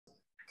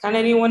Can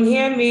anyone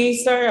hear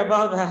me? Sorry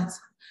about that.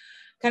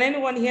 Can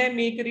anyone hear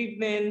me? Good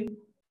evening.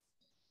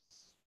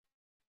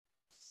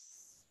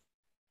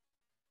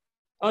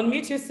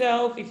 Unmute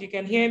yourself if you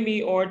can hear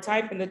me, or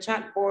type in the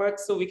chat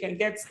box so we can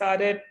get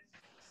started.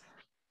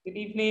 Good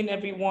evening,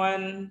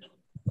 everyone.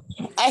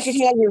 I can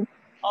hear you.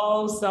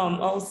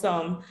 Awesome,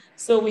 awesome.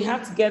 So we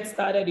have to get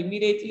started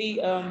immediately.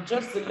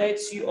 Just to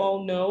let you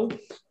all know,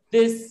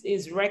 this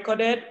is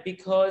recorded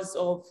because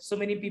of so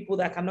many people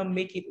that cannot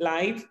make it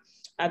live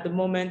at the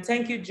moment.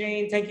 Thank you,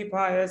 Jane. Thank you,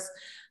 Pius.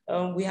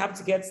 We have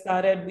to get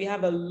started. We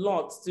have a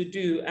lot to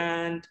do.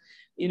 And,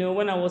 you know,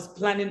 when I was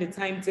planning the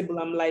timetable,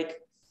 I'm like,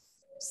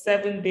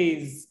 7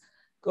 days.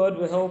 God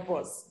will help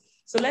us.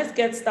 So let's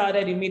get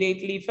started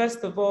immediately.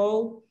 First of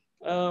all,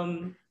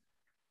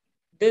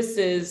 this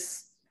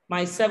is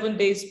my 7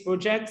 days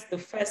project,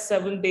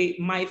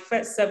 my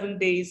first 7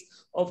 days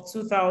of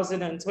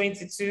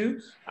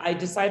 2022. I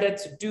decided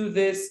to do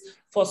this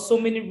for so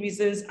many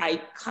reasons.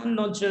 I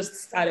cannot just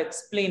start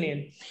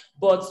explaining,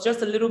 but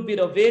just a little bit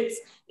of it.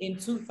 In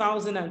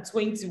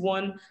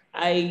 2021,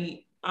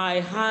 I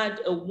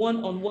had a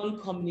one-on-one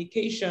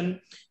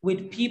communication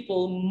with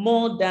people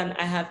more than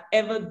I have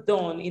ever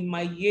done in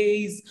my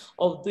years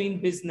of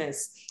doing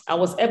business. I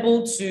was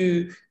able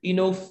to, you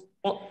know,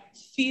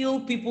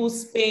 feel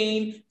people's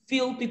pain,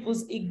 feel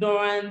people's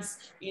ignorance,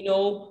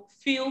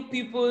 feel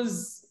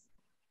people's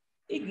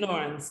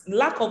ignorance,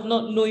 lack of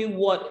not knowing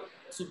what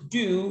to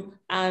do,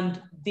 and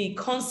the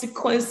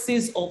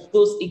consequences of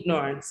those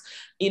ignorance.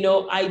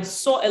 I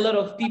saw a lot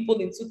of people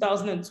in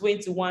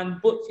 2021,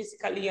 both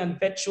physically and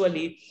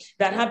virtually,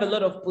 that have a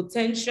lot of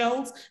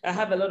potentials, that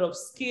have a lot of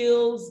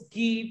skills,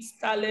 gifts,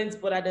 talents,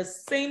 but at the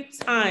same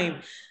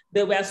time,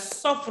 they were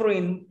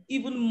suffering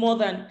even more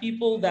than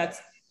people that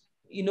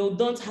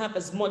don't have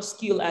as much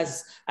skill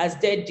as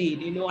they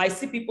did. I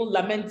see people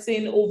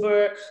lamenting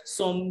over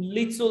some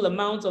little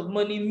amount of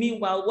money.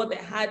 Meanwhile, what they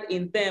had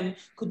in them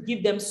could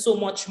give them so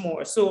much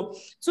more. So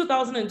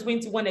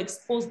 2021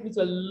 exposed me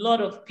to a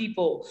lot of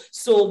people.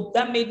 So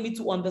that made me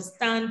to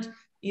understand,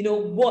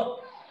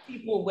 what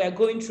people were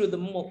going through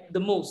the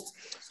most.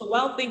 So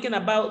while thinking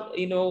about,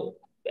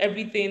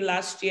 everything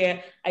last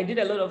year, I did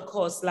a lot of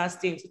course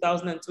last year in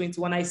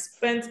 2021. I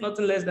spent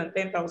nothing less than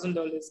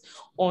 $10,000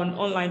 on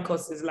online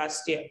courses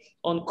last year,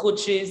 on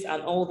coaches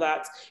and all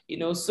that.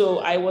 So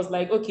I was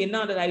like, okay,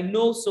 now that I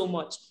know so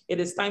much, it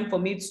is time for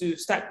me to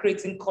start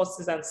creating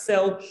courses and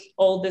sell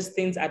all these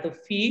things at a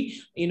fee,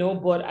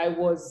 but I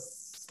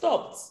was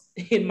stopped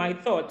in my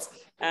thoughts.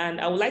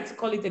 And I would like to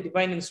call it a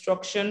divine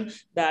instruction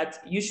that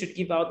you should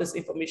give out this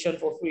information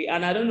for free.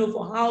 And I don't know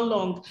for how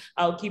long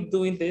I'll keep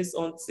doing this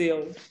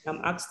until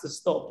I'm asked to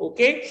stop,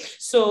 okay?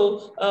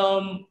 So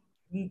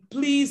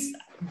please,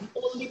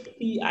 the only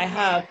plea I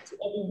have to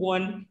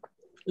everyone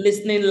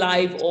listening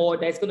live or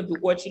that's going to be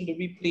watching the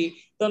replay,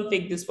 don't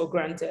take this for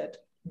granted.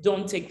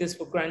 Don't take this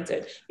for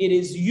granted. It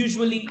is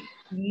usually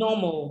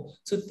normal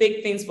to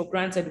take things for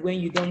granted when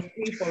you don't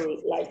pay for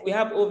it. Like, we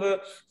have over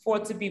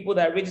 40 people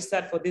that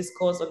registered for this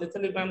course. On the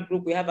Telegram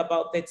group, we have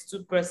about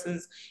 32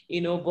 persons,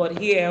 but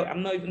here,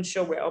 I'm not even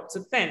sure we're up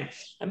to 10.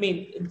 I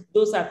mean,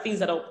 those are things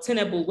that are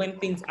obtainable when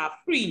things are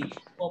free.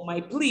 But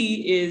my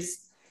plea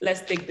is,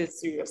 let's take this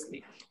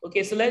seriously.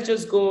 Okay, so let's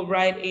just go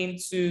right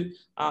into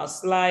our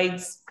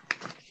slides.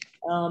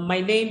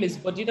 My name is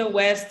Bodina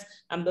West.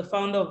 I'm the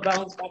founder of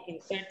Bounce Back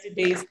in 30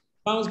 Days.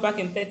 Bounce Back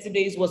in 30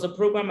 Days was a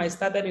program I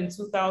started in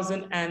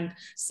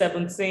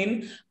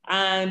 2017.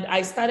 And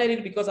I started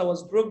it because I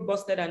was broke,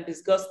 busted, and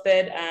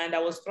disgusted. And I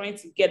was trying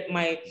to get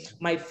my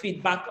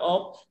feet back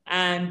up.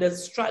 And the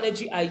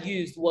strategy I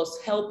used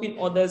was helping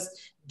others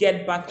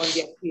get back on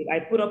their feet. I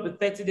put up the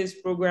 30 days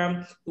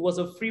program. It was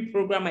a free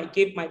program. I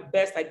gave my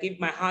best. I gave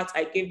my heart.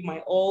 I gave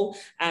my all.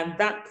 And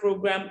that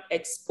program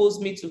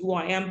exposed me to who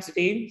I am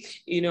today.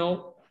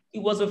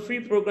 It was a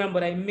free program,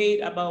 but I made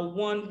about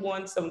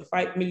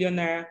 1.175 million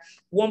naira,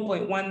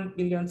 1.1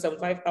 million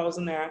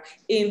 75,000 naira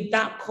in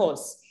that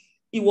course.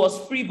 It was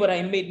free, but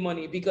I made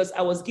money because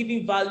I was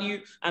giving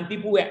value, and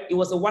it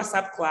was a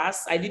WhatsApp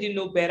class. I didn't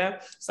know better.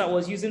 So I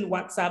was using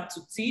WhatsApp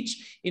to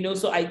teach,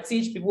 so I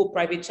teach, people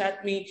private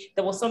chat me.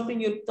 There was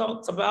something you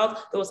talked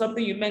about. There was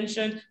something you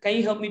mentioned. Can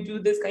you help me do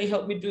this? Can you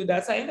help me do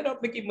that? So I ended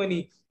up making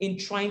money in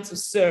trying to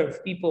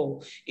serve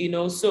people,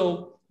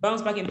 so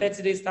Bounce Back in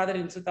 30 Days started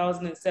in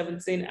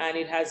 2017, and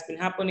it has been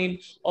happening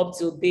up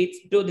till date.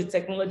 Though the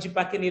technology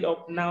backing it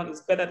up now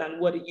is better than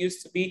what it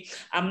used to be.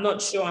 I'm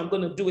not sure I'm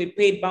going to do a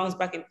paid Bounce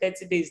Back in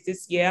 30 Days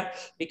this year,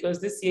 because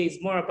this year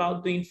is more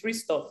about doing free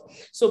stuff.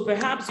 So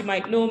perhaps you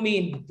might know me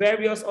in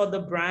various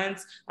other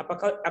brands,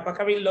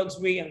 Apakari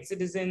Luxury and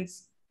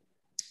Citizens,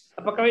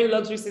 Apakari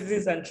Luxury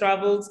Citizens and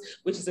Travels,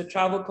 which is a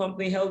travel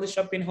company, Healthy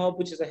Shopping Hub,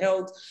 which is a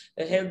health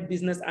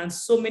business, and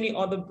so many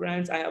other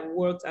brands I have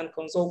worked and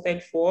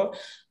consulted for.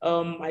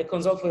 I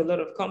consult for a lot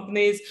of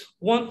companies.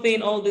 One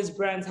thing all these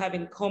brands have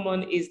in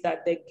common is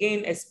that they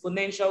gain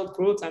exponential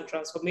growth and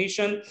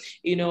transformation.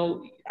 You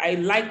know, I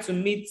like to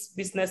meet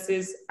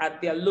businesses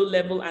at their low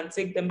level and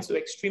take them to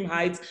extreme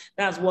heights.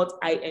 That's what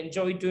I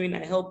enjoy doing.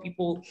 I help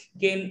people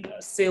gain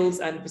sales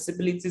and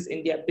visibilities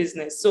in their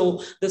business.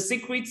 So the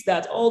secrets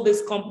that all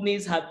these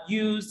companies have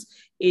used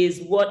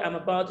is what I'm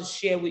about to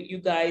share with you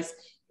guys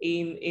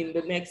in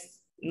the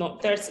next,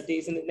 not 30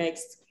 days, in the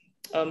next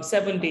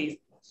 7 days.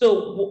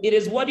 So it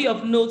is worthy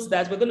of note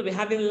that we're going to be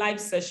having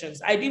live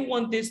sessions. I didn't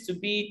want this to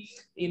be,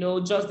 you know,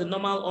 just the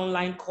normal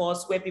online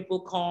course where people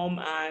come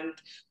and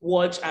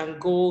watch and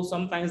go.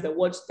 Sometimes they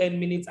watch 10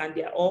 minutes and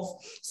they're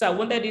off. So I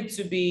wanted it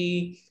to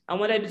be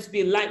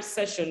a live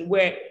session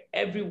where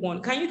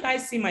everyone, can you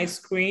guys see my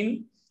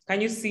screen?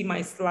 Can you see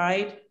my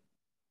slide?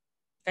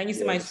 Can you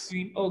see my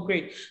screen? Oh,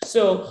 great.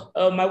 So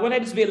I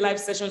wanted it to be a live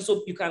session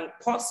so you can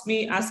pause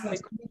me, ask me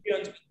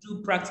questions,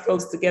 do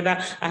practicals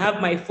together. I have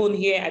my phone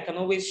here. I can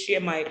always share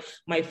my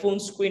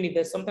phone screen if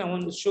there's something I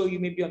want to show you,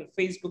 maybe on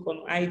Facebook,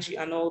 on IG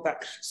and all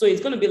that. So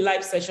it's going to be a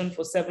live session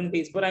for 7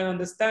 days, but I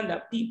understand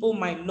that people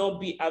might not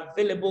be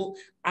available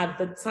at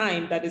the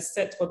time that is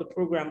set for the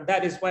program.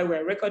 That is why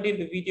we're recording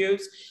the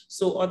videos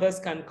so others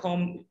can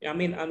come,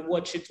 and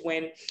watch it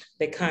when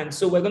they can.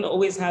 So we're going to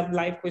always have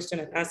live question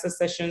and answer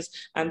sessions,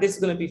 and this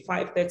is going to be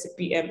 5:30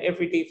 p.m.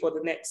 every day for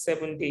the next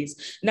 7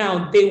 days.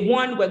 Now, day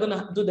one, we're going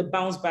to do the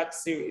bounce back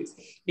series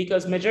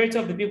because majority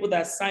of the people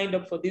that signed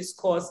up for this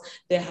course,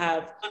 they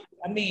have,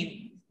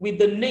 with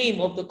the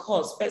name of the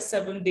course, first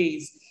 7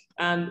 days,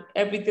 and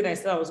everything I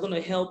said I was going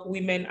to help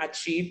women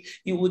achieve,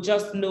 you will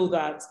just know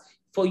that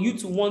for you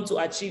to want to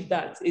achieve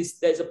that,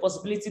 there's a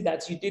possibility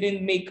that you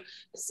didn't make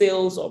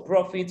sales or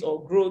profits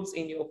or growth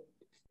in your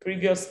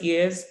previous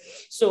years.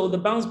 So the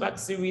bounce back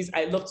series,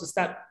 I love to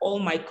start all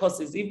my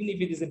courses, even if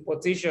it is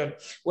importation,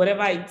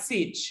 whatever I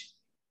teach,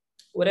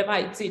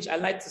 I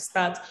like to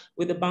start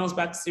with the bounce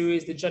back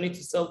series, the journey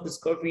to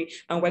self-discovery.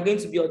 And we're going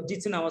to be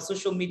auditing our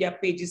social media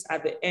pages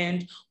at the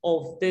end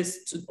of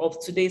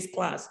today's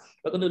class.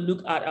 We're going to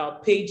look at our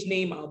page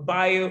name, our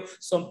bio.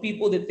 Some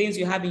people, the things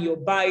you have in your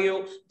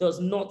bio does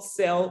not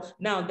sell.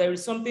 Now, there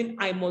is something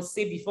I must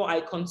say before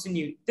I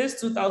continue. This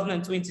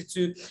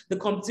 2022, the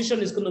competition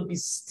is going to be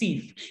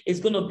stiff. It's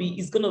going to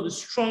be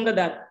stronger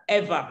than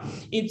ever.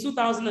 In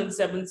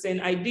 2017,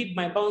 I did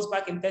my bounce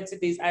back in 30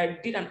 days. I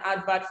did an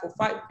advert for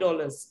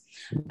 $5.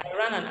 I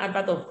ran an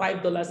advert of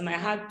 $5 and I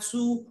had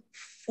 2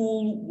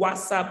 full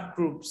WhatsApp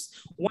groups.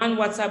 One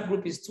WhatsApp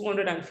group is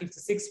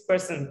 256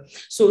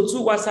 persons. So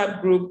 2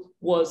 WhatsApp group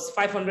was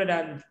 500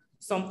 and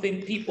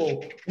something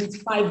people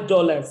with $5.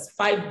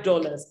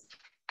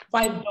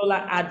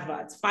 $5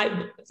 adverts.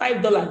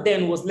 $5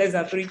 then was less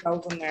than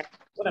 3,000 naira.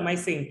 What am I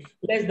saying?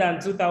 Less than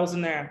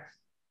 2,000 naira.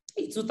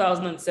 In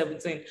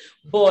 2017.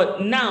 But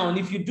now,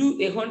 if you do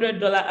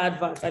 $100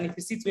 advert and if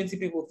you see 20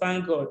 people,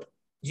 thank God.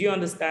 Do you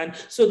understand?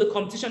 So the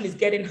competition is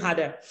getting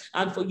harder.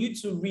 And for you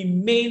to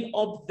remain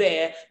up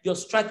there, your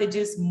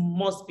strategies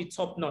must be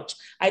top notch.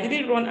 I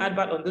didn't run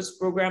advert on this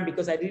program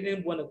because I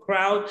didn't want a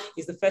crowd.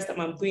 It's the first time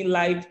I'm doing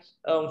live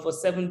for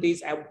 7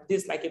 days.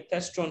 This is like a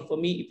test run for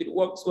me. If it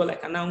works well, I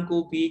can now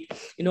go big.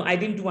 You know, I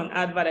didn't do an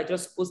advert. I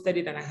just posted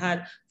it and I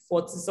had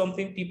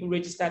 40-something people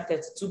registered,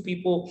 32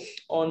 people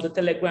on the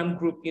Telegram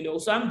group, you know.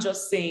 So I'm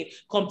just saying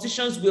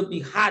competitions will be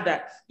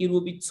harder. It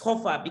will be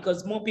tougher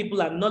because more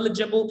people are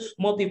knowledgeable,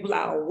 more people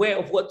are aware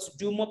of what to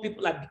do, more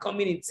people are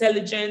becoming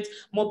intelligent,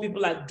 more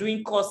people are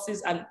doing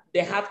courses and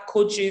they have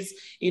coaches,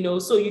 you know.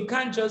 So you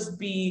can't just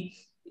be,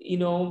 you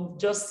know,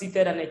 just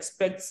seated and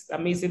expect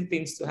amazing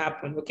things to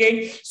happen,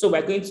 okay? So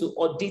we're going to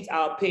audit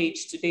our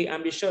page today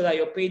and be sure that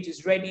your page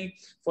is ready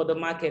for the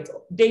market.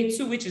 Day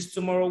 2, which is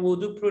tomorrow, we'll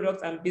do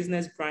product and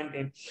business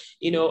branding.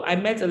 You know, I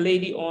met a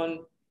lady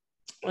on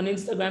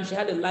Instagram. She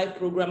had a live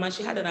program and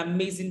she had an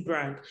amazing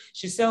brand.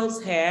 She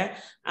sells hair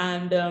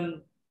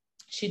and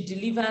she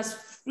delivers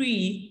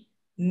free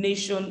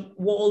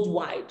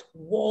worldwide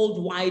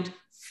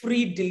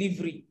free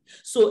delivery.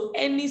 So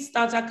any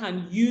starter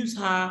can use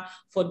her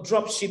for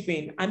drop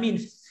shipping. I mean,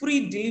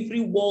 free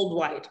delivery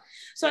worldwide.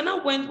 So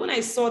now when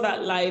I saw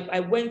that live, I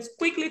went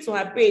quickly to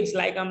her page.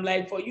 Like, I'm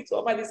like, for you to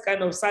offer this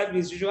kind of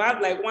service, you should have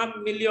like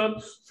 1 million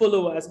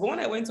followers. But when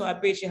I went to her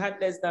page, she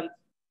had less than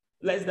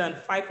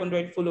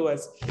 500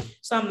 followers.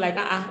 So I'm like,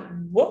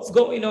 what's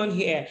going on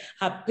here?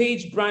 Her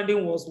page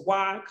branding was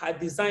whack. Her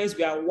designs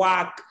were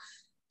whack.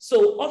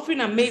 So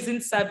offering amazing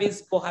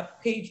service, but her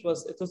page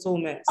was a total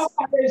mess. A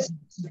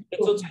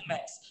total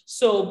mess.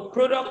 So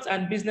product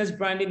and business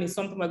branding is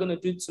something we're going to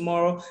do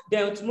tomorrow.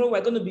 Then tomorrow we're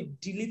going to be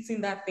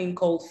deleting that thing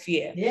called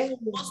fear.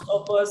 Most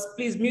of us,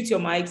 please mute your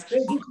mics.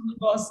 Most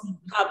of us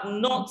have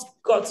not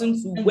gotten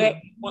to where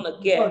we want to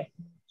get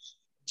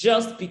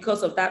just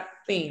because of that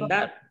thing,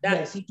 that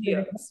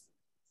idiot.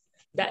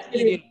 That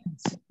idiot.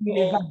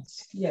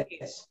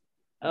 Yes.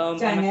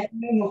 Jennifer,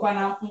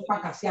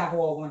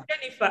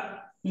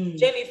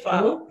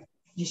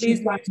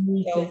 Please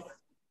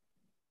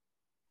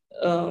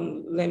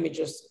let me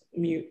just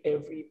mute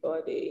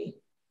everybody.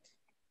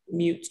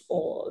 Mute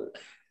all.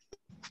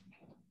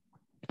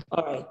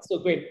 All right, so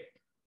great.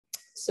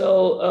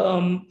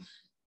 So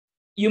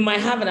you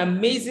might have an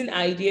amazing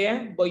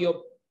idea, but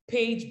your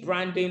page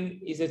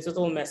branding is a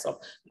total mess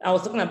up. I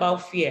was talking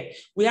about fear.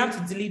 We have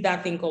to delete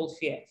that thing called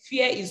fear.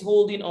 Fear is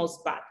holding us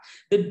back.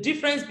 The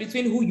difference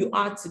between who you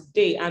are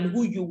today and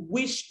who you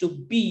wish to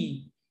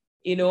be,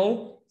 you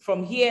know,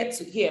 from here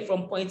to here,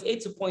 from point A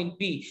to point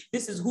B,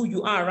 this is who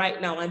you are right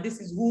now, and this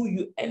is who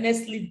you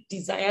earnestly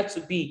desire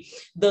to be.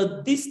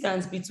 The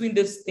distance between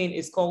this thing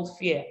is called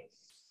fear.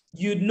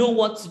 You know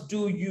what to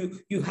do,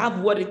 you have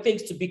what it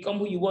takes to become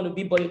who you want to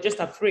be, but you're just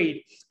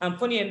afraid. And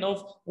funny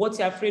enough, what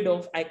you're afraid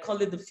of, I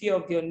call it the fear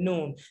of the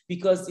unknown,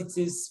 because it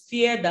is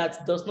fear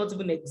that does not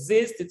even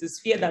exist. It is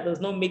fear that does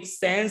not make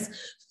sense,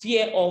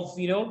 fear of,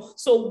 you know.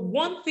 So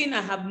one thing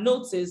I have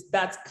noticed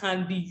that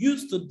can be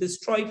used to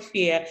destroy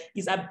fear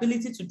is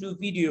ability to do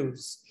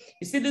videos.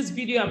 You see this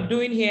video I'm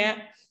doing here,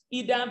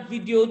 either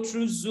video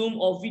through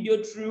Zoom or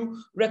video through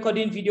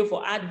recording video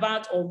for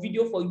advert or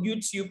video for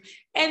YouTube,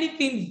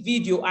 anything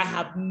video, I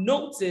have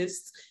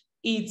noticed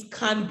it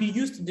can be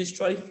used to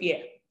destroy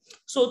fear.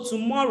 So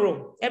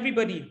tomorrow,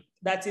 everybody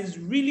that is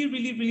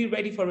really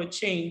ready for a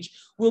change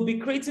will be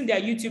creating their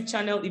YouTube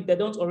channel if they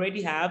don't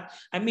already have.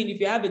 I mean,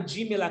 if you have a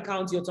Gmail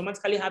account, you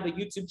automatically have a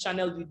YouTube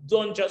channel. You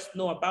don't just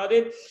know about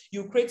it.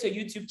 You create a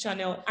YouTube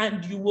channel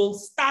and you will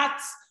start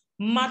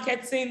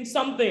marketing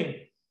something.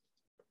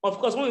 Of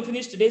course, when we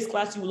finish today's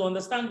class, you will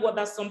understand what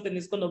that something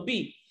is going to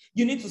be.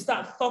 You need to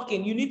start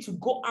talking. You need to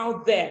go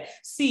out there.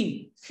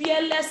 See,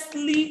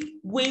 fearlessly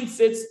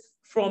wins it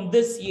from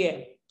this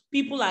year.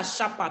 People are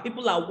sharper.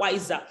 People are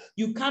wiser.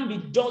 You can't be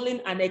dulling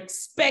and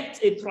expect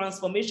a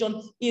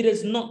transformation. It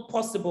is not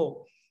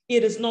possible.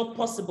 It is not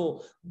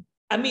possible.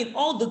 I mean,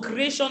 all the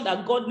creation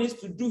that God needs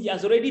to do, he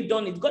has already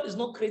done it. God is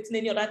not creating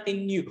any other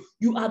thing new.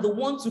 You are the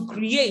one to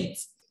create.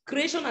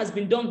 Creation has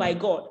been done by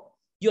God.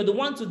 You're the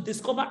one to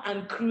discover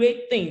and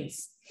create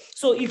things.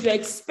 So if you're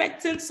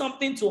expecting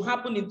something to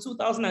happen in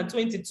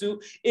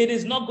 2022, it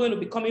is not going to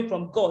be coming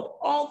from God.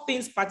 All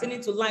things pertaining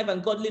to life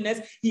and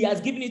godliness, he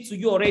has given it to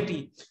you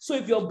already. So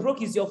if you're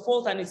broke, it's your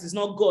fault and it is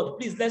not God.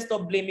 Please, let's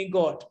stop blaming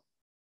God.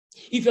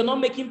 If you're not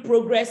making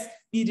progress,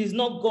 it is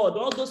not God.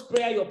 All those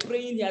prayers you're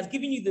praying, he has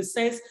given you the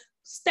sense.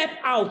 Step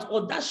out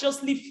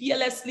audaciously,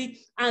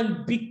 fearlessly,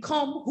 and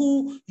become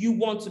who you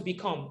want to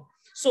become.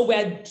 So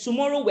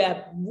tomorrow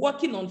we're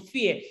working on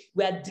fear.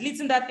 We're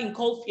deleting that thing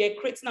called fear,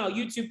 creating our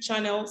YouTube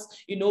channels,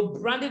 you know,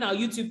 branding our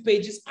YouTube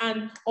pages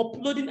and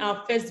uploading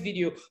our first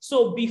video.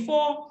 So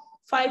before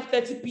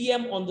 5:30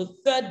 p.m. on the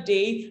third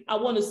day, I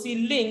want to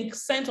see link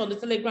sent on the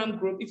Telegram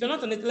group. If you're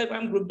not on the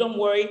Telegram group, don't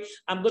worry.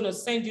 I'm going to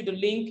send you the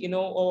link, you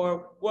know,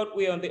 or what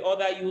way or the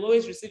other. You will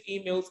always receive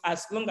emails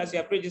as long as you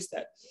have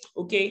registered.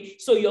 Okay.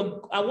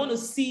 So I want to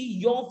see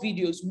your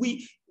videos.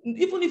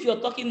 Even if you're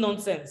talking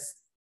nonsense,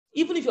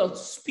 even if you're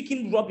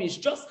speaking rubbish,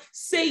 just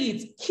say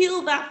it,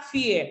 kill that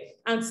fear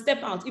and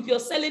step out. If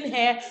you're selling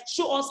hair,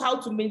 show us how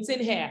to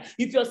maintain hair.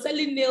 If you're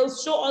selling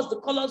nails, show us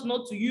the colors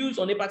not to use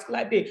on a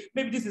particular day.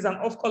 Maybe this is an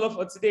off color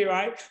for today,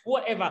 right?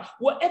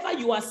 Whatever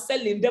you are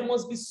selling, there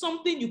must be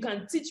something you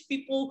can teach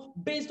people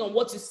based on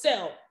what you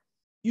sell.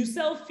 You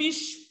sell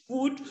fish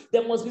food,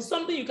 there must be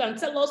something you can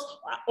tell us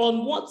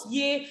on what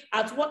year,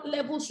 at what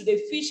level should a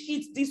fish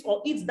eat this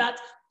or eat that.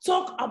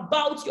 Talk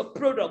about your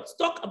products,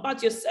 talk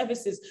about your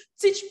services,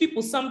 teach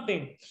people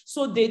something.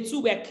 So day 2,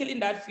 we're killing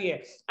that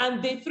fear.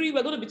 And day 3,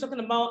 we're going to be talking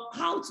about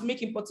how to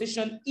make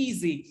importation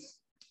easy.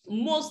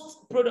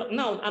 Most product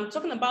now, I'm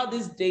talking about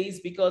these days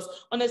because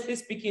honestly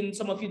speaking,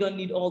 some of you don't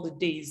need all the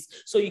days.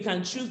 So you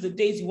can choose the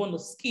days you want to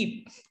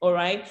skip, all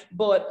right?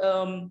 But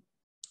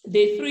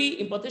day 3,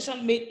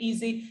 importation made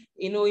easy.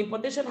 You know,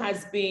 importation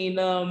has been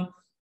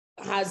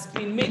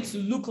made to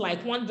look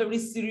like one very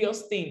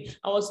serious thing.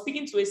 I was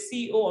speaking to a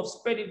CEO of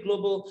Spread It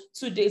Global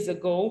 2 days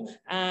ago,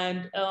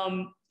 and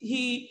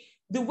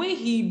the way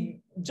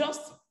he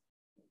just,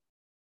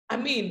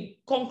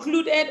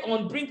 concluded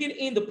on bringing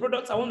in the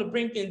products I want to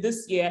bring in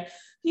this year.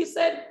 He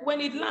said,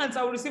 when it lands,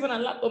 I will receive an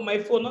alert on my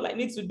phone. All I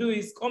need to do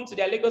is come to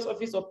their Lagos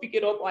office or pick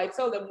it up, or I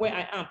tell them where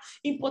I am.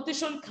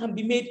 Importation can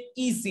be made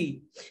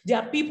easy.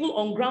 There are people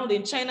on ground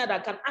in China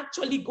that can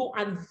actually go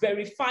and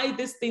verify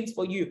these things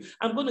for you.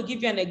 I'm going to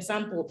give you an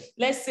example.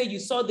 Let's say you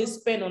saw this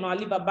pen on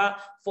Alibaba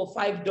for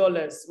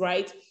 $5,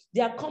 right?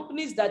 There are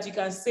companies that you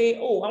can say,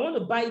 oh, I want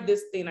to buy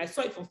this thing. I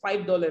saw it for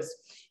 $5.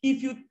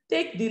 If you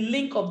take the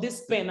link of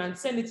this pen and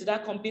send it to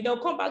that company,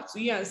 they'll come back to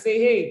you and say,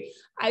 hey,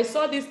 I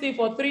saw this thing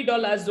for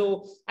 $3,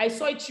 or I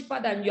saw it cheaper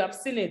than you have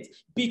seen it,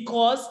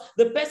 because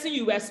the person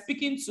you were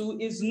speaking to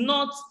is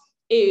not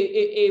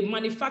a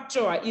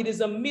manufacturer. It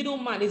is a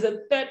middleman, it's a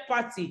third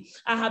party.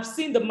 I have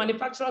seen the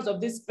manufacturers of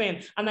this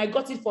pen and I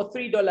got it for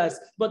 $3.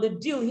 But the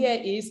deal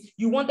here is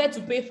you wanted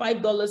to pay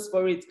 $5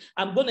 for it.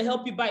 I'm going to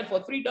help you buy it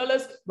for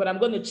 $3, but I'm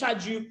going to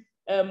charge you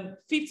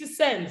 50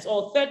 cents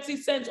or 30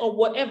 cents or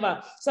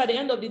whatever. So at the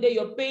end of the day,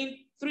 you're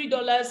paying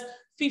 $3,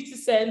 50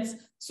 cents.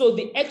 So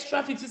the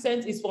extra 50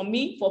 cents is for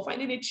me, for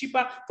finding it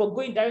cheaper, for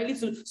going directly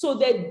to, so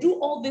they do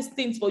all these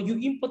things for you.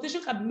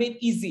 Importation can be made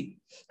easy.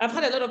 I've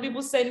had a lot of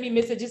people send me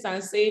messages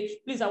and say,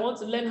 please, I want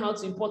to learn how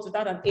to import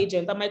without an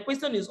agent. And my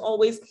question is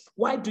always,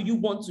 why do you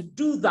want to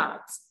do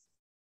that?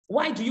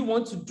 Why do you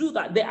want to do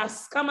that? There are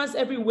scammers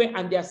everywhere,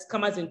 and there are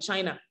scammers in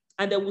China,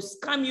 and they will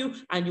scam you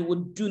and you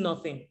will do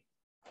nothing.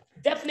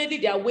 Definitely,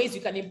 there are ways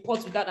you can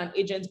import without an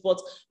agent, but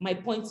my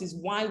point is,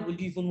 why would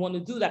you even want to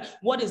do that?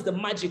 What is the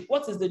magic?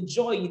 What is the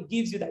joy it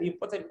gives you that you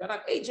imported without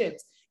an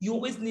agent? You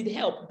always need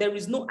help. There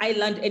is no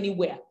island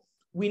anywhere.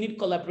 We need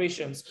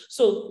collaborations.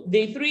 So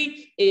day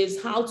 3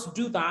 is how to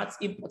do that.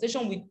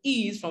 Importation with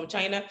ease from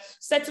China.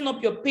 Setting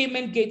up your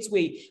payment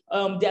gateway.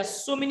 There are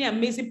so many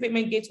amazing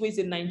payment gateways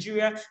in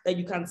Nigeria that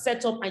you can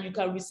set up and you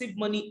can receive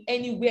money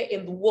anywhere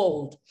in the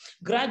world.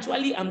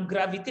 Gradually, I'm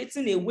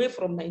gravitating away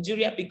from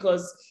Nigeria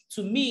because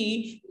to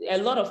me, a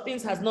lot of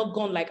things has not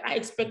gone like I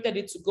expected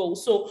it to go.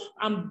 So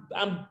I'm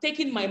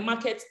taking my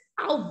market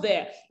out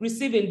there,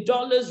 receiving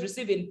dollars,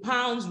 receiving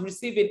pounds,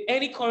 receiving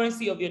any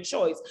currency of your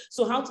choice.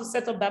 So how to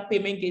set up that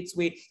payment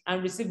gateway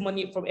and receive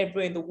money from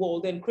everywhere in the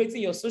world, and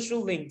creating your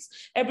social links.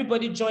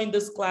 Everybody join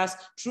this class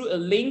through a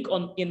link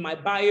in my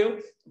bio,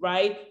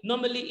 right?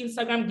 Normally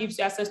Instagram gives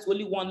you access to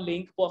only one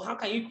link, but how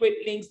can you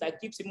create links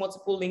that gives you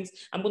multiple links?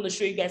 I'm going to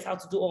show you guys how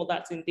to do all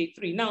that in day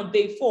 3. Now,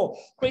 day 4,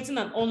 creating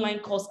an online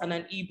course and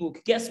an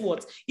ebook. Guess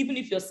what? Even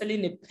if you're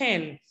selling a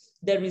pen,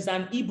 there is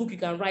an ebook you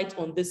can write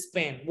on this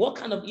pen. What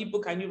kind of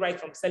ebook can you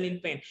write from selling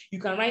pen? You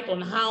can write on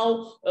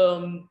how,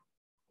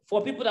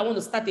 for people that want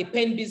to start a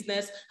pen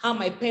business, how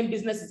my pen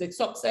business is a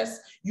success.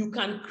 You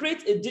can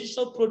create a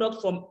digital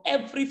product from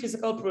every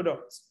physical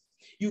product.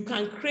 You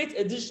can create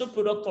a digital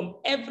product from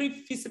every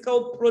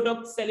physical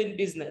product selling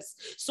business.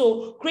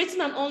 So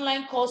creating an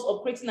online course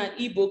or creating an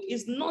ebook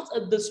is not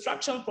a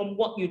distraction from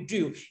what you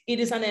do. It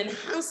is an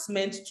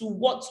enhancement to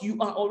what you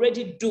are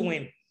already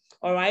doing.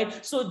 All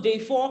right. So day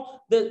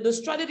 4, the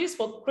strategies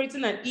for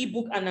creating an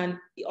ebook and an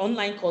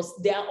online course,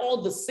 they are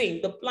all the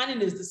same. The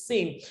planning is the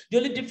same. The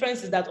only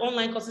difference is that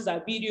online courses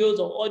are videos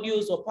or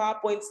audios or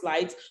PowerPoint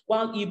slides,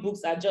 while ebooks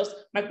are just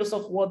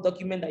Microsoft Word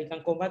document that you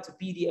can convert to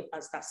PDF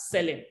and start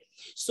selling.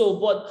 So,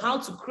 but how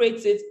to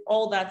create it,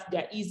 all that,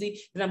 they're easy.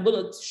 Then I'm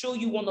going to show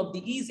you one of the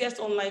easiest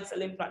online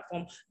selling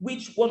platform,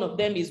 which one of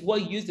them is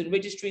what you use in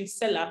registering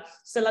Seller,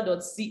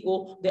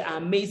 seller.co. They are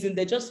amazing.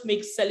 They just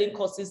make selling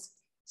courses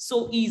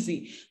so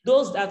easy.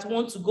 Those that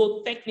want to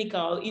go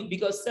technical,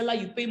 because Seller,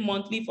 you pay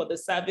monthly for the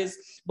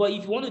service, but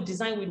if you want to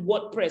design with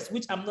WordPress,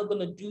 which I'm not going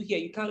to do here,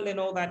 you can't learn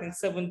all that in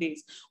 7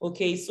 days.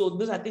 Okay, so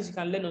those are things you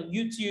can learn on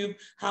YouTube,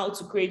 how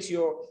to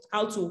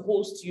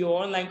host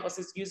your online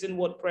courses using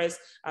WordPress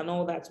and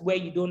all that, where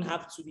you don't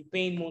have to be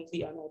paying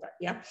monthly and all that.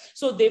 Yeah.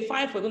 So day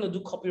 5, we're going to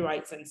do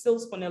copyrights and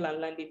sales funnel and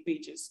landing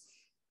pages.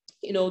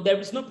 You know, there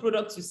is no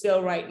product to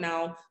sell right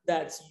now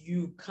that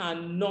you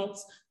cannot,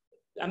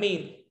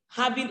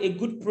 having a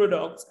good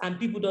product and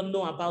people don't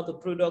know about the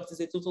product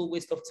is a total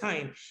waste of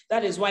time.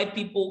 That is why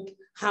people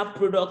have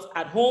products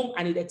at home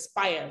and it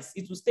expires.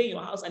 It will stay in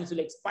your house and it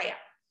will expire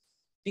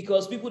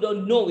because people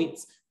don't know it.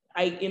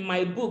 In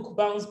my book,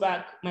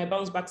 My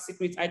Bounce Back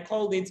Secret, I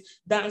called it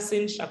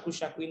Dancing Shaku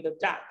Shaku in the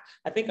Dark.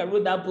 I think I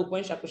wrote that book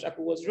when Shaku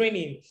Shaku was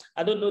raining.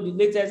 I don't know the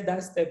latest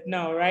dance step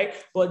now, right?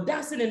 But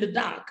dancing in the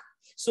dark.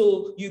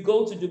 So you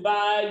go to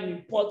Dubai, you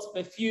import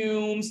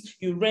perfumes,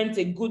 you rent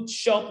a good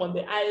shop on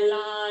the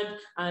island,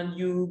 and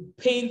you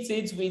paint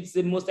it with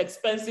the most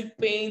expensive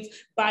paint,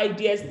 buy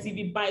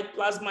DSTV, buy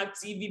plasma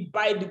TV,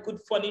 buy the good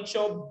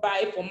furniture,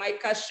 buy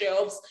Formica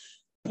shelves,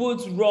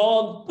 put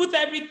rug, put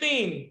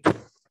everything,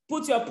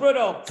 put your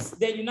products.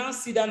 Then you now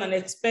sit down and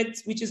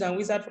expect witches and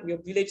wizards from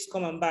your village to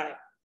come and buy.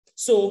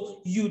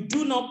 So you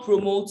do not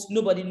promote,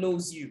 nobody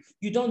knows you.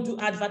 You don't do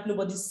advert,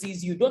 nobody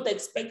sees you. Don't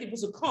expect people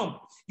to come.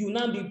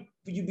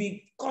 You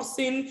be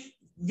cursing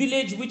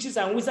village witches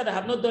and wizards that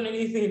have not done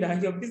anything,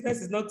 that your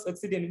business is not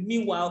succeeding.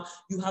 Meanwhile,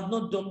 you have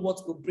not done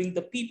what will bring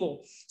the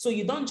people. So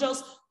you don't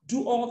just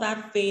do all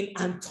that thing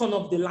and turn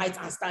off the lights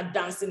and start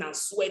dancing and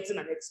sweating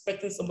and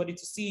expecting somebody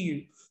to see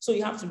you. So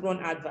you have to run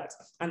adverts.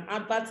 An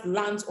advert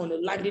lands on a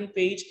landing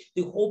page.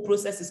 The whole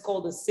process is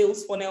called the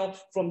sales funnel.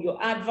 From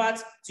your advert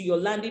to your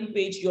landing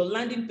page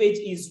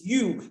is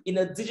you in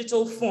a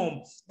digital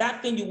form.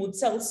 That thing you would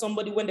tell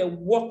somebody when they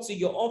walk to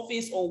your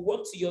office or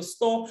walk to your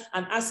store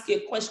and ask a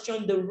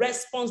question, the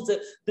response,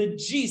 the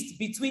gist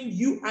between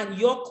you and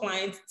your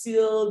client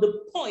till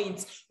the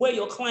point where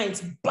your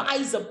client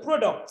buys a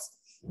product.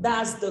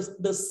 That's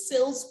the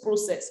sales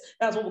process.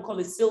 That's what we call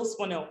a sales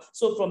funnel.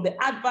 So from the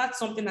advert,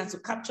 something has to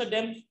capture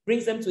them,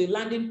 brings them to a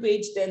landing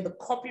page, then the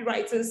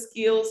copywriting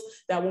skills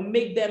that will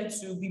make them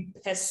to be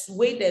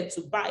persuaded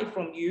to buy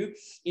from you.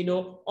 You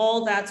know,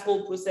 all that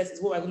whole process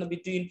is what we're going to be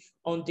doing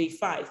on day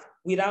 5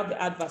 without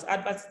the adverts.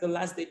 Adverts is the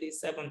last day, day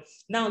 7.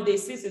 Now, day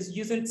 6 is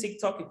using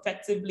TikTok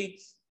effectively.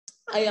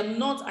 I am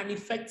not an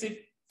effective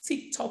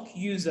TikTok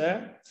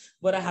user,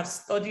 but I have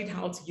studied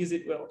how to use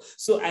it well.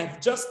 So I've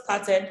just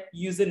started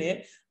using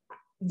it.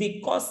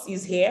 the course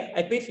is here.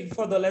 I paid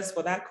 $54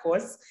 for that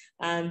course,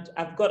 and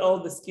I've got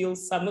all the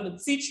skills. So I'm going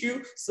to teach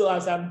you. So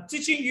as I'm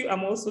teaching you,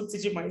 I'm also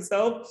teaching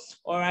myself.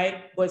 All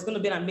right. But it's going to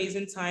be an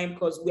amazing time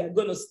because we are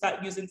going to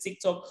start using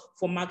TikTok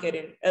for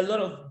marketing. A lot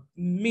of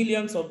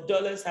millions of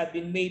dollars have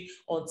been made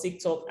on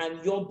TikTok,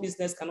 and your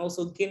business can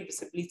also gain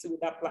visibility with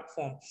that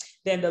platform.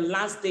 Then the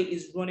last day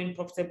is running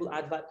profitable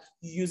advert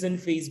using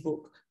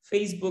Facebook.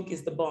 Facebook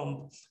is the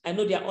bomb. I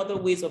know there are other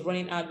ways of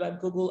running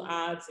advert, Google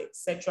ads,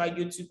 etc.,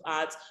 YouTube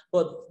ads,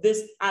 but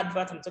this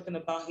advert I'm talking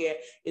about here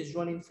is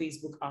running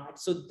Facebook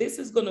ads. So this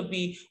is going to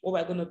be what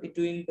we're going to be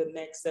doing the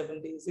next 7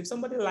 days. If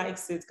somebody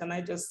likes it, can I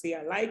just say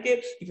I like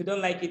it? If you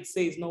don't like it,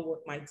 say it's not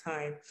worth my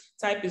time.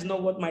 Type is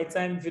not worth my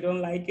time if you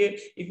don't like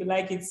it. If you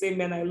like it, say,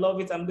 man, I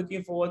love it. I'm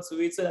looking forward to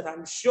it so that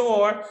I'm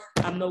sure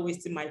I'm not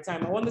wasting my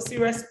time. I want to see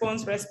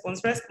response.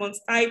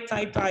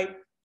 Type.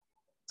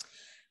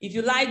 If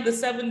you like the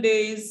 7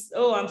 days,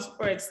 oh, I'm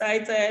super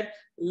excited.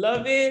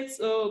 Love it.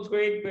 Oh,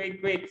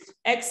 great.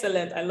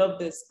 Excellent. I love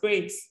this.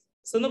 Great.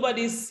 So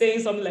nobody's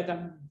saying something like,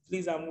 I'm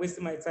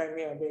wasting my time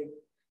here, babe.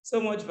 So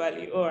much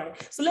value. All right.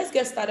 So let's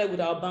get started with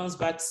our bounce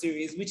back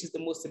series, which is the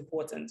most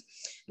important.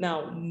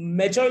 Now,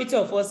 majority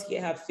of us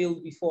here have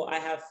failed before. I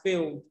have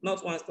failed,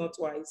 not once, not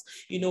twice.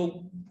 You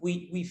know,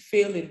 we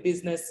fail in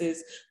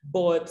businesses,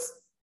 but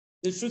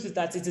the truth is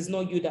that it is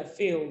not you that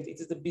failed. It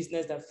is the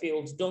business that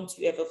failed. Don't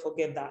you ever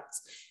forget that.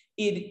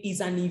 It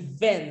is an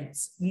event,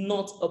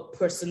 not a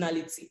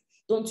personality.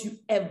 Don't you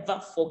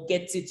ever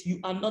forget it. You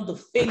are not the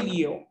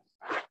failure.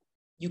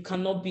 You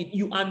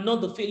are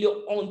not the failure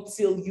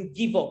until you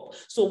give up.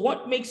 So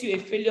what makes you a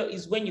failure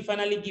is when you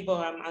finally give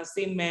up and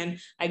say, man,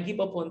 I give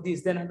up on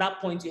this. Then at that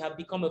point, you have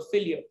become a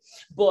failure.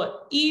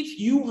 But if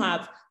you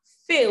have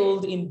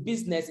failed in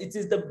business, it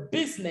is the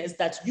business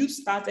that you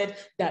started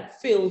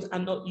that failed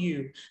and not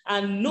you.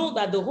 And know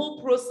that the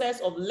whole process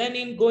of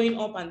learning, going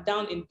up and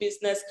down in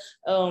business,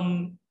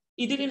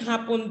 it didn't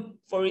happen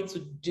for it to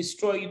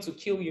destroy you, to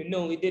kill you.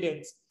 No, it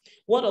didn't.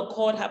 What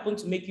occurred happened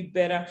to make you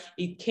better.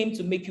 It came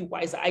to make you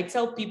wiser. I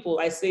tell people,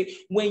 I say,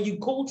 when you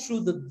go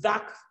through the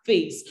dark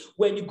phase,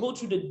 when you go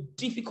through the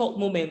difficult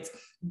moments,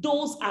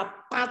 those are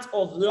part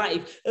of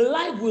life.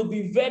 Life will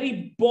be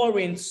very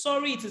boring.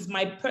 Sorry, it is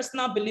my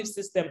personal belief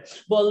system,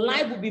 but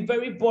life will be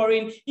very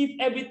boring if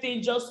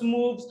everything just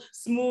moves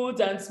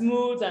smooth and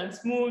smooth and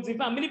smooth. In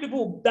fact, many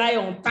people will die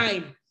on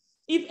time.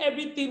 If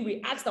everything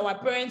we asked our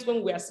parents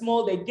when we were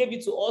small, they gave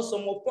it to us,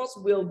 some of us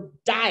will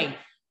die.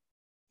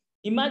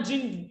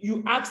 Imagine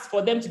you asked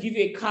for them to give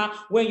you a car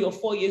when you're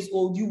 4 years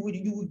old, you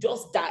would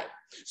just die.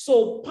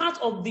 So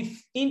part of the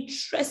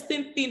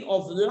interesting thing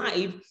of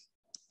life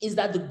is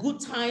that the good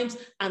times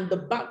and the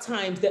bad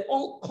times, they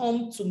all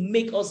come to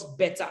make us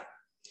better.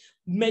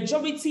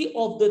 Majority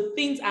of the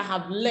things I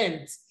have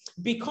learned,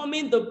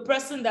 becoming the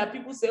person that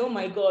people say, oh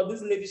my God,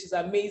 this lady, she's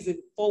amazing,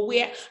 for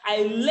where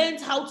I learned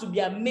how to be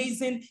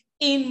amazing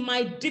in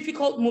my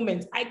difficult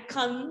moments. I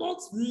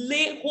cannot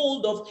lay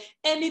hold of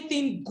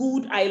anything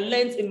good I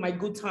learned in my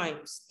good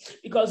times,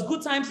 because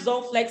good times is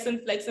all flexing.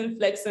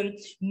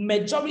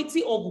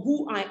 Majority of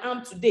who I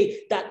am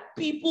today that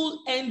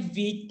people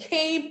envy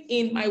came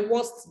in my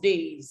worst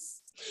days.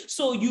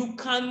 So you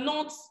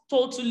cannot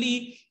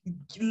totally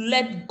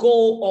let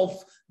go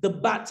of the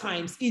bad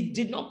times. It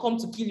did not come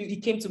to kill you.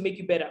 It came to make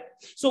you better.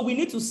 So we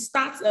need to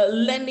start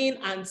learning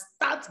and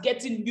start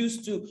getting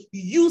used to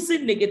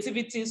using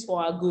negativities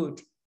for our good.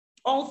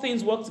 All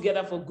things work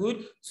together for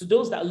good to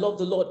those that love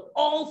the Lord.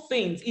 All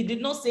things. It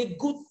did not say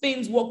good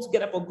things work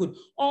together for good.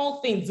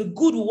 All things. The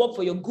good will work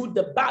for your good.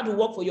 The bad will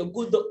work for your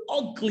good. The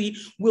ugly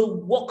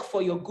will work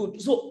for your good.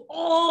 So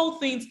all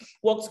things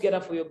work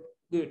together for your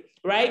good,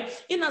 right?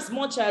 In as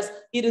much as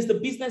it is the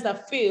business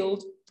that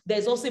failed,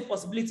 there's also a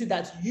possibility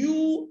that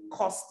you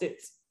caused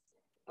it.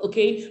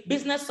 Okay,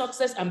 business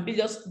success and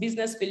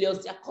business failures,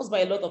 they are caused by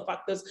a lot of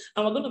factors,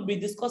 and we're going to be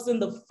discussing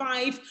the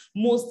 5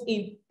 most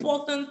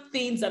important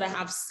things that I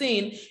have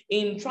seen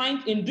in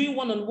doing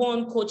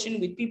one-on-one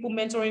coaching with people,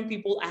 mentoring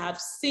people. I have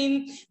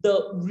seen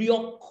the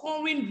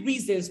recurring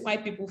reasons why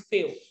people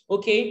fail.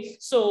 Okay,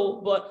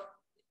 so but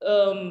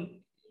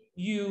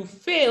you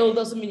fail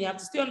doesn't mean you have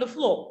to stay on the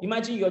floor.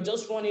 Imagine you're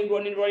just running.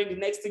 The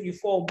next thing you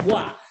fall,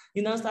 blah.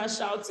 You now start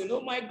shouting,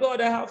 oh my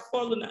God, I have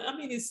fallen. I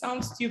mean, it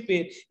sounds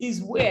stupid.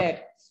 It's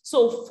weird.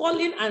 So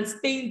falling and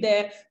staying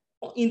there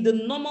in the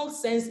normal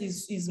sense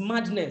is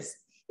madness.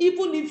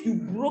 Even if you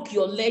broke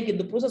your leg in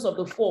the process of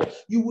the fall,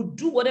 you would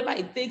do whatever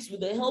it takes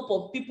with the help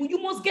of people. You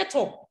must get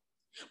up.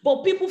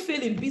 But people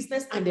fail in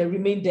business and they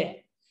remain there.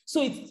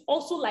 So it's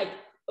also like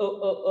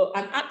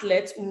an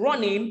athlete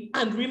running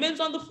and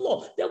remains on the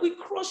floor. They will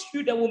crush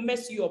you. They will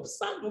mess you up.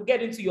 Sand will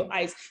get into your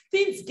eyes.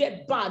 Things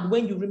get bad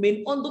when you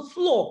remain on the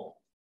floor.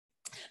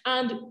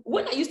 And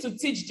when I used to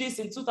teach this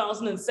in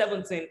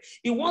 2017,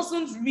 it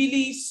wasn't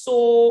really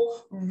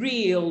so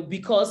real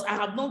because I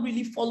have not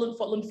really fallen.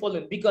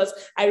 Because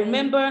I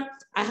remember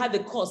I had the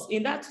course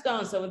in that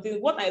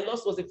 2017. What I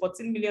lost was a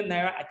 14 million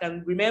naira, I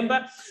can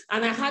remember.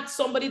 And I had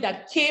somebody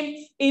that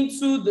came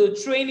into the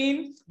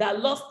training that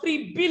lost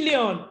 3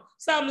 billion.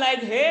 So I'm like,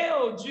 hey,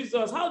 oh,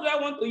 Jesus, how do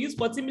I want to use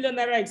 40 million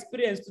naira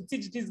experience to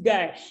teach this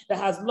guy that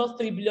has lost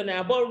 3 billion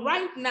naira? But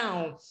right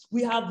now,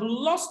 we have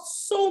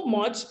lost so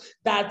much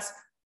that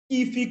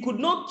if he could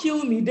not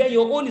kill me, then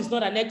your own is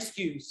not an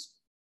excuse.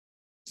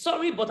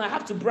 Sorry, but I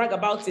have to brag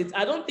about it.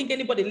 I don't think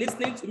anybody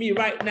listening to me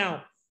right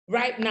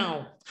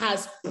now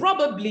has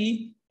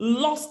probably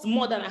lost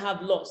more than I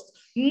have lost.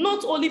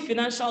 Not only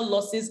financial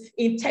losses,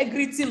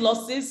 integrity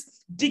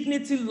losses,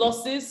 dignity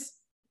losses,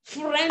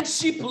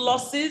 friendship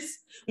losses.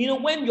 You know,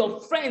 when your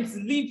friends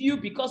leave you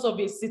because of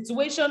a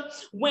situation,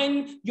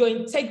 when your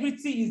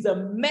integrity is a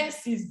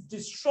mess, is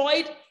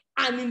destroyed,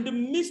 and in the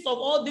midst of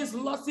all these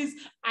losses,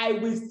 I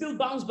will still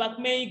bounce back.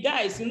 Man,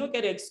 guys, you don't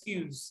get an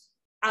excuse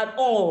at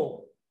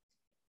all.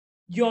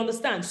 You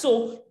understand?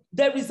 So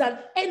there is an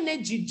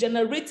energy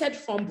generated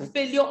from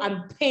failure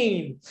and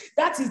pain.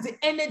 That is the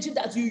energy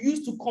that you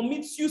use to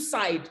commit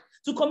suicide.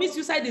 To commit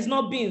suicide is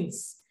not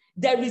beans.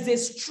 There is a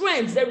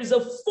strength, there is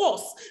a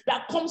force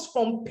that comes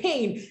from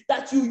pain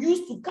that you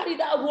use to carry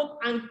that rope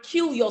and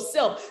kill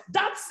yourself.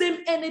 That same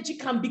energy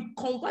can be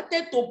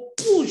converted to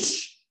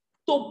push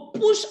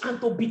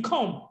and to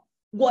become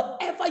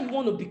whatever you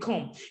want to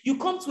become. You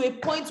come to a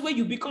point where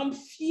you become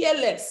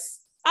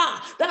fearless.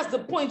 That's the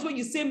point where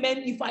you say, man,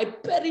 if I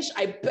perish,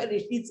 I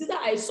perish. It's either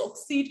I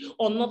succeed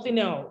or nothing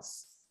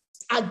else.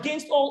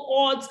 Against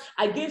all odds,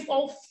 against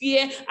all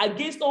fear,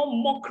 against all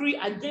mockery,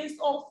 against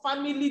all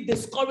family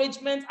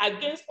discouragement,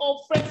 against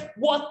all friends,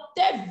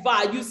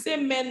 whatever you say,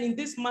 man, in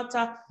this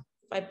matter,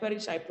 if I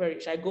perish, I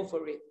perish. I go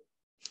for it.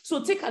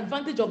 So take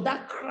advantage of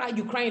that cry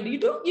you cry in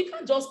the, you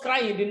can't just cry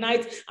in the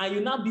night and you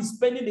now be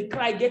spending the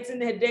cry,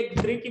 getting headache,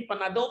 drinking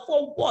Panadol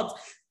for what?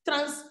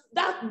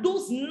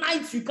 Those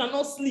nights you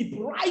cannot sleep,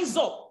 rise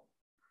up.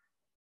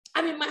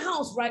 I'm in my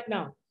house right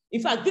now.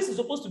 In fact, this is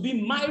supposed to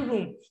be my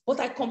room, but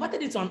I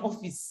converted it to an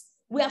office.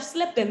 We have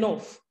slept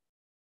enough.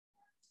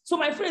 So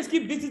my friends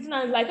keep visiting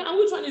and like,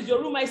 which one is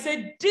your room? I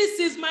said,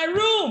 this is my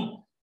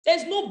room.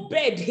 There's no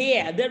bed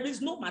here. There is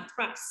no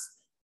mattress.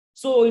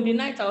 So in the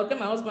night, I'll tell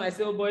my husband, I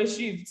say, oh boy,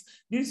 shift.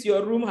 This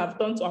your room have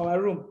turned to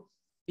our room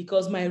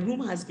because my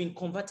room has been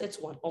converted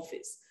to an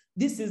office.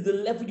 This is the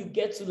level you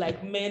get to,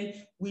 like, men,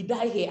 we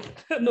die here.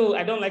 No,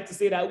 I don't like to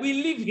say that.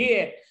 We live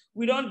here.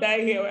 We don't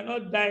die here. We're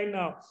not dying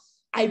now.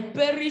 I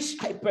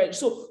perish, I perish.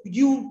 So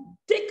you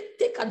take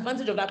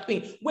advantage of that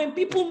pain. When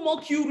people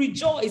mock you,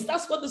 rejoice.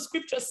 That's what the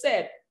scripture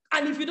said.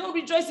 And if you don't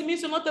rejoice, it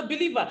means you're not a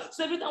believer.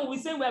 So every time we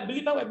say we're a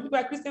believer,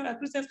 we're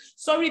Christians.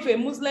 Sorry if you're a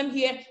Muslim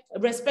here,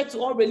 respect to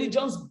all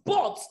religions,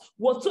 but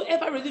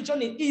whatsoever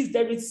religion it is,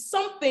 there is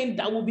something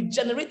that will be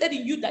generated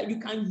in you that you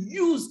can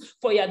use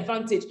for your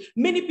advantage.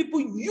 Many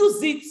people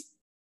use it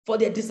for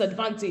their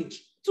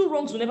disadvantage. Two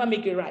wrongs will never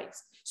make it right.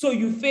 So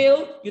you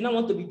fail, you now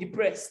want to be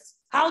depressed.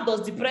 How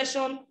does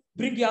depression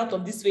bring you out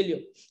of this failure?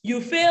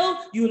 You fail,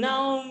 you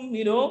now,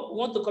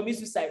 want to commit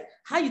suicide.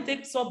 How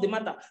you solve the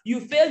matter? You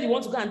fail, you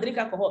want to go and drink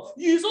alcohol.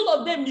 All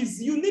of them is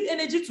you need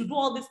energy to do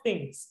all these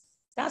things.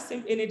 That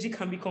same energy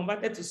can be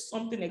converted to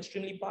something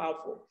extremely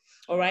powerful.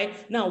 All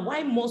right. Now,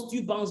 why must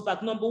you bounce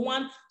back? Number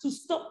one, to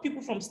stop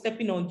people from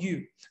stepping on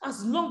you.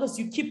 As long as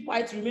you keep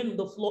quiet, remain on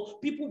the floor,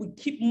 people will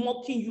keep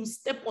mocking you,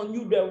 step on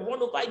you, they'll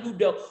run over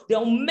you,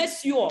 they'll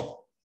mess you up.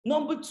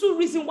 Number two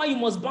reason why you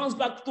must bounce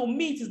back, to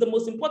me, it is the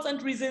most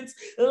important reasons.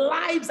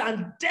 Lives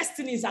and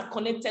destinies are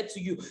connected to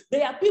you.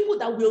 There are people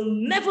that will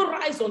never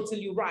rise until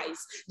you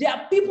rise. There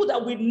are people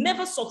that will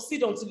never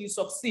succeed until you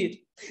succeed.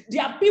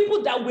 There are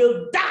people that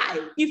will die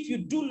if you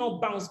do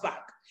not bounce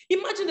back.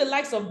 Imagine the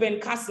likes of Ben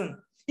Carson.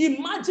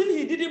 Imagine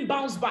he didn't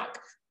bounce back.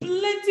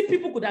 Plenty of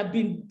people could have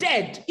been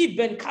dead if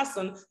Ben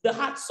Carson, the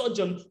heart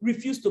surgeon,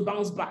 refused to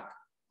bounce back.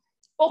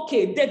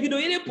 Okay, David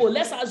Oyedepo,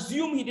 let's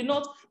assume he did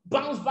not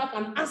bounce back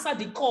and answer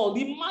the call.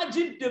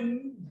 Imagine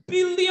the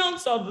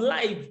billions of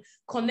lives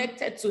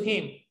connected to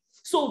him.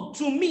 So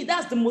to me,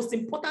 that's the most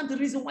important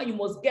reason why you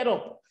must get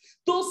up.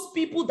 Those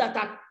people that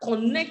are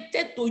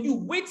connected to you,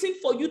 waiting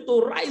for you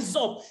to rise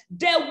up,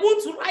 they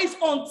won't rise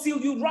until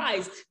you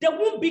rise. They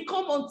won't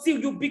become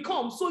until you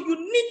become. So you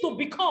need to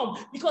become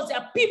because there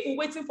are people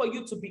waiting for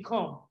you to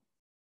become.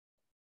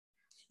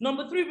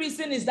 Number three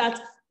reason is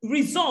that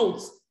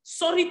results,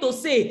 sorry to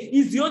say,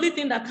 is the only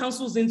thing that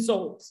cancels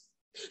insults.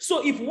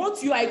 So if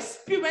what you are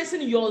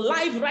experiencing in your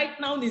life right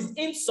now is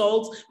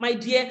insult, my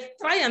dear,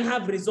 try and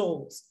have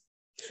results.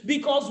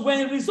 Because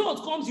when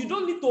result comes, you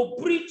don't need to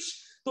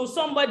preach to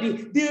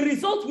somebody. The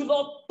result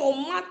will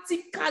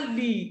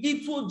automatically,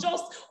 it will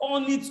just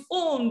on its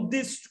own,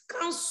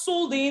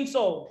 cancel the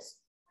insults.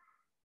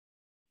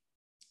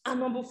 And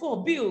number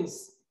four,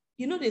 bills.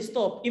 They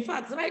stop. In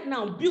fact, right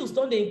now, bills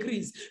don't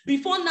increase.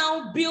 Before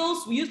now,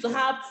 bills, we used to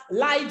have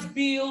light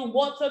bill,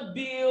 water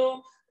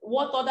bill,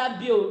 what other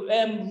bill,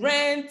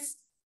 rent,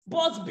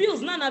 but bills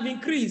none have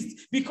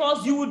increased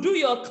because you will do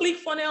your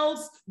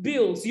ClickFunnels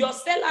bills, your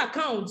seller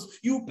accounts,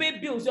 you pay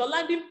bills, your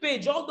landing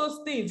page, all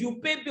those things,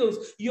 you pay bills,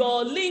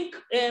 your link,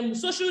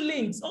 social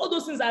links, all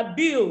those things are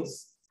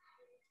bills.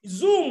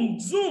 Zoom,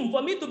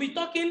 for me to be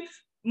talking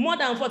more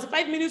than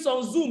 45 minutes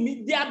on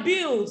Zoom, they are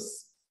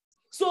bills.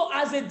 So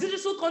as a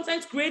digital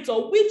content creator,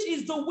 which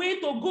is the way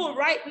to go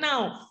right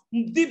now?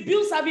 The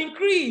bills have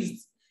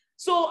increased.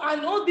 So,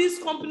 and all these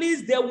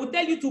companies, they will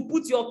tell you to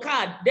put your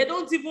card. They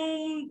don't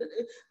even,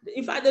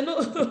 in fact, they know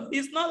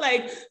it's not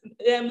like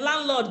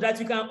landlord that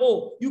you can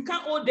owe. You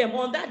can't owe them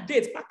on that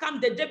date.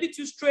 They debit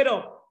you straight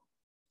up.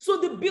 So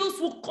the bills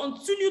will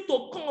continue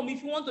to come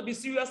if you want to be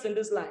serious in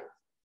this life.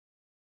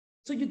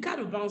 So you got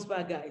to bounce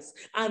back, guys.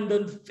 And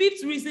the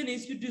fifth reason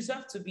is you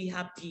deserve to be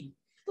happy.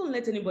 Don't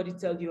let anybody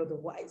tell you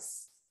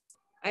otherwise.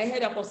 I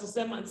heard Apostle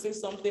Seman say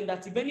something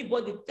that if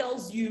anybody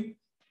tells you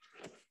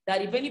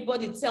that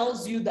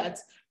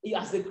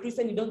as a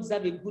Christian, you don't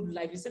deserve a good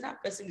life, you say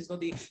that person is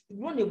not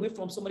run away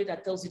from somebody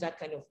that tells you that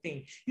kind of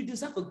thing. You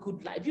deserve a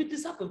good life. You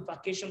deserve a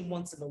vacation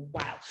once in a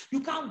while.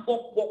 You can't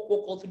walk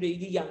all through the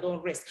year and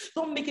don't rest.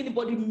 Don't make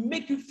anybody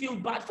make you feel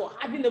bad for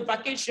having a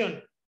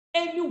vacation.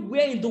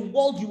 Anywhere in the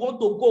world you want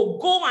to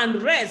go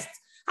and rest.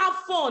 Have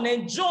fun,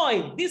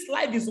 enjoy. This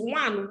life is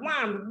one.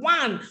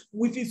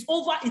 If it's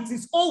over, it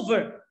is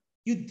over.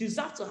 You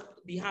deserve to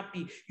be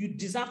happy. You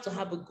deserve to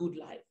have a good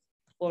life.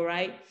 All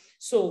right.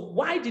 So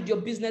why did your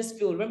business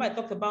fail? Remember, I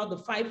talked about the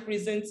 5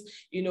 reasons,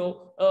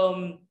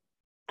 and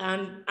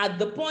at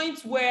the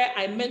point where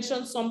I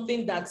mentioned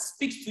something that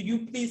speaks to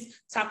you,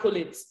 please tackle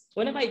it.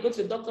 Whenever you go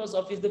to the doctor's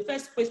office, the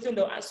first question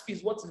they'll ask you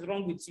is, what is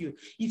wrong with you?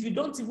 If you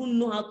don't even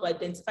know how to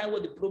identify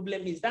what the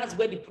problem is, that's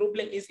where the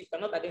problem is. You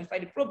cannot identify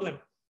the problem.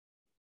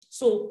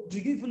 So do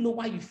you even know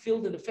why you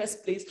failed in the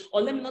first place? Or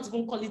let me not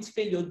even call it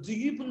failure. Do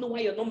you even know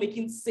why you're not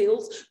making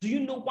sales? Do you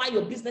know why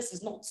your business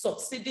is not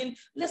succeeding?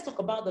 Let's talk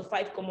about the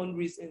 5 common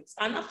reasons.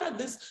 And after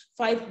these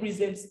 5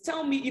 reasons,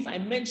 tell me if I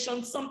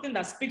mentioned something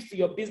that speaks to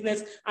your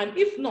business. And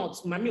if not,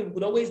 Mami, we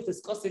could always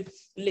discuss it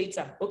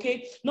later,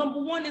 okay? Number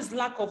 1 is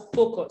lack of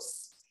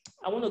focus.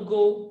 I want to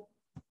go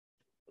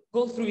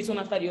through it one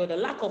after the other.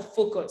 Lack of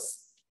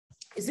focus.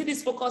 You see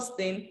this focus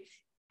thing?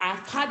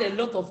 I've had a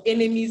lot of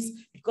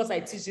enemies because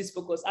I teach this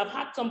focus. I've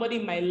had somebody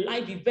in my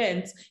live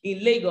event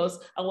in Lagos,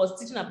 I was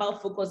teaching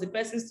about focus. The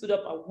person stood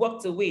up and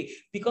walked away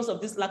because of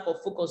this lack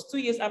of focus. 2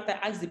 years after,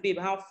 I asked the babe,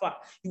 how far?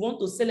 You want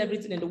to sell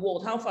everything in the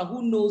world? How far?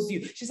 Who knows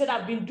you? She said,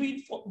 I've been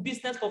doing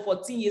business for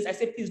 14 years. I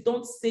said, please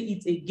don't say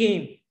it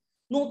again.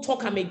 No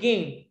talk am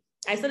again.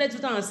 I started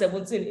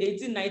 2017,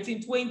 18,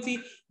 19, 20.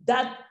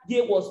 That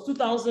year was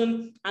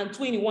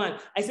 2021.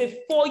 I said,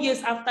 4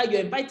 years after,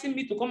 you're inviting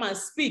me to come and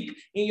speak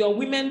in your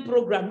women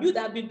program. You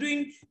that have been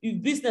doing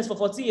business for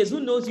 14 years. Who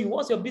knows you?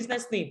 What's your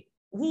business name?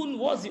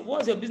 What's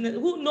your business?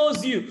 Who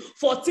knows you?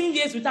 14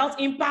 years without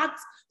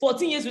impact,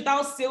 14 years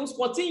without sales,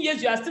 14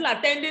 years you are still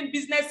attending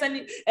business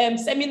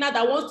seminar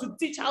that wants to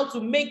teach how to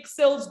make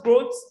sales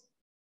growth.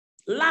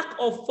 Lack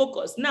of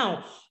focus.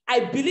 Now, I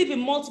believe in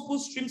multiple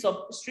streams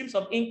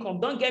of income.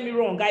 Don't get me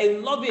wrong. I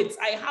love it.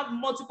 I have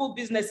multiple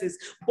businesses.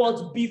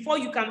 But before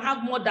you can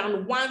have more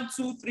than 1,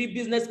 2, 3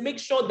 business, make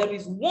sure there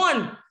is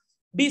one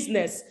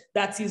business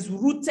that is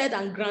rooted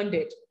and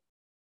grounded.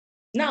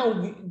 Now,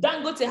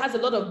 Dangote has a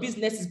lot of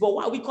businesses, but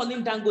why are we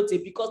calling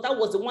Dangote? Because that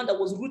was the one that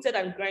was rooted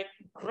and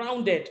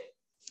grounded.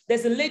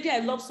 There's a lady I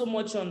love so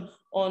much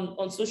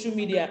on social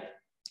media,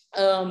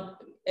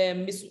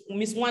 Miss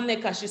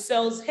Waneka. She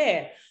sells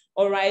hair.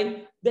 All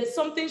right. There's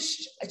something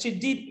she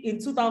did in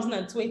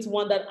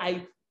 2021 that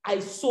I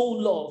so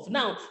love.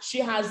 Now, she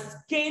has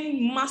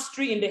gained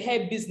mastery in the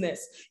hair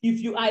business.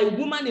 If you are a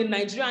woman in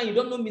Nigeria and you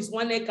don't know Miss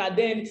Waneka,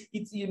 then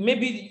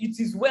maybe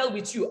it is well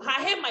with you.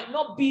 Her hair might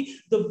not be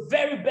the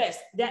very best.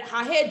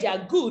 Her hair, they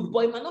are good,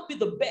 but it might not be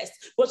the best.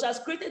 But she has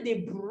created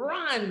a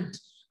brand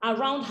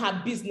around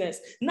her business.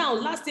 Now,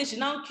 last year she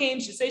now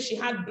came, she said she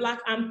had black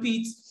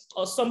armpits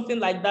or something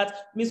like that.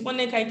 Miss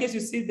Waneka, in case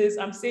you see this,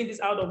 I'm saying this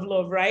out of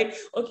love, right?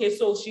 Okay,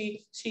 so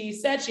she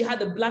said she had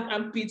the black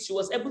armpit. She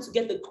was able to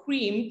get the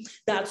cream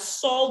that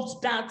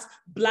solved that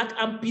black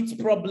armpit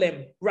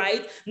problem,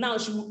 right? Now,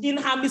 in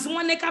her Miss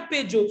Waneka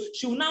page,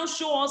 she will now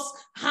show us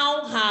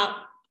how her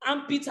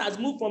armpit has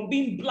moved from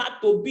being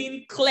black to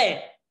being clear.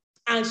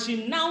 And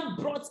she now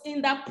brought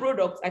in that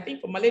product, I think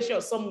from Malaysia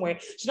or somewhere.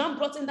 She now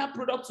brought in that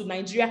product to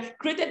Nigeria,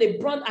 created a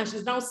brand, and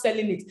she's now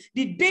selling it.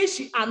 The day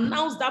she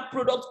announced that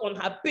product on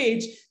her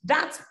page,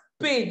 that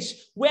page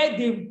where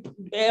the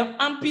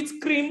armpit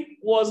cream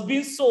was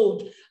being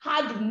sold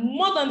had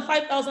more than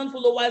 5,000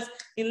 followers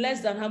in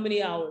less than how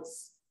many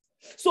hours?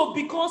 So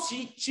because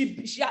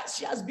she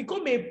has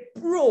become a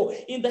pro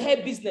in the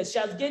hair business, she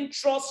has gained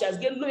trust, she has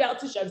gained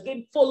loyalty, she has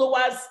gained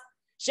followers,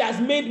 she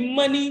has made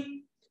money.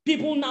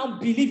 People now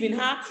believe in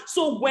her.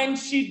 So when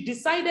she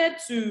decided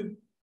to,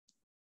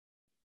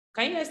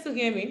 can you guys still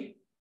hear me?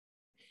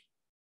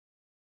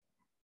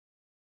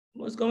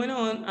 What's going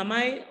on? Am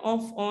I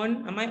off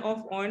on? Am I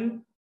off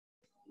on?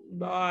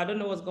 I don't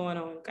know what's going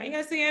on. Can you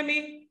guys still hear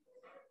me?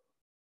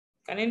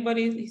 Can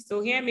anybody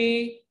still hear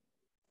me?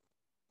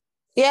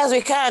 Yes,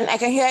 we can. I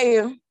can hear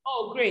you.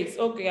 Oh, great.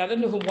 Okay. I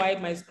don't know why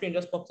my screen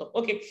just popped up.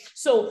 Okay.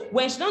 So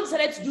when she now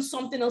decided to do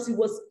something else, it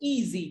was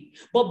easy.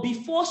 But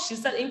before she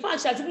started, in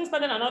fact, she has even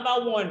started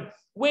another one,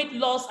 weight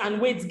loss and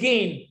weight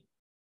gain.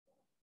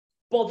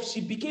 but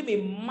she became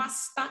a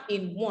master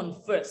in one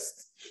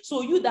first.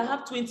 So you that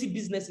have 20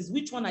 businesses,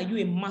 which one are you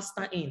a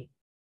master in?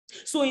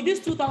 So in this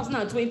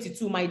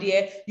 2022, my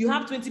dear, you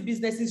have 20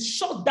 businesses,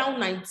 shut down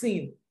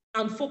 19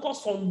 and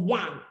focus on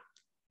one.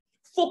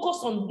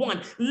 Focus on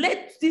one.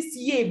 Let this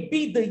year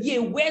be the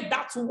year where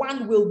that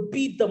one will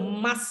be the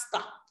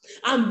master.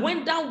 And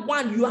when that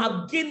one, you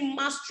have gained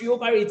mastery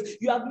over it,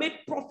 you have made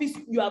profits,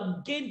 you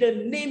have gained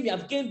the name, you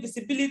have gained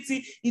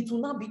visibility, it will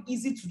not be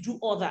easy to do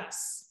others.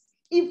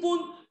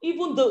 Even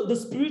the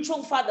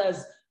spiritual fathers,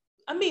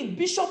 I mean,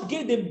 Bishop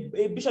gained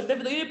Bishop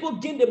David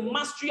Oyedepo gained the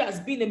mastery as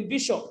being a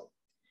bishop.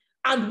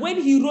 And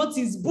when he wrote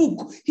his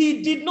book,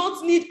 he did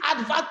not need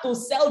advert to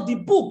sell the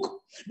book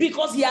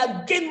because he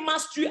had gained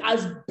mastery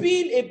as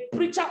being a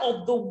preacher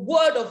of the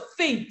word of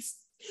faith.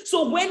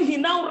 So when he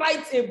now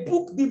writes a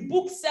book, the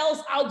book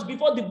sells out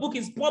before the book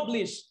is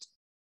published.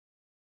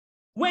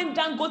 When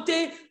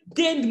Dangote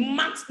gained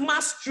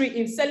mastery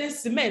in selling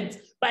cement,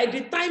 by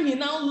the time he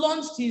now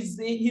launched his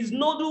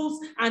noodles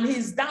and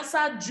his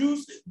dancer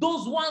juice,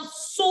 those ones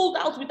sold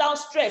out without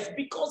stress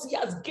because he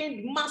has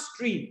gained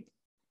mastery.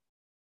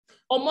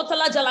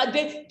 Omotola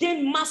Jalade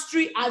gained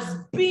mastery as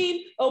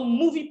being a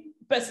movie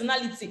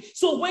personality.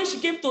 So when she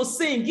came to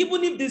sing,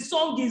 even if the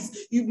song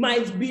it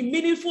might be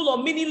meaningful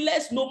or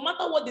meaningless, no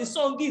matter what the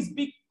song is,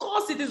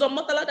 because it is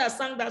Omotola that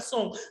sang that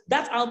song,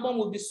 that album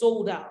will be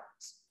sold out.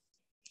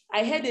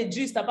 I heard a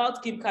gist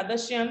about Kim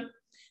Kardashian.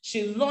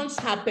 She launched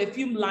her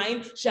perfume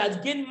line. She has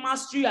gained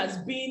mastery as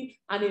being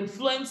an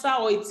influencer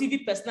or a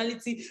TV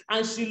personality,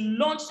 and she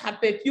launched her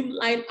perfume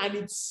line and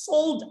it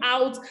sold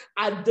out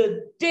at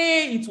the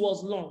day it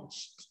was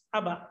launched.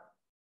 Abba.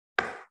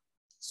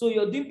 So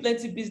you're doing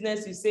plenty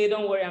business. You say,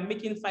 don't worry, I'm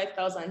making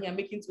 5,000 here, I'm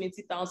making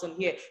 20,000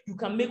 here. You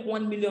can make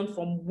 1 million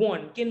from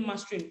one, gain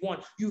mastery in one.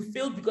 You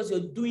fail because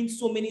you're doing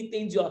so many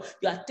things. Your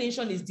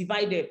attention is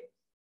divided.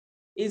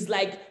 It's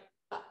like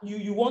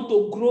you want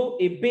to grow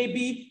a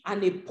baby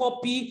and a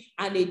puppy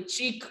and a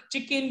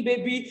chicken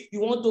baby.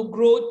 You want to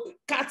grow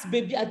cat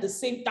baby at the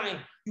same time.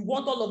 You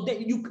want all of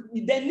them.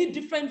 They need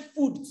different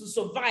food to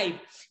survive.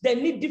 They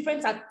need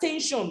different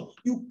attention.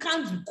 You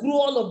can't grow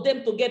all of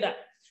them together.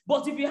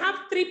 But if you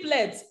have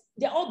triplets,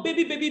 they're all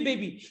baby, baby,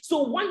 baby.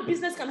 So one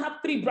business can have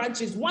 3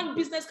 branches. One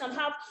business can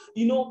have,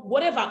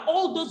 whatever.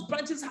 All those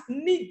branches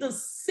need the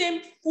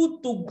same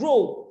food to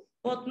grow,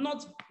 but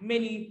not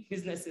many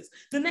businesses.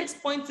 The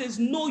next point is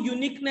no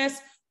uniqueness,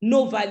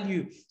 no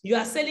value. You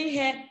are selling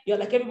hair, you're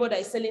like everybody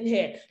is selling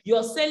hair.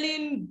 You're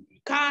selling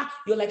car,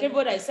 you're like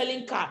everybody is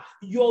selling car.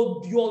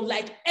 You're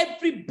like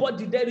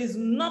everybody. There is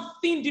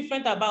nothing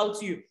different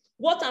about you.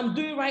 What I'm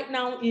doing right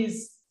now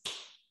is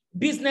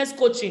business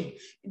coaching.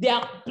 There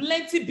are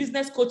plenty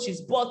business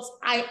coaches, but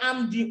I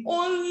am the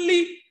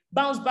only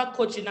bounce back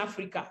coach in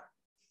Africa.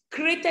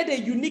 Created a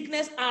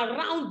uniqueness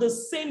around the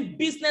same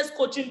business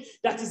coaching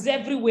that is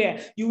everywhere.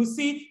 You will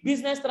see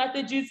business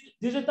strategies,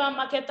 digital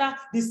marketer,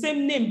 the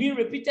same name being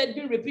repeated,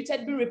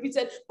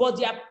 but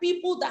there are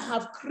people that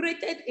have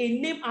created a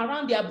name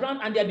around their brand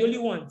and they're the only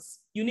ones.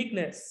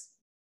 Uniqueness.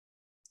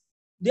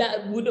 There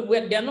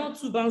are not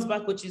 2 bounce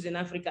back coaches in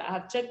Africa. I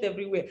have checked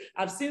everywhere.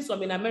 I've seen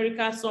some in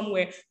America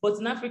somewhere, but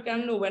in Africa,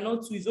 no, we're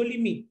not 2. It's only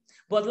me.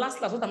 But last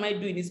class, what am I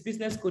doing? Is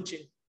business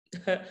coaching.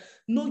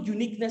 No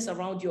uniqueness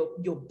around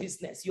your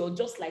business. You're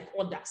just like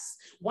others.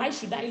 Why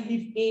should I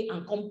leave A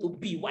and come to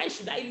B? Why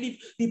should I leave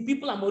the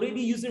people I'm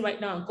already using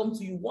right now and come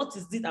to you? What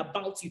is it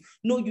about you?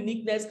 No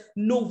uniqueness,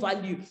 no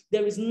value.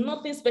 There is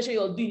nothing special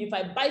you're doing. If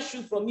I buy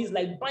shoe from me, it's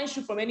like buying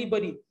shoe from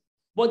anybody.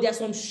 But there are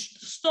some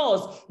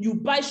stores, you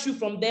buy shoe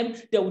from them,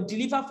 they will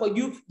deliver for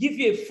you, give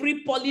you a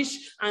free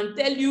polish and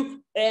tell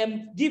you,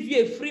 give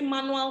you a free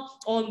manual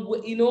on,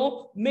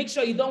 make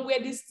sure you don't wear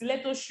these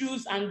stiletto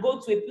shoes and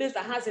go to a place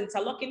that has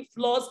interlocking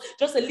floors,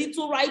 just a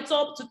little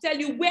write-up to tell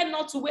you where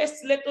not to wear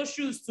stiletto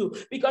shoes to.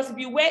 Because if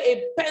you wear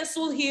a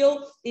pencil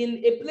heel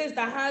in a place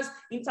that has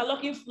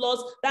interlocking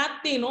floors, that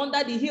thing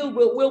under the heel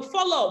will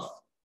fall off.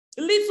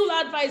 Little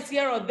advice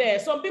here or there.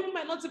 Some people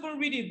might not even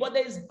read it, but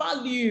there is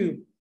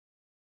value.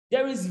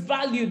 There is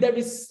value. There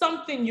is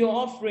something you're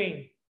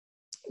offering.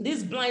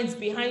 These blinds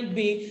behind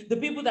me, the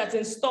people that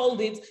installed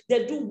it,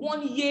 they do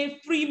 1 year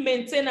free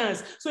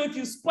maintenance. So if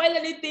you spoil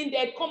anything,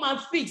 they come and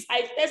fix.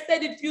 I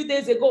tested it a few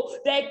days ago.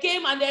 They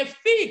came and they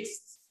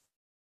fixed.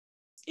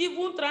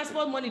 Even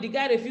transport money, the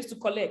guy refused to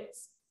collect.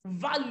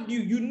 Value,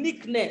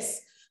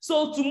 uniqueness.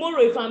 So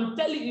tomorrow, if I'm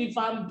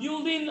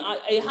building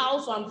a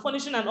house or I'm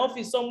furnishing an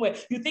office somewhere,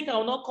 you think I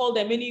will not call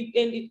them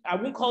I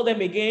won't call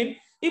them again?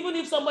 Even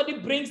if somebody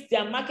brings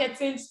their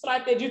marketing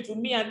strategy to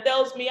me and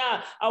tells me,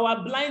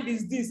 our blind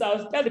is this,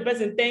 I'll tell the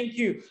person, thank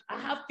you. I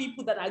have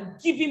people that are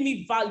giving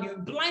me value.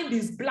 Blind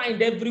is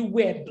blind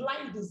everywhere.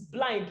 Blind is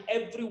blind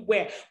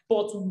everywhere.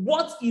 But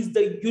what is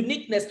the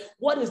uniqueness?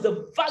 What is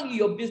the value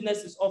your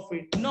business is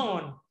offering?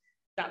 None.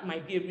 That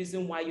might be a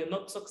reason why you're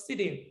not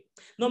succeeding.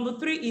 Number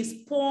 3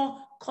 is poor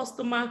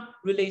customer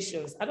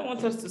relations. I don't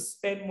want us to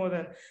spend more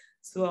than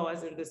 2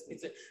 hours in this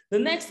meeting. The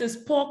next is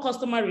poor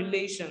customer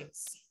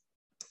relations.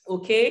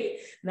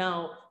 Okay,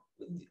 now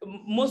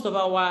most of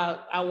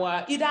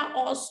our either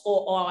us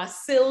or our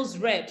sales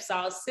reps,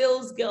 our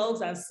sales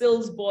girls and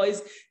sales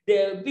boys,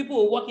 the people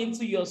who walk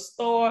into your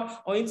store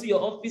or into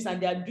your office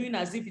and they are doing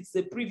as if it's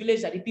a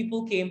privilege that the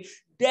people came.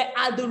 There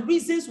are the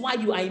reasons why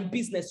you are in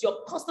business.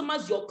 Your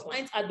customers, your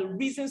clients are the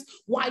reasons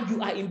why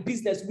you are in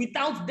business.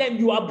 Without them,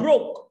 you are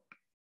broke.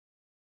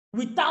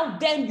 Without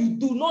them, you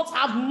do not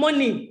have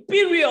money,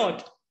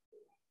 period.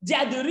 They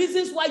are the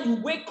reasons why you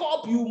wake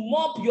up, you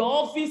mop your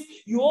office,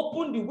 you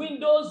open the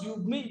windows,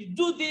 you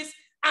do this.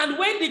 And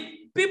when the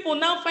people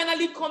now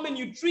finally come in,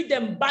 you treat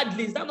them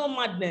badly. Is that not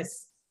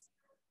madness?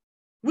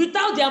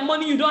 Without their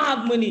money, you don't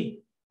have money.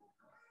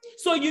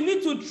 So you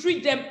need to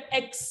treat them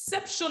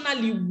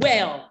exceptionally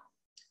well.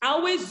 I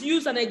always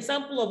use an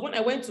example of when I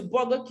went to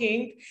Burger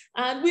King,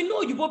 and we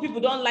know Igbo people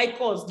don't like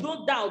us.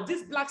 No doubt,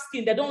 this black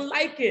skin, they don't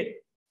like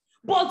it.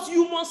 But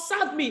you must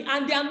serve me.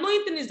 And the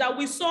annoying thing is that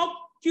we saw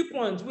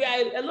coupons. We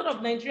are a lot of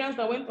Nigerians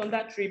that went on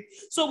that trip.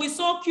 So we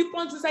saw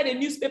coupons inside a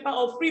newspaper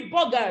of free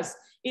burgers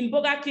in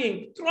Burger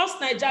King. Trust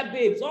Niger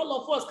babes.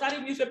 All of us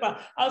carry newspaper.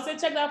 I'll say,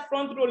 check that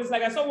front row. It's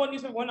like I saw one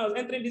newspaper when I was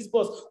entering this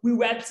bus. We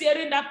were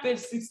tearing that page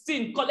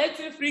 16,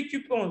 collecting free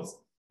coupons.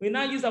 We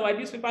now use our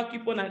newspaper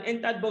coupon and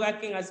entered Burger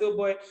King and say, oh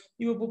boy,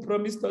 you people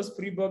promised us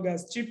free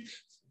burgers,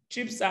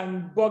 chips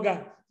and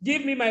burger.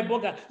 Give me my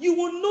burger. You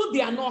will know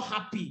they are not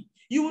happy.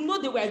 You will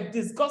know they were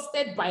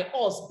disgusted by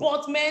us,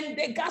 but man,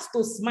 they got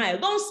to smile.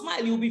 Don't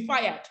smile, you'll be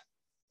fired.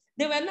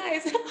 They were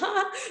nice.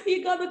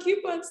 You got the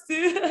coupons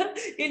too.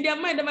 In their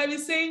mind, they might be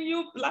saying,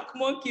 you black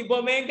monkey,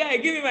 but man, guy,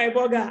 give me my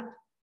burger.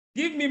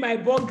 Give me my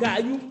burger.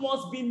 You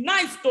must be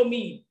nice to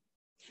me.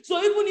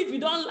 So even if you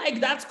don't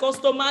like that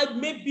customer,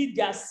 maybe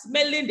they're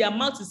smelling, their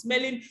mouth is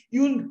smelling,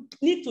 you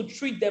need to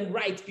treat them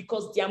right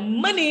because their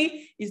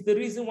money is the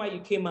reason why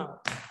you came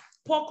out.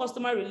 Poor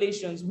customer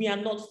relations. We are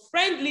not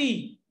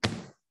friendly.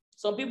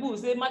 Some people will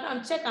say,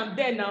 madam, check, I'm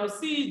there now,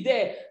 see you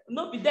there.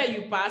 Not be there,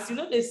 you pass. You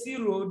know, they see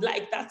road,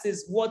 like that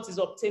is what is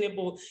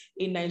obtainable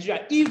in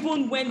Nigeria.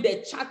 Even when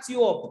they chat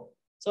you up,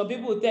 some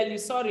people will tell you,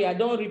 sorry, I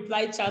don't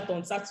reply chat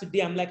on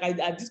Saturday. I'm like,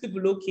 are these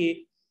people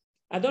okay?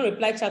 I don't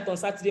reply chat on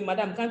Saturday.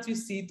 Madam, can't you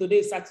see today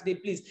is Saturday?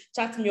 Please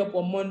chat me up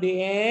on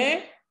Monday.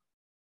 Eh?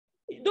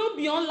 Don't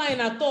be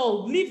online at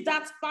all. Leave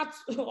that part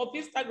of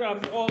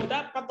Instagram or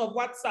that part of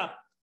WhatsApp.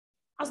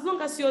 As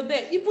long as you're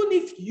there, even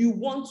if you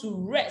want to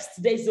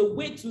rest, there's a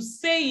way to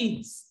say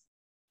it.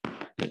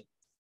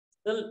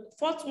 The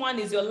fourth one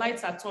is your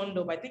lights are turned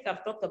off. I think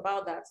I've talked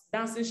about that.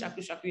 Dancing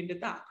shaku shaku in the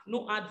dark.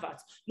 No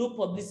adverts, no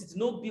publicity,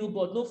 no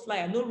billboard, no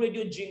flyer, no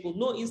radio jingle,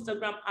 no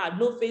Instagram ad,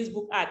 no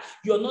Facebook ad.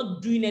 You're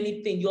not doing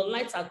anything. Your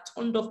lights are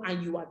turned off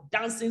and you are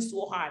dancing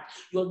so hard.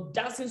 You're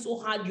dancing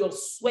so hard, your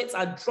sweats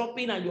are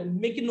dropping and you're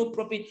making no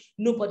profit.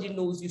 Nobody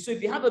knows you. So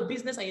if you have a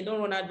business and you don't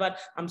run advert,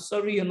 I'm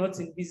sorry, you're not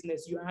in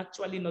business. You're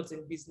actually not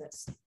in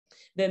business.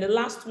 Then the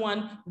last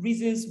one,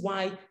 reasons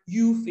why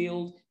you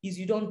failed, is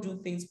you don't do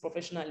things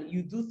professionally.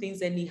 You do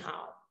things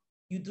anyhow.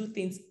 You do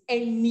things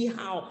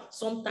anyhow.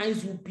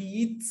 Sometimes you'll be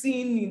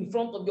eating in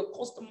front of your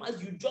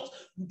customers. You just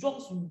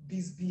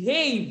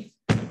misbehave.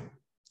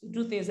 You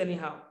do things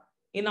anyhow.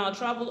 In our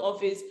travel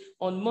office,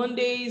 on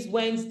Mondays,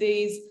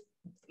 Wednesdays,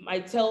 I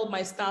tell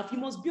my staff, you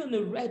must be on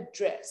a red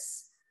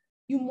dress.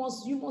 You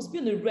must be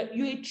on a red,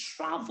 you're a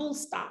travel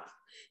staff.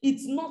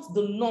 It's not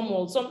the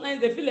normal. Sometimes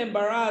they feel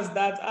embarrassed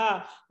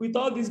that, with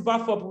all this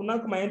buff up, we'll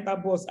not come and enter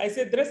bus. I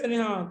say, dress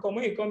anyhow, come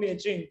when you come here,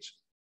 change.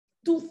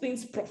 Do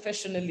things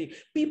professionally.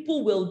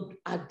 People will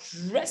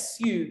address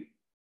you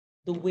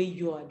the way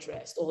you are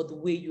dressed or the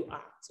way you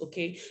act,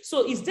 okay?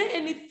 So is there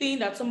anything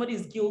that somebody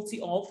is guilty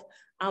of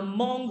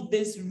among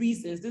these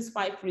reasons, these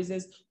 5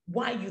 reasons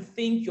why you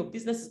think your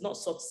business is not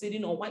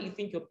succeeding or why you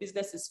think your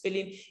business is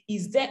failing?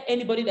 Is there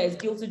anybody that is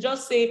guilty?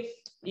 Just say,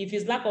 if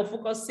it's lack of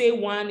focus, say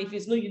 1. If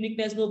it's no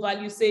uniqueness, no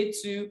value, say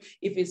 2.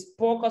 If it's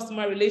poor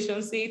customer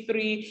relations, say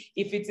 3.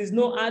 If it is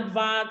no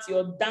advert,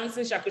 you're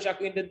dancing shaku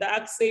shaku in the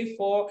dark, say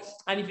 4.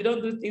 And if you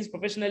don't do things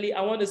professionally,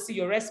 I want to see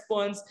your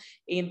response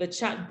in the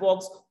chat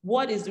box.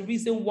 What is the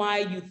reason why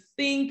you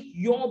think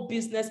your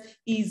business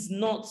is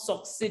not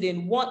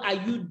succeeding? What are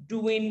you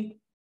doing?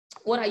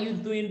 What are you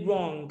doing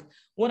wrong?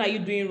 What are you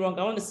doing wrong?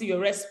 I want to see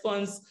your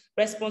response,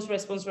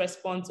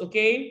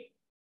 okay?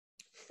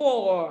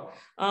 4,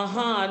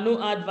 no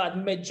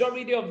advert.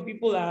 Majority of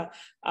people are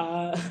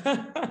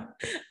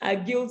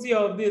guilty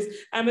of this.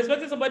 I'm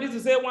expecting somebody to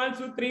say 1,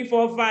 2, 3,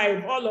 4,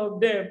 5, all of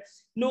them.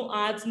 No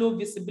ads, no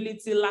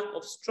visibility, lack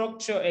of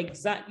structure,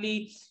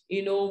 exactly.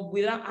 You know,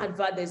 without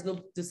advert, there's no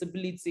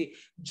visibility.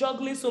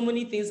 Juggling so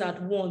many things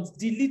at once.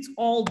 Delete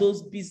all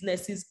those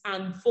businesses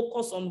and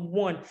focus on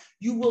one.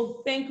 You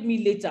will thank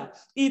me later.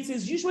 It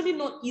is usually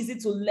not easy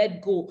to let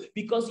go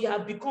because you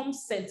have become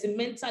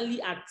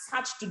sentimentally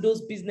attached to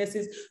those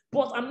businesses.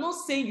 But I'm not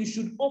saying you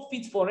should off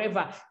it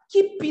forever.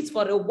 Keep it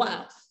for a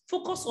while.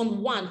 Focus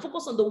on one.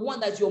 Focus on the one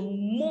that you're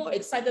more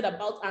excited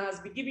about and has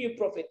been giving you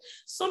profit.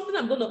 Something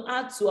I'm going to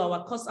add to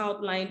our course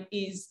outline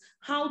is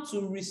how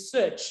to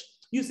research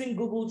using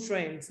Google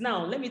Trends.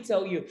 Now, let me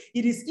tell you,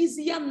 it is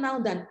easier now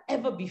than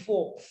ever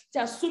before.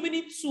 There are so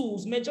many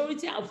tools.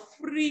 Majority are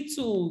free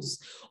tools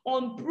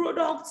on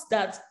products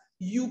that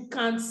you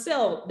can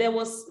sell. There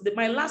was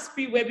my last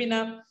free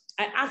webinar.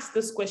 I asked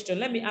this question.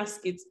 Let me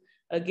ask it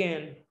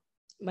again.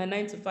 My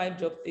 9-to-5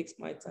 job takes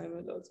my time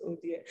a lot. Oh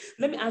dear.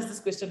 Let me ask this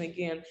question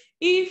again.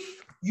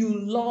 If you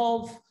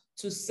love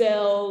to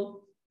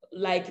sell,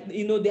 like,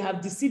 you know, they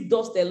have deceived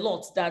us a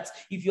lot that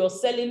if you're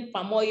selling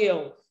palm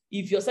oil,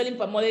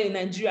 in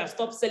Nigeria,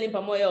 stop selling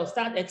palm oil,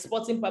 start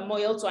exporting palm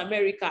oil to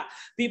America.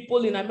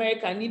 People in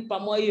America need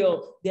palm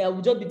oil. They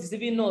will just be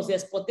deceiving us.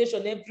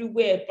 Exportation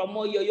everywhere, palm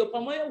oil. Your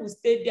palm oil will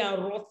stay there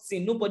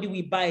rotting. Nobody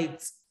will buy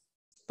it.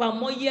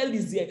 Palm oil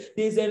is there.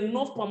 There's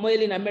enough palm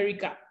oil in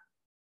America.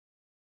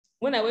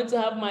 When I went to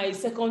have my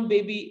second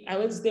baby, I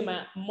went to stay at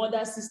my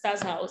mother's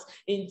sister's house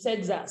in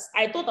Texas.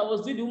 I thought I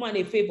was doing the woman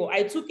a favor.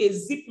 I took a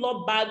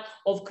Ziploc bag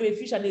of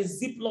crayfish and a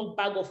Ziploc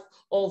bag of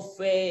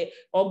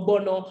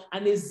ogbono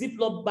and a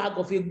Ziploc bag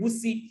of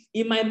egusi.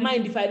 In my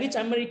mind, if I reach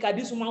America,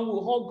 this woman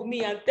will hug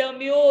me and tell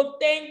me, oh,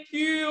 thank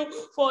you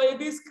for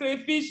this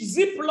crayfish.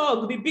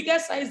 Ziploc, the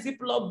biggest size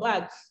Ziploc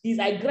bag is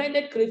I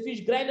grinded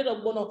crayfish, grinded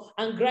ogbono,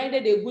 and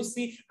grinded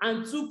egusi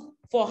and took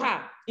for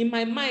her. In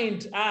my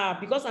mind,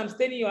 because I'm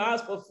staying in your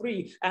house for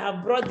free, I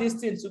have brought this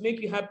thing to make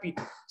you happy.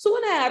 So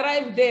when I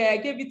arrived there, I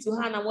gave it to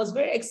her and I was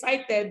very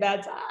excited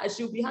that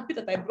she'll be happy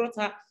that I brought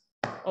her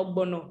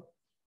ogbono.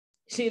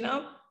 She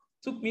now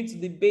took me to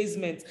the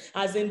basement,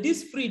 as in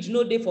this fridge,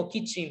 no day for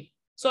kitchen.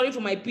 Sorry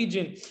for my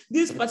pigeon.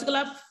 This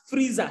particular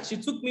freezer she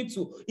took me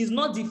to is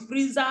not the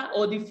freezer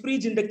or the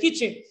fridge in the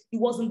kitchen. It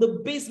was in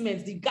the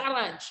basement, the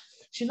garage.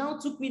 She now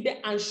took me there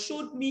and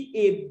showed me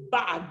a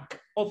bag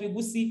of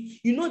egusi.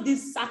 You know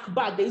this sack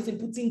bag they used to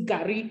put in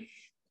gari?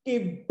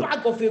 A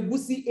bag of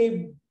egusi,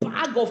 a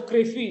bag of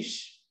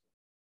crayfish.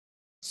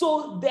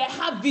 So they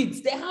have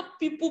it. They have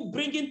people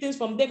bringing things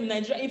from them in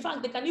Nigeria. In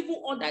fact, they can even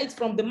order it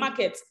from the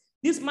market.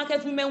 These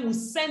market women will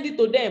send it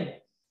to them.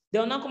 They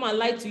will not come and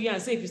lie to you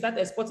and say, if you start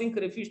exporting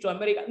crayfish to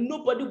America,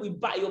 nobody will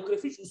buy. Your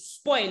crayfish will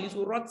spoil, it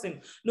will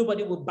rotten.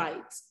 Nobody will buy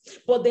it.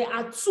 But there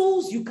are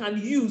tools you can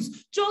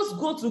use. Just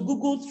go to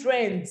Google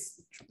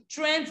Trends,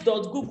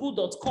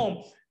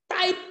 trends.google.com,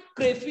 type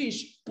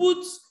crayfish,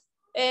 put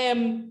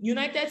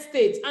United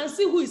States, and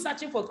see who is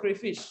searching for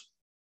crayfish.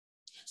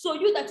 So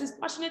you that is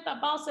passionate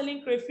about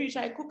selling crayfish,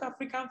 I cook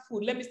African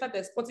food, let me start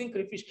exporting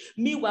crayfish.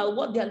 Meanwhile,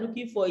 what they are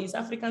looking for is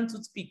African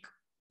toothpick.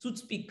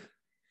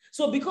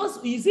 So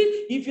because you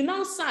see, if you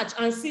now search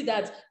and see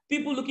that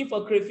people looking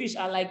for crayfish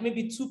are like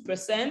maybe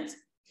 2%,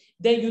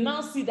 then you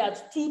now see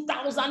that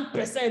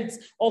 2,000%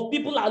 of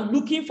people are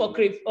looking for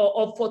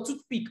for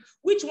toothpick.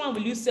 Which one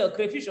will you sell,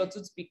 crayfish or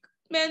toothpick?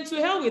 Man, to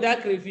hell with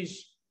that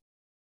crayfish.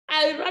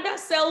 I'd rather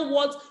sell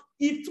what,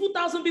 if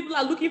 2,000 people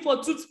are looking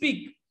for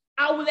toothpick,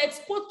 I will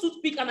export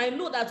toothpick, and I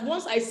know that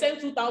once I send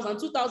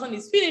 2,000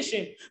 is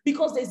finishing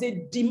because there's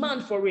a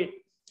demand for it.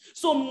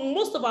 So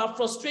most of our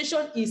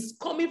frustration is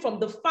coming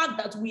from the fact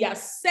that we are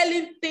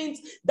selling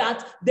things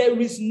that there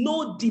is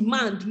no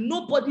demand.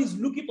 Nobody is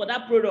looking for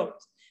that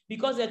product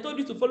because they told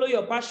you to follow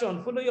your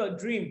passion, follow your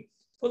dream,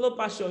 follow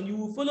passion. You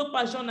will follow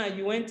passion and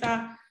you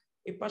enter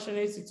a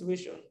passionate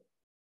situation.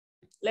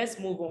 Let's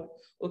move on.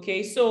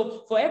 Okay,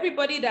 so for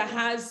everybody that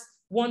has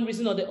one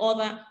reason or the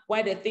other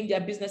why they think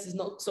their business is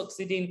not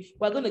succeeding,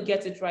 we're going to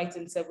get it right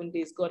in 7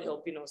 days, God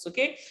helping us,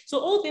 okay? So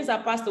all things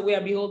are passed away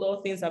and behold,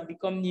 all things have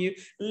become new.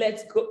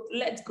 Let's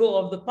go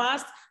of the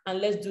past and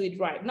let's do it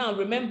right. Now,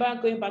 remember,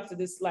 going back to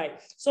this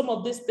slide, some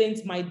of these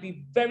things might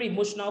be very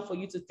emotional for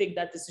you to take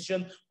that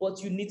decision,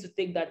 but you need to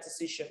take that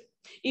decision.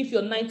 If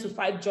your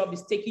 9-to-5 job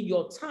is taking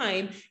your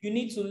time, you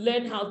need to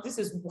learn how, this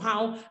is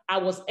how I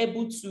was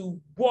able to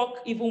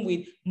work even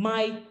with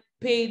my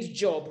paid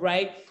job,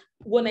 right?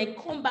 When I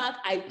come back,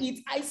 I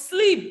eat, I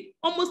sleep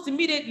almost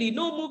immediately.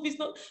 No movies,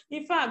 no.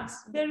 In fact,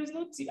 there is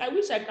no TV. I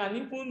wish I can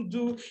even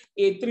do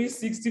a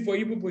 360 for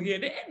you people here.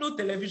 There ain't no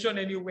television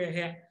anywhere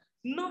here.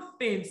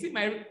 Nothing. See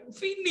my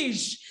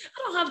finish.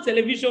 I don't have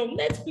television.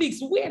 Netflix,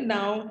 where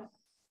now?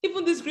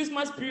 Even this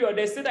Christmas period,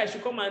 they said I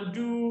should come and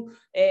do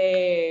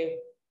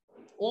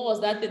what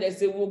was that thing? They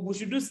said, well, we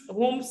should do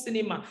home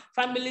cinema,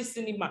 family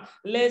cinema.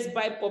 Let's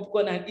buy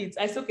popcorn and eat.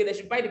 I said, okay, they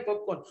should buy the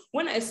popcorn.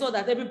 When I saw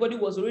that everybody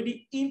was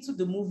already into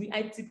the movie,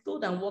 I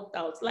tiptoed and walked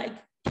out. Like,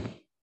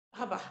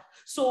 haba.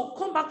 So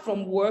come back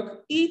from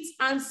work, eat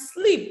and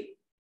sleep.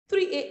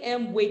 3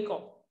 a.m. wake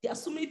up. There are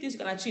so many things you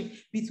can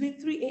achieve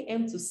between 3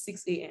 a.m. to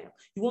 6 a.m.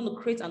 You want to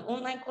create an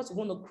online course. You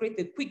want to create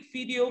a quick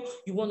video.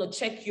 You want to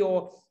check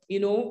your,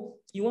 you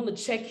want to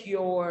check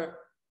your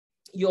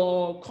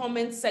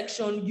comment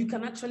section. You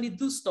can actually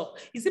do stuff.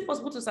 Is it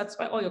possible to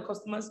satisfy all your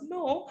customers?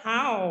 No.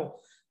 How?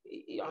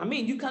 I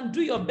mean, you can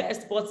do your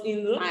best, but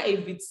in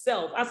life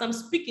itself, as I'm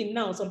speaking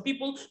now, some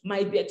people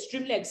might be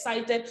extremely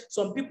excited.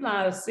 Some people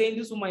are saying,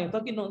 this woman, you're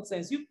talking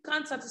nonsense. You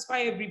can't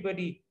satisfy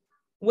everybody.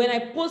 When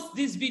I post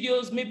these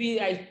videos, maybe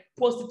I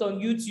post it on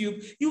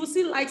YouTube, you will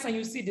see likes and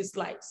you see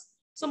dislikes.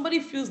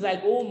 Somebody feels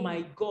like, oh my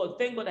God,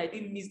 thank God I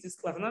didn't miss this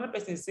class. Another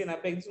person is saying, I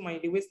beg you,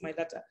 they waste my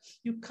data.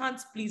 You can't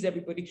please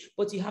everybody,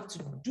 but you have to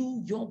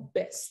do your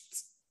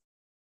best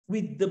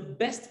with the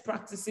best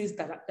practices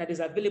that is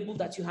available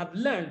that you have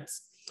learned.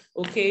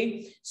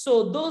 Okay,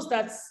 so those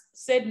that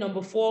said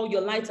number 4,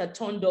 your lights are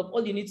turned up,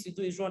 all you need to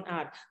do is run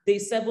ad. Day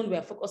 7, we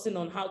are focusing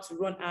on how to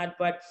run ad,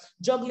 but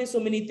juggling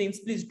so many things,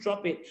 please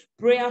drop it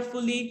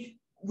prayerfully.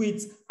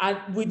 With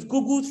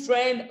Google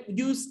Trend,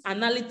 use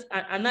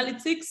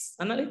analytics,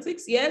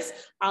 yes,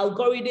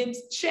 algorithms,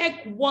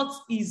 check what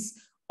is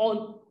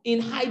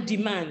in high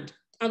demand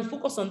and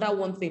focus on that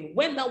one thing.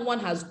 When that one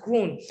has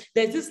grown,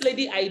 there's this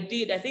lady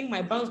I think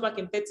my bounce back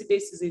in 30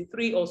 days season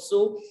 3 or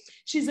so.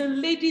 She's a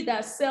lady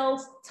that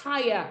sells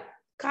car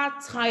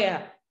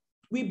tire.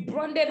 We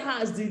branded her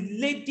as the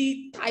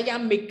lady tire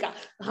maker.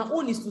 Her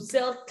own is to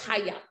sell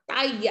tire.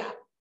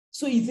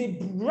 So it's a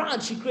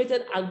brand she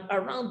created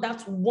around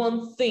that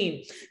one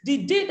thing.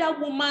 The day that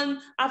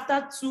woman,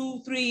 after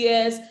 2-3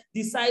 years,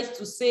 decides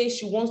to say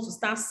she wants to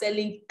start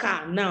selling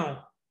car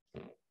now,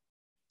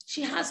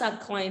 she has her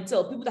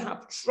clientele, people that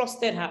have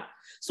trusted her.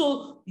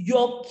 So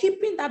you're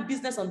keeping that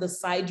business on the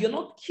side. You're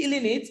not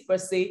killing it per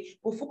se,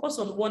 but focus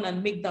on one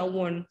and make that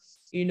one,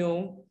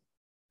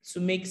 to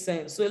make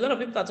sense. So a lot of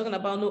people are talking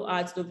about no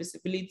ads, no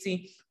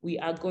visibility. We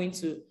are going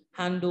to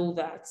handle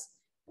that.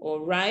 All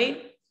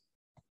right.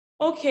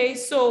 Okay,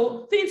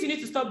 so things you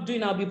need to stop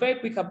doing. I'll be very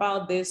quick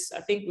about this.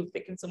 I think we've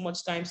taken so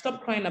much time.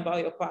 Stop crying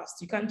about your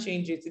past. You can't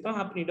change it. It don't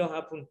happen, it don't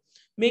happen.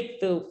 Make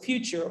the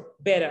future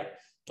better,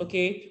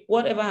 okay?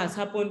 Whatever has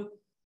happened.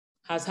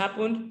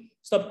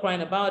 Stop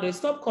crying about it.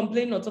 Stop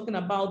complaining or talking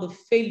about the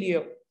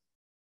failure.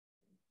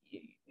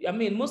 I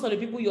mean, most of the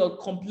people you're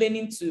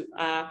complaining to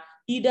are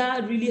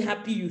either really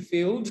happy you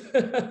failed.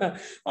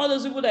 All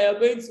those people that are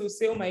going to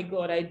say, oh my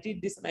God, I did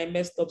this and I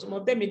messed up. Some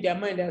of them in their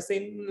mind, they're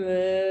saying,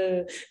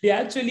 they're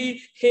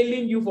actually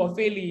hailing you for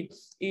failing,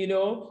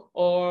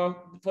 or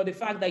for the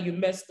fact that you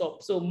messed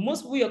up. So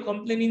most people you're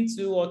complaining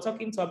to or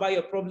talking to about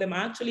your problem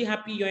are actually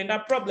happy you're in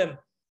that problem.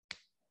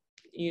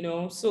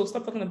 So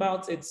stop talking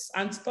about it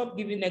and stop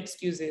giving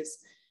excuses.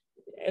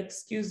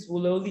 Excuse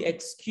will only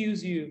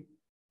excuse you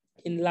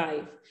in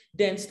life.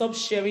 Then stop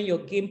sharing your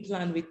game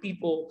plan with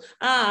people.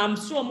 I'm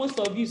sure most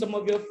of you, some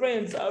of your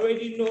friends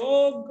already know,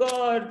 oh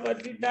God,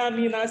 but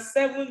in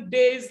 7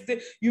 days,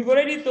 you've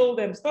already told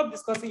them, stop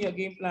discussing your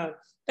game plan.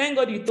 Thank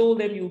God you told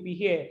them you'll be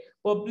here,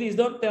 but please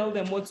don't tell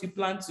them what you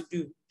plan to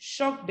do.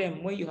 Shock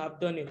them when you have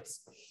done it.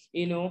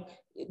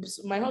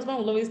 My husband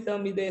will always tell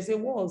me, they say,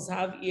 walls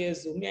have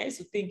ears. So I used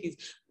to think is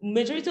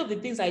majority of the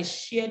things I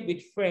shared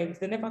with friends,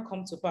 they never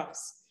come to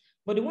pass.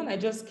 But the one I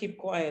just keep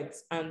quiet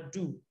and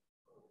do,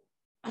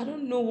 I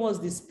don't know what's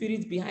the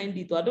spirit behind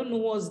it, or I don't know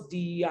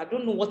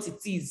what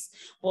it is,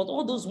 but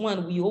all those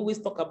ones we always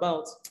talk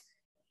about,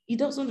 it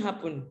doesn't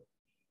happen.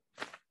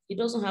 It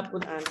doesn't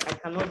happen, and I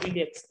cannot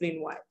really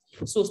explain why.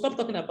 So stop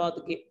talking about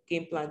the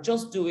game plan.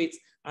 Just do it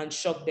and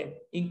shock them,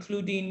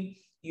 including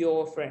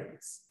your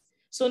friends.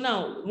 So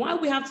now, why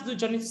we have to do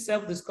Journey to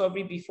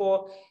Self-Discovery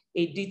before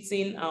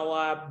editing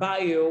our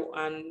bio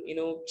and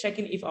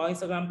checking if our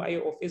Instagram bio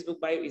or Facebook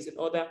bio is in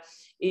order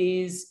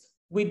is,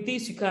 with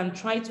this, you can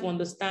try to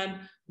understand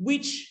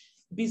which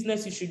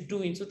business you should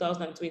do in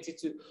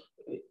 2022.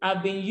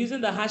 I've been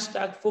using the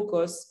hashtag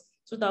focus,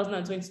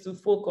 2022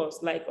 focus,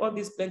 like all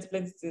these plenty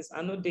things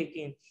are not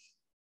taking.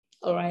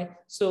 All right.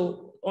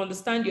 So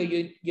understand your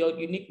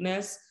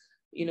uniqueness.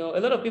 A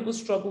lot of people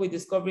struggle with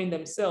discovering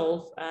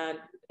themselves. And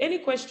any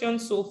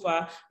questions so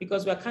far,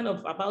 because we're kind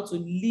of about to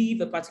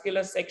leave a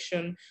particular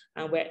section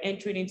and we're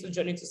entering into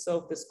Journey to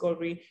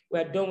Self-Discovery.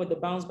 We're done with the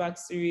Bounce Back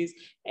series.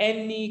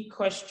 Any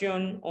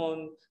question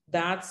on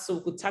that? So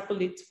we could tackle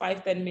it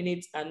 5-10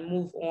 minutes and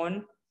move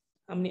on.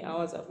 How many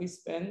hours have we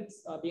spent?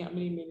 How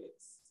many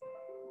minutes?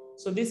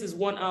 So this is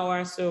 1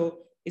 hour. So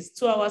it's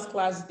 2 hours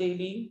class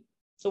daily.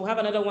 So we have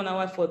another 1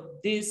 hour for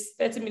this,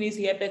 30 minutes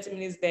here, 30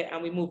 minutes there,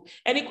 and we move.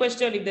 Any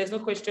question? If there's no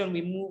question,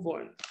 we move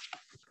on.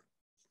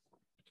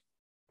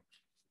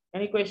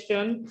 Any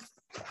question?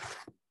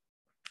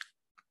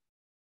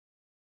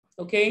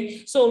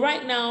 Okay, so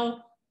right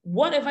now,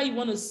 whatever you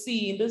want to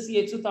see in this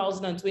year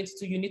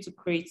 2022, you need to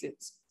create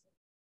it.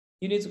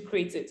 You need to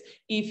create it.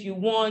 If you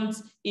want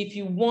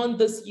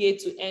this year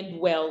to end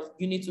well,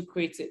 you need to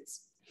create it.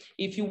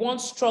 If you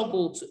want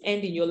struggle to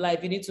end in your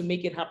life, you need to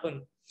make it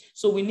happen.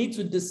 So we need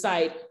to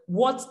decide,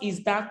 what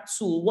is that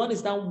tool? What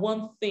is that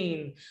one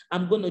thing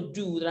I'm going to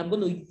do, that I'm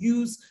going to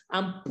use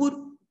and put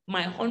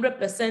my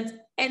 100%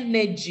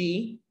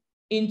 energy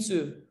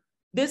into?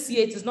 This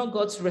year, it is not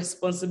God's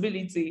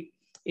responsibility,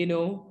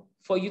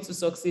 for you to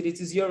succeed. It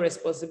is your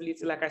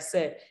responsibility. Like I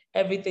said,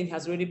 everything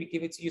has already been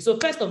given to you. So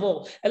first of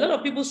all, a lot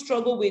of people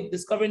struggle with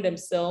discovering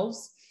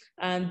themselves,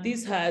 and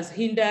this has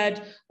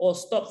hindered or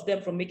stopped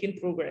them from making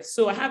progress.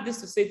 So I have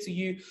this to say to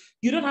you: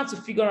 you don't have to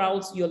figure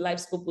out your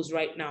life's purpose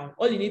right now.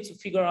 All you need to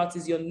figure out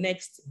is your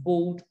next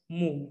bold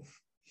move,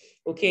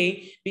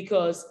 okay?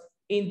 Because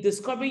in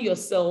discovering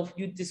yourself,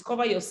 you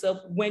discover yourself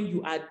when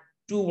you are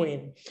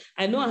doing.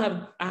 I know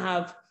I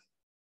have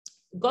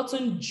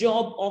gotten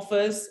job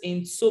offers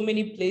in so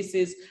many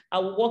places. I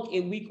will work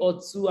a week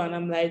or two and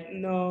I'm like,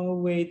 no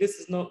way, this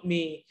is not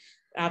me.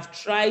 I've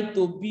tried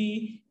to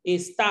be a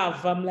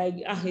staff. I'm like,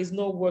 it's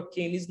not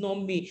working. It's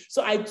not me.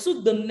 So I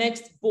took the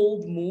next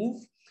bold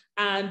move.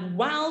 And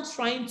while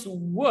trying to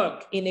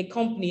work in a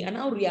company, and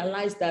I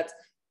realized that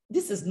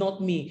this is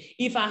not me.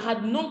 If I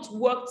had not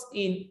worked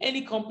in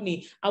any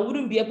company, I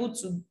wouldn't be able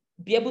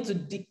to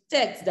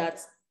detect that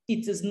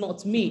it is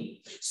not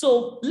me.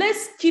 So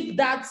let's keep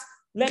that.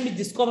 Let me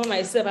discover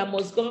myself. I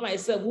must discover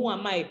myself. Who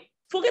am I?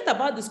 Forget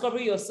about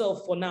discovering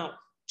yourself for now.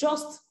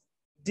 Just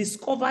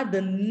discover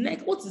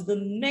what is the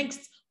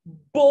next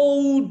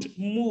bold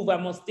move I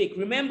must take.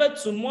 Remember,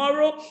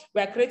 tomorrow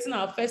we are creating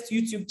our first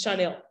YouTube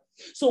channel.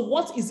 So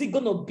what is it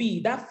going to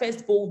be, that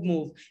first bold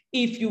move?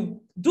 If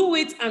you do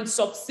it and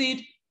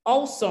succeed,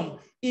 awesome.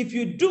 If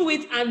you do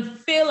it and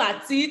fail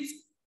at it,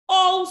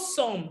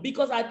 awesome,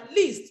 because at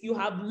least you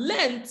have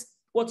learned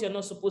what you're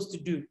not supposed to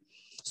do.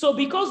 So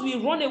because we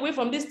run away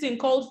from this thing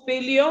called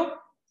failure,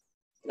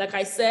 like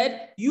I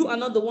said, you are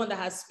not the one that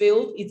has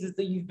failed. It is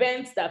the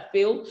events that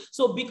fail.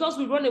 So because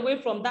we run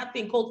away from that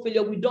thing called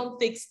failure, we don't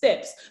take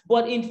steps.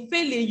 But in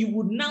failing, you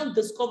would now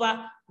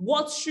discover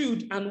what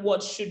should and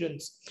what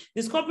shouldn't.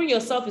 Discovering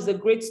yourself is a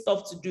great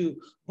stuff to do,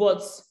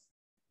 but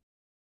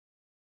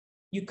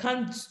you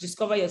can't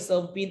discover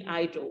yourself being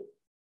idle.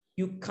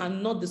 You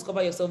cannot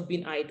discover yourself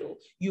being idle.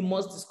 You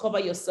must discover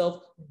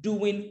yourself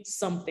doing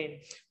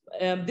something.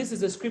 This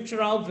is a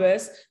scriptural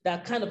verse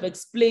that kind of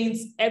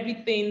explains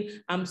everything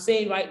I'm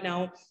saying right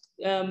now.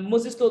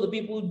 Moses told the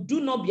people,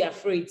 do not be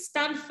afraid,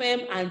 stand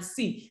firm and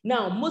see.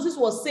 Now, Moses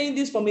was saying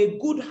this from a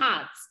good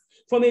heart,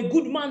 from a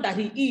good man that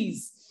he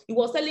is. He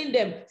was telling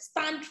them,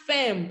 stand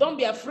firm, don't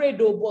be afraid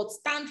though, but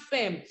stand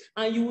firm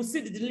and you will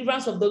see the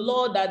deliverance of the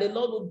Lord, that the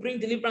Lord will bring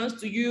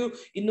deliverance to you.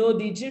 You know,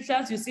 the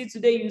Egyptians you see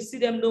today, you see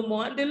them no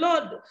more. And the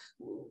Lord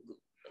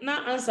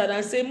now answered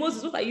and said,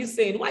 Moses, what are you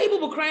saying? Why are you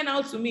people crying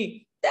out to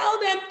me? Tell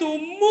them to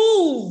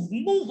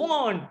move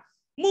on,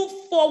 move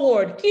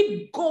forward,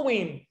 keep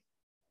going.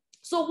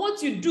 So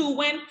what you do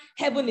when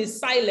heaven is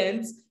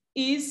silent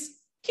is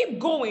keep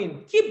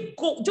going,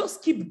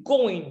 just keep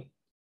going.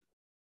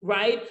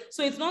 Right?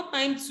 So it's not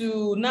time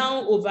to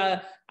now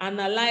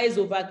over-analyze,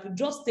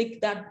 just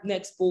take that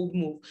next bold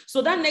move.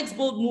 So that next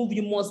bold move,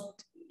 you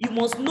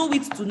must know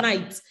it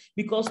tonight,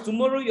 because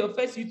tomorrow your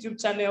first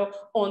YouTube channel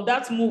on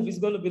that move is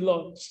going to be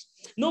launched.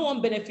 No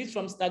one benefits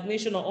from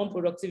stagnation or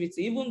unproductivity.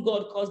 Even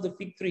God caused the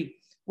fig tree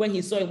when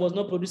he saw it was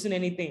not producing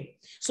anything.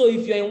 So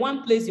if you're in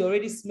one place, you're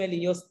already smelling,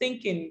 you're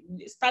stinking,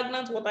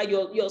 stagnant water,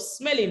 you're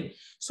smelling.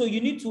 So you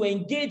need to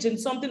engage in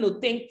something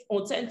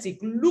authentic,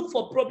 look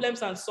for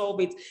problems and solve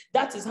it.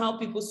 That is how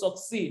people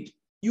succeed.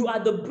 You are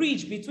the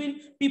bridge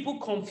between people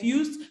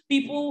confused,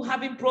 people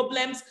having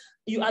problems.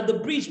 You are the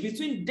bridge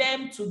between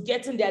them to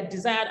getting their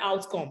desired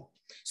outcome.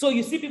 So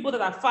you see people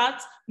that are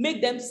fat,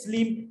 make them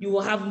slim, you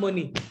will have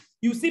money.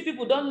 You see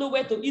people don't know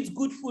where to eat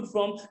good food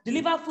from,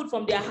 deliver food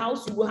from their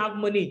house, you will have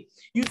money.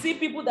 You see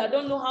people that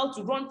don't know how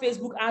to run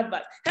Facebook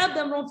adverts, help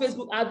them run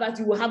Facebook adverts,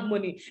 you will have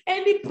money.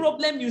 Any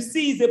problem you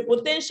see is a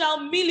potential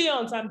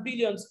millions and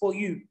billions for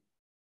you.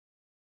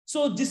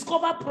 So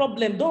discover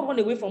problem, don't run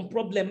away from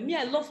problem. Me,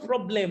 I love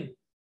problem.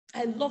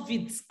 I love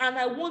it. And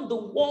I want the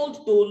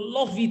world to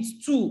love it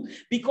too,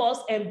 because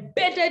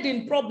embedded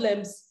in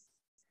problems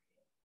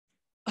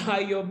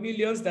are your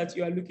millions that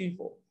you are looking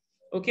for.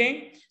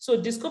 Okay,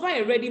 so discover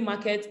a ready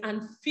market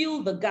and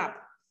fill the gap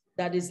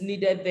that is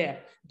needed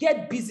there.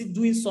 Get busy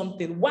doing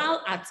something.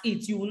 While at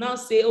it, you will now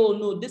say, oh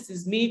no, this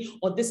is me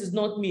or this is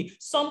not me.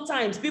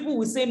 Sometimes people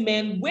will say,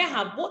 man,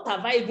 what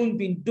have I even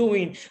been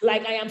doing?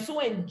 Like, I am so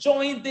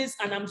enjoying this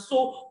and I'm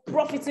so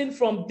profiting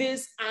from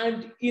this,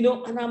 and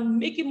and I'm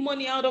making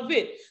money out of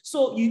it.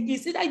 So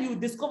it's either you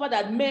discover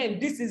that, man,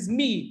 this is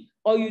me,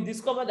 or you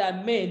discover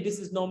that, man, this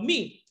is not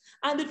me.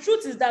 And the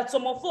truth is that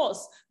some of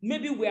us,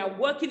 maybe we are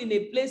working in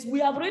a place,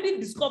 we have already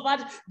discovered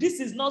this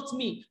is not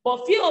me,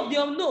 but fear of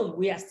the unknown,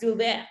 we are still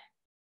there.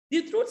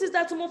 The truth is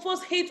that some of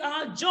us hate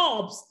our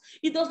jobs.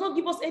 It does not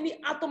give us any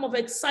atom of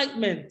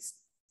excitement.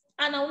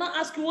 And I will not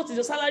ask you, what is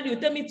your salary? You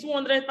tell me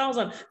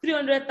 200,000,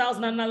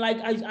 300,000, and I'm like,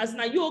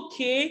 are you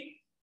okay?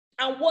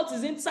 And what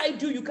is inside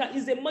you,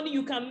 is the money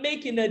you can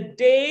make in a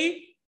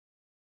day?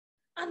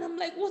 And I'm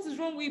like, what is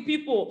wrong with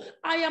people?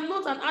 I am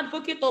not an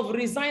advocate of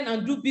resign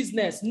and do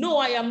business. No,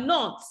 I am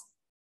not.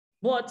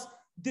 But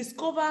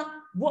discover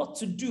what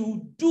to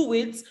do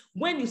it.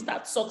 When you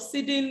start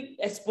succeeding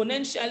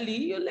exponentially,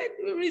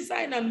 you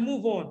resign and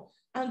move on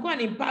and go and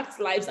impact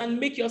lives and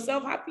make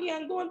yourself happy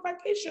and go on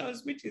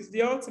vacations, which is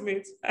the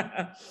ultimate.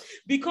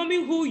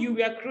 Becoming who you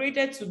were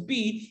created to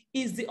be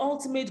is the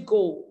ultimate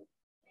goal.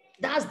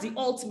 That's the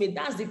ultimate.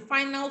 That's the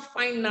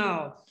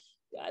final.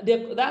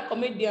 That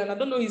comedian, I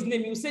don't know his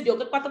name, you said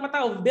the part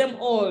of them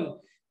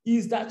all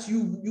is that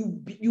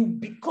you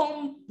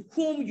become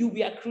whom you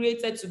were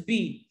created to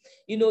be.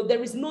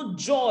 There is no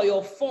joy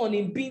or fun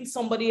in being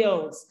somebody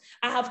else.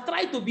 I have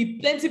tried to be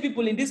plenty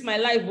people in this my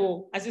life.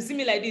 Oh, as you see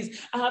me like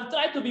this, I have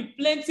tried to be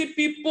plenty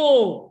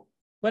people.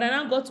 But I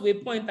now got to a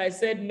point, I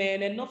said,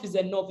 man, enough is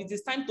enough. It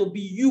is time to be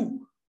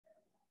you.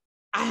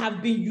 I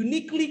have been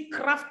uniquely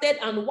crafted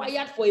and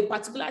wired for a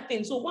particular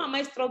thing. So why am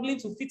I struggling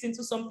to fit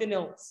into something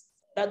else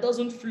that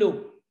doesn't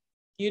flow?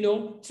 You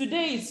know,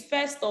 today is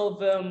 1st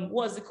of,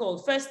 what's it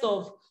called?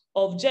 1st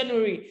of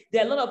January.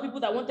 There are a lot of people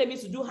that wanted me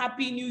to do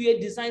Happy New Year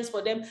designs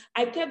for them.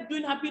 I kept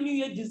doing Happy New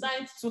Year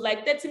designs to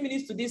like 30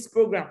 minutes to this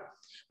program.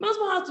 My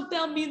husband had to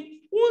tell me,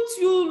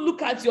 won't you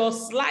look at your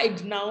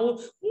slide now?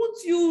 Won't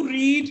you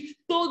read?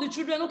 Told the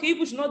children, okay,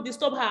 people should not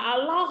disturb her.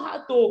 Allow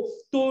her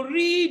to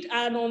read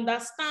and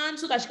understand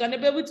so that she can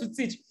be able to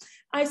teach.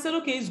 I said,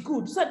 okay, it's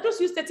good. So I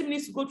just used 30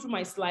 minutes to go through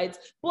my slides.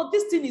 But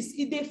this thing is,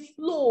 they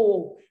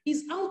flow.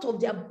 It's out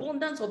of the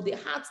abundance of the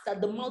heart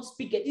that the mouth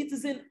speaketh. It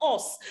is in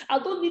us. I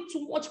don't need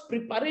too much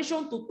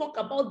preparation to talk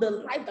about the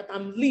life that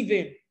I'm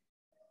living.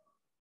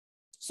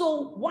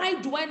 So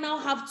why do I now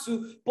have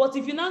to? But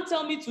if you now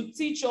tell me to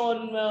teach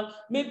on,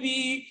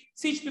 maybe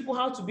teach people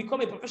how to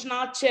become a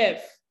professional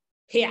chef,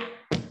 here,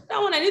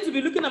 that one I need to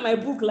be looking at my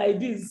book like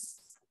this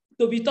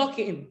to be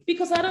talking.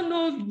 Because I don't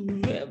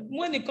know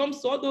when it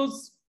comes to all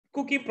those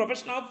cooking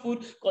professional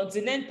food,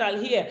 continental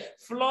here,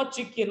 flour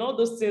chicken, all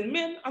those things.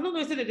 Man, I don't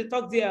know if they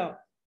talk there.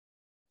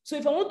 So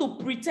if I want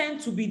to pretend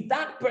to be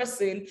that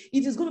person,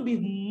 it is going to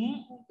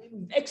be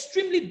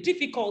extremely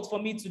difficult for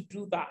me to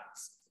do that.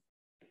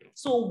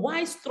 So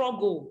why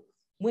struggle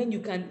when you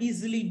can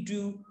easily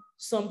do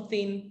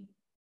something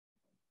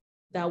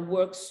that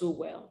works so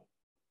well?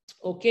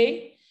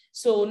 Okay,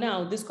 so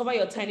now discover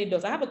your tiny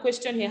dots. I have a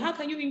question here. How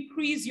can you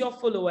increase your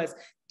followers?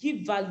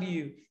 Give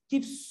value.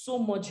 Give so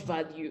much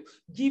value.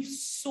 Give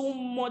so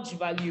much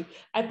value.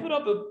 I put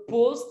up a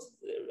post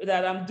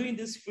that I'm doing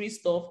this free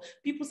stuff.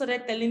 People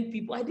started telling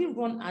people, I didn't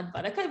run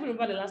advert. I can't even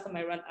remember the last time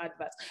I ran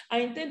adverts.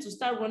 I intend to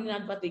start running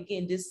advert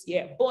again this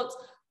year, but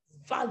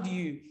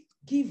value.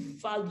 Give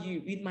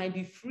value. It might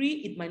be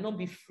free, it might not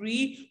be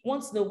free.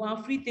 Once in a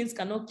while, free things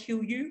cannot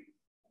kill you.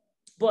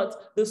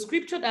 But the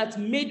scripture that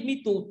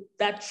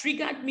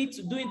triggered me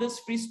to doing this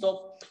free stuff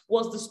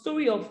was the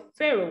story of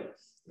Pharaoh,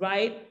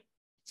 right?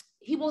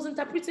 He was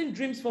interpreting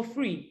dreams for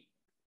free.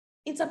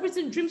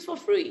 Interpreting dreams for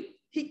free.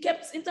 He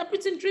kept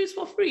interpreting dreams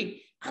for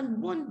free.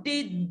 And one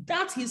day,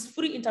 that his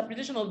free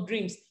interpretation of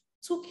dreams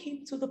took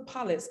him to the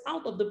palace,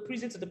 out of the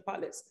prison to the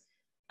palace.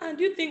 And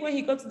do you think when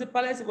he got to the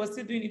palace, he was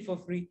still doing it for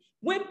free?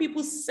 When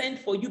people send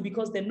for you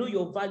because they know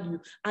your value,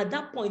 at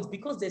that point,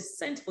 because they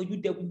sent for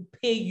you, they will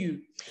pay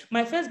you.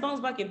 My first bounce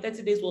back in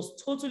 30 days was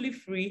totally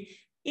free.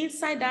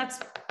 Inside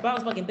that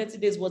bounce back in 30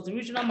 days was the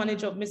regional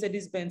manager of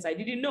Mercedes-Benz. I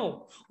didn't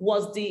know,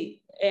 was the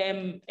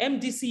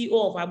MD CEO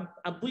of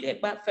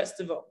Abule Egba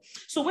Festival.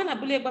 So when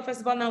Abule Egba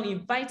Festival now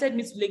invited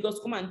me to Lagos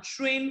to come and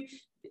train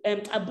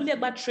Abule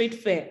Egba Trade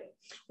Fair,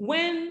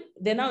 when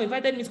they now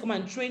invited me to come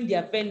and train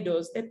their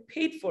vendors, they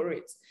paid for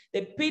it.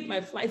 They paid my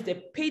flights,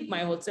 they paid my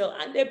hotel,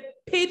 and they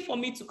paid for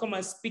me to come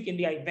and speak in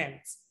their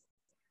events.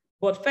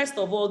 But first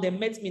of all, they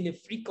met me in a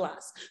free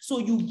class. So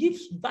you give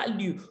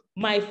value.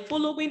 My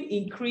following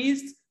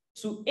increased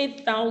to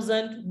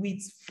 8,000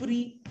 with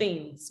free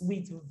things,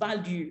 with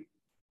value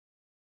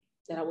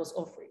that I was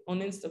offering on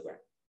Instagram.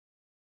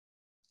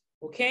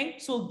 Okay,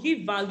 so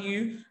give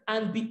value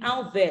and be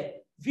out there.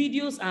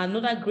 Videos are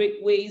another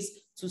great ways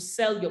to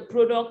sell your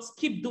products.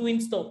 Keep doing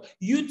stuff.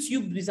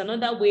 YouTube is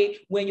another way.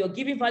 When you're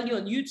giving value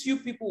on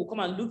YouTube, people will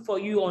come and look for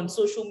you on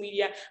social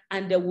media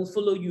and they will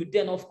follow you.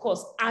 Then, of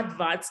course,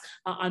 adverts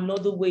are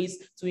another ways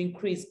to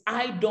increase.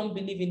 I don't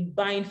believe in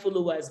buying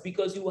followers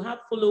because you will have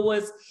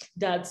followers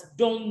that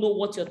don't know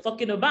what you're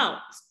talking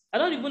about. I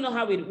don't even know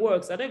how it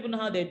works. I don't even know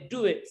how they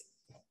do it.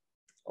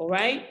 All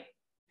right.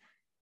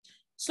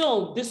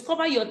 So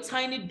discover your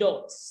tiny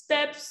dots.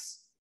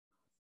 Steps.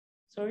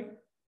 Sorry.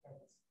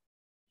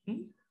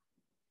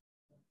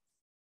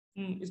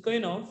 It's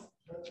going off.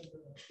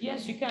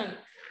 Yes, you can.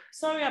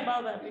 Sorry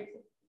about that.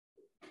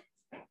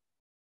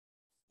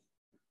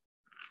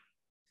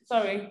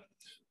 Sorry.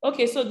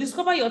 Okay, so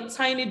discover your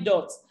tiny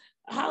dots.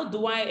 How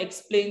do I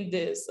explain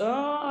this?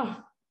 So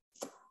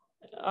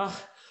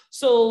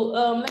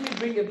let me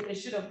bring a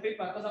sheet of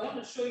paper because I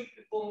want to show you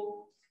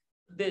people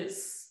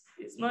this.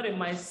 It's not in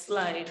my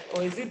slide,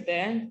 or is it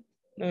there?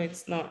 No,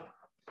 it's not.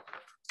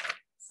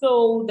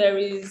 So there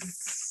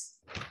is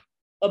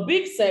a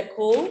big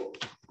circle.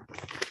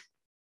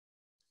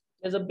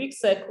 There's a big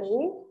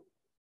circle.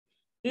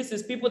 This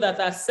is people that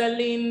are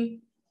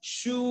selling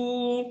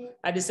shoe.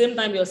 At the same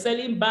time, you're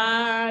selling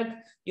bag.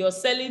 You're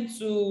selling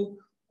to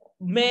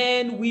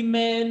men,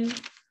 women.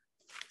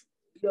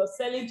 You're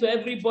selling to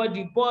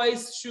everybody,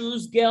 boys'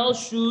 shoes,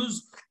 girls'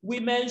 shoes,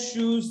 women's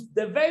shoes,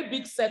 the very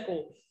big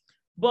circle.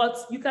 But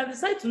you can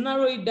decide to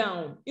narrow it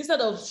down.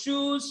 Instead of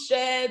shoes,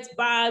 shirts,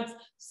 bags,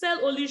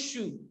 sell only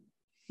shoe.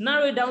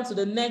 Narrow it down to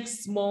the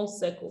next small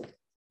circle.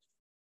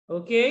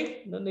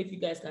 Okay, I don't know if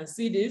you guys can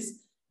see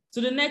this.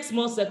 To the next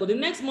small circle. The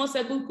next small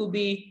circle could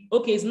be,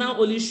 okay, it's now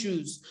only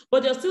shoes.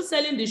 But you're still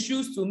selling the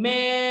shoes to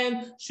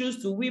men,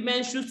 shoes to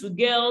women, shoes to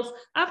girls.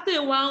 After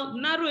a while,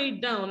 narrow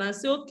it down and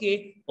say,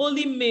 okay,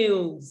 only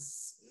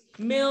males.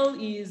 Male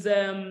is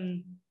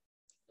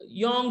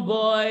young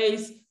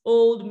boys,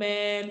 old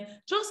man.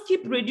 Just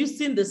keep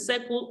reducing the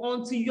circle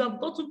until you have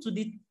gotten to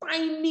the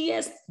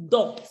tiniest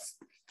dots.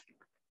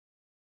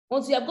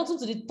 Once you have gotten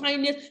to the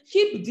tiniest,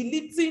 keep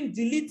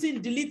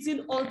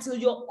deleting until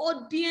your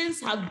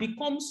audience has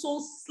become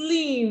so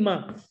slim.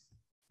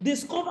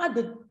 Discover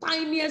the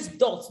tiniest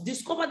dots,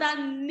 discover that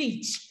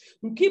niche.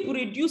 You keep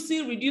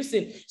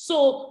reducing.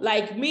 So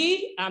like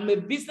me, I'm a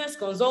business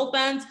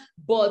consultant,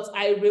 but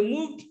I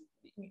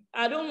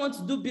don't want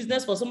to do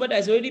business for somebody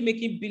that's already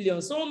making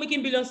billions. Someone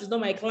making billions is not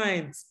my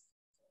clients.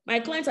 My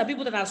clients are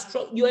people that are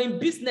struggling. You're in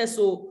business,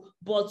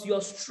 but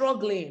you're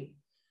struggling.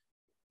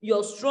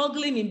 You're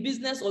struggling in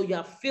business, or you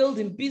have failed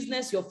in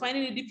business, you're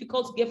finding it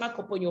difficult to get back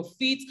up on your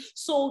feet.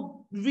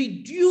 So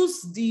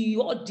reduce the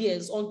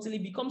audience until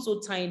it becomes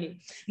so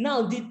tiny.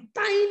 Now, the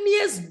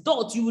tiniest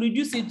dot you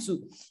reduce it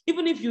to,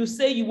 even if you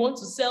say you want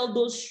to sell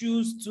those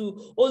shoes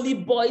to only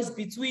boys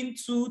between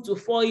 2 to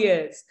 4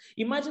 years.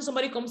 Imagine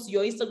somebody comes to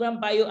your Instagram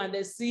bio and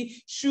they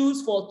see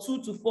shoes for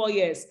 2 to 4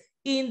 years.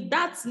 In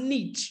that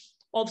niche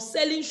of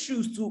selling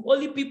shoes to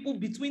only people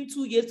between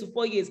 2 years to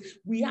 4 years,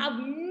 we have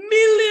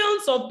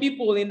millions of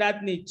people in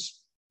that niche.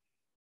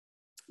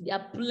 There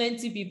are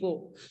plenty of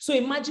people. So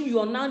imagine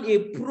you are now a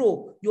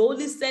pro. You're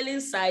only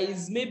selling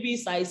maybe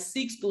size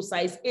 6 to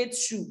size 8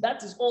 shoe.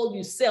 That is all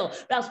you sell.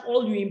 That's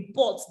all you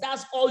import.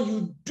 That's all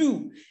you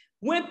do.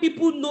 When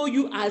people know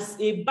you as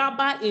a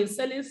barber in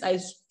selling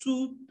size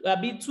 2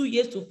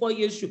 years to 4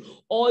 years shoe,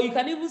 or you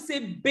can even say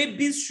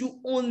baby shoe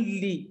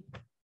only.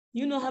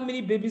 You know how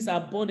many babies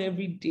are born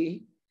every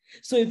day?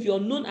 So if you're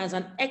known as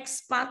an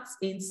expert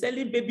in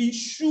selling baby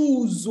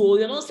shoes, or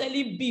you're not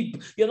selling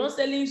bib, you're not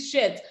selling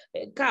shirt,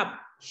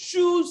 cap,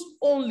 shoes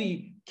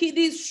only,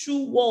 kiddies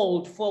shoe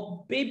world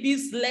for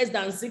babies less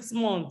than 6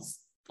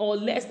 months or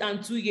less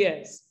than 2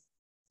 years.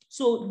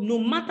 So no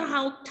matter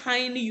how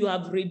tiny you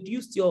have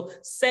reduced your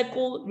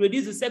circle,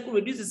 reduce the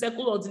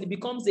circle until it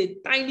becomes a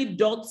tiny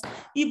dot,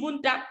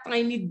 even that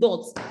tiny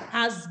dot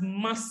has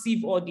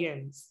massive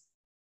audience.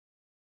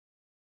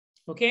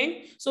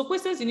 Okay, so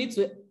questions you need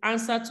to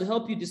answer to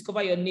help you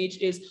discover your niche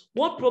is: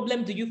 what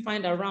problem do you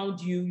find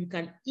around you you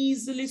can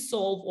easily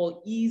solve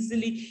or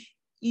easily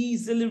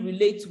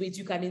relate to it,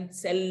 you can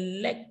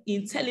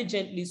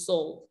intelligently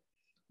solve?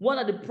 What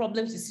are the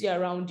problems you see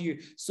around you?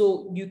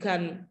 So you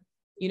can,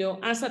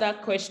 answer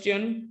that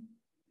question.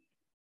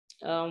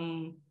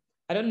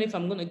 I don't know if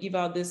I'm going to give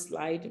out this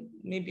slide.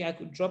 Maybe I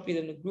could drop it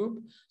in the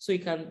group so you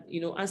can,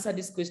 answer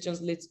these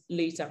questions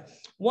later.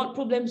 What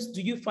problems do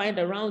you find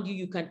around you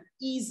you can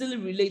easily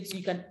relate to,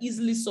 you can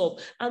easily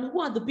solve? And who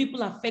are the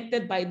people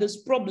affected by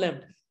this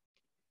problem?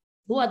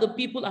 Who are the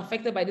people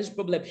affected by this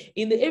problem?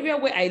 In the area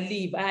where I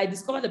live, I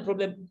discovered the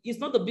problem. It's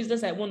not the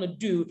business I want to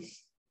do,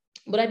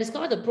 but I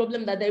discovered the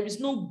problem that there is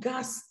no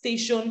gas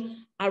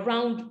station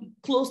around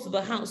close to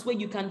the house where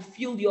you can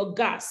fill your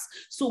gas.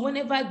 So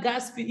whenever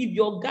if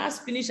your gas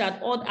finish at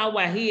odd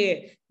hour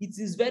here, it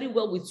is very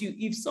well with you.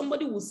 If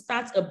somebody will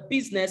start a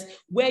business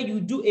where you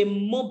do a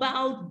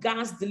mobile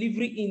gas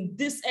delivery in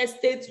this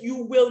estate,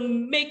 you will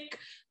make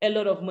a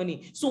lot of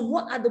money. So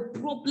what are the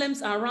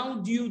problems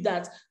around you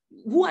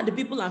who are the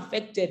people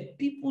affected?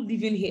 People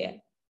living here.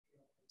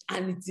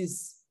 And it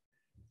is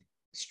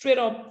straight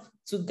up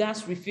to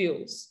gas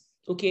refills.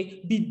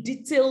 Okay, be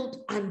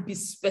detailed and be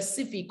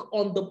specific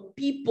on the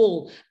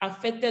people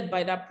affected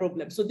by that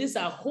problem. So these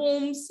are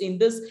homes in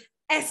this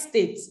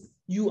estate.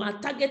 You are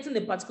targeting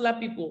a particular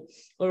people.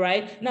 All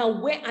right.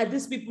 Now, where are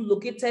these people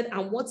located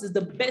and what is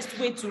the best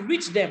way to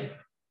reach them?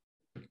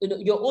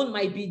 Your own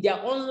might be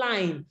they're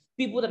online.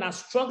 People that are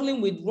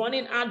struggling with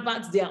running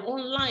adverts, they are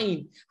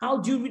online. How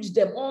do you reach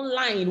them?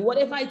 Online,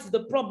 whatever it is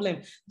the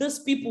problem. These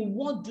people,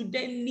 what do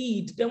they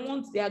need? They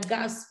want their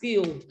gas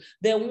filled.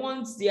 They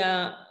want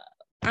their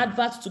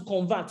adverts to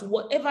convert,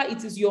 whatever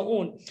it is your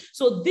own.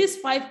 So these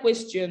 5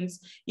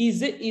 questions,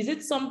 is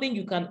it something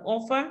you can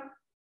offer?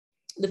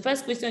 The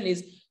first question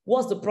is,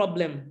 what's the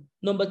problem?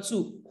 Number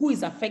 2, who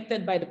is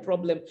affected by the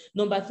problem?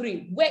 Number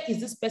 3, where is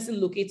this person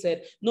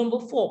located? Number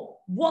 4,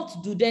 what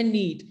do they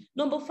need?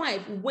 Number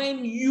 5,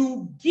 when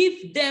you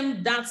give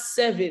them that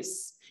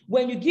service,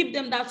 when you give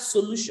them that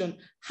solution,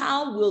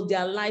 how will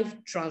their life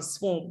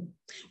transform?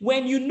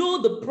 When you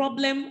know the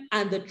problem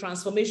and the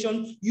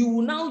transformation, you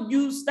will now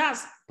use,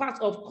 that's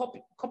part of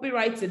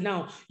copywriting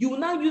now. You will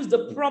now use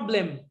the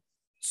problem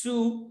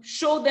to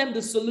show them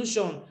the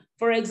solution.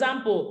 For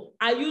example,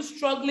 are you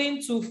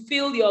struggling to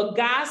fill your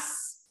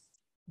gas?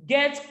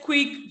 Get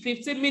quick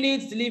 15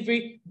 minutes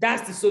delivery.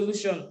 That's the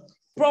solution.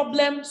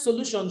 Problem,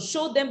 solution.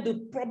 Show them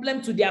the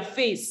problem to their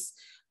face.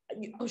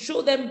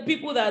 Show them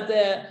people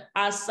that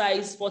are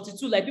size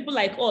 42, like people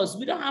like us.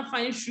 We don't have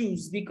fine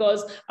shoes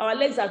because our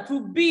legs are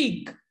too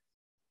big.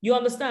 You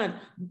understand?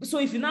 So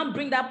if you now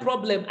bring that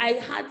problem,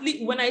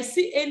 when I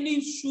see any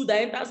shoe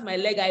that enters my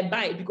leg, I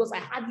buy it because I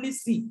hardly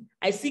see.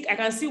 I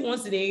can see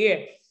once in a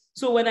year.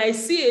 So when I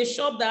see a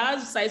shop that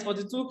has size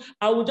 42,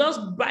 I will just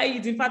buy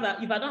it. In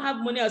fact, if I don't have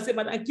money, I'll say,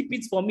 but I keep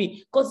it for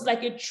me because it's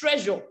like a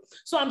treasure.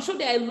 So I'm sure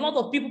there are a lot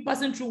of people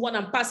passing through what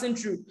I'm passing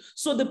through.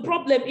 So the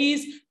problem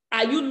is,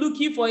 Are you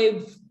looking for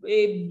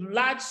a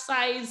large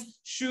size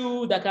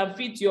shoe that can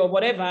fit your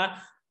whatever?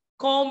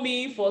 Call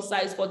me for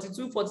size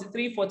 42,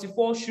 43,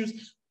 44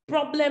 shoes.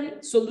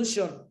 Problem,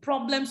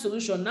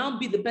 solution. Now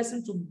be the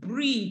person to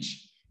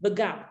bridge the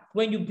gap.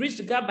 When you bridge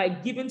the gap by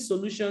giving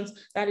solutions,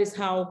 that is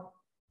how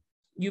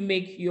you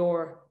make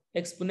your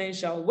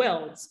exponential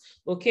wealth.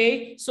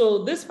 Okay,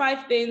 so these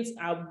 5 things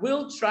I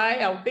will try.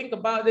 I'll think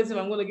about this. If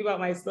I'm going to give out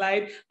my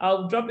slide,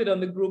 I'll drop it on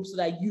the group so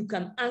that you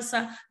can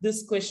answer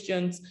these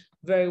questions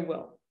very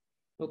well.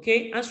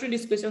 Okay, answering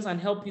these questions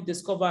and help you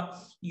discover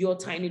your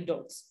tiny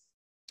dots.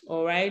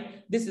 All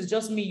right, this is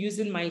just me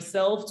using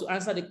myself to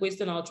answer the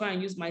question. I'll try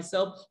and use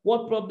myself.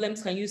 What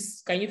problems can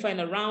you find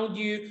around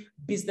you?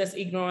 Business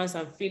ignorance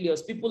and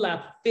failures. People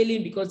are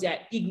failing because they are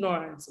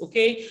ignorant.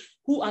 Okay,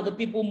 who are the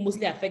people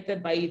mostly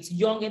affected by it?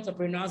 Young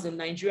entrepreneurs in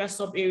Nigeria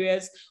sub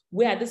areas.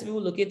 Where are these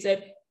people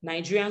located?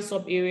 Nigerian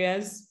sub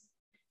areas.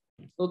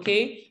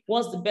 Okay,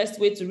 what's the best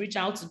way to reach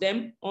out to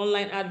them?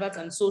 Online adverts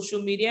and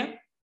social media.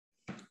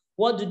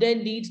 What do they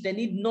need? They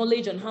need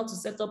knowledge on how to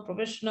set up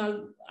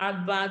professional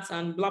adverts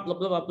and blah, blah,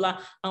 blah, blah, blah.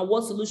 And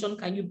what solution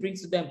can you bring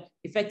to them?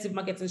 Effective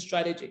marketing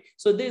strategy.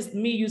 So this is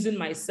me using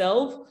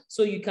myself.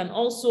 So you can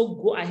also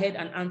go ahead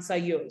and answer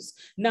yours.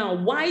 Now,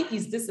 why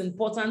is this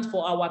important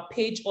for our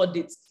page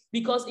audits?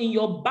 Because in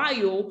your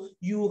bio,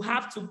 you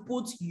have to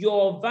put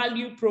your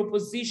value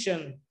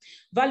proposition.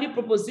 Value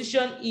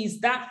proposition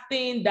is that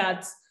thing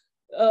that,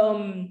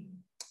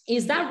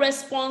 is that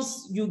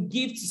response you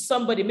give to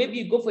somebody. Maybe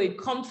you go for a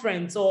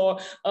conference or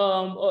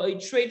a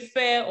trade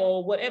fair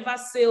or whatever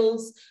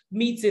sales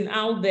meeting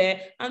out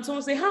there, and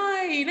someone say,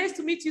 hi, nice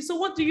to meet you. So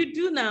what do you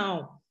do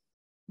now?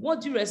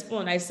 What do you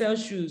respond? I sell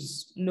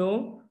shoes.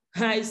 No.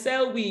 I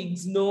sell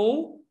wigs.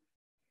 No.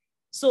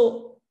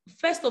 So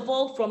first of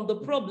all, from the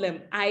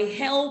problem, I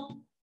help.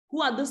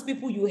 Who are those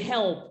people you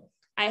help?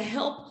 I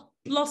help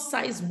plus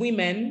size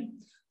women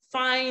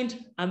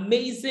find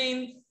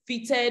amazing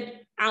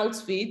fitted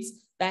outfits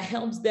that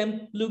helps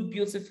them look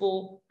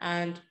beautiful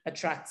and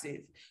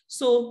attractive.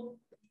 So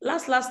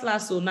last,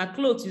 so now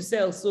clothes you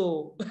sell,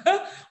 so.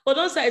 But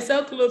don't say I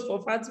sell clothes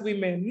for fat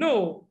women.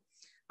 No,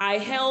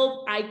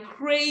 I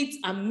create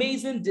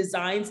amazing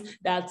designs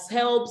that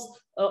helps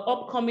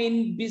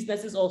upcoming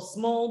businesses or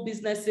small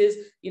businesses,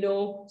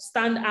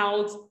 stand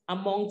out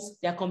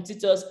amongst their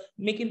competitors,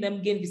 making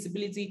them gain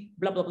visibility,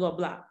 blah, blah, blah,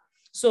 blah.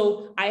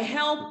 So I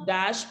help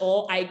dash,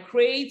 or I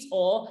create,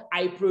 or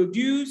I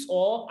produce,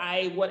 or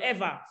I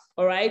whatever.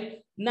 All right.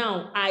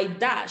 Now I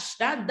dash.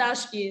 That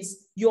dash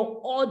is your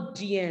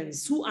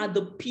audience. Who are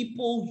the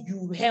people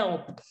you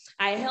help?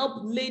 I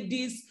help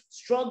ladies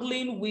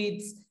struggling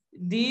with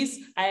this.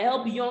 I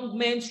help young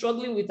men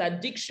struggling with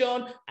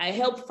addiction. I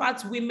help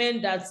fat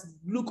women that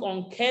look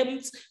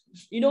unkempt.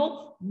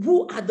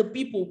 Who are the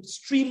people?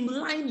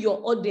 Streamline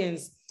your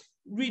audience.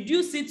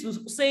 Reduce it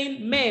to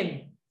saying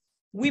men,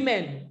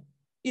 women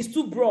is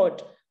too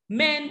broad.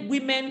 Men,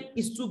 women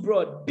is too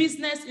broad.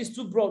 Business is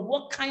too broad.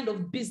 What kind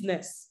of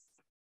business?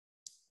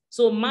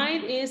 So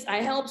mine is I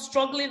help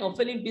struggling or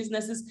failing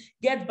businesses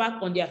get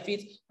back on their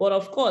feet. But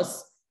of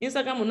course,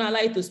 Instagram will not allow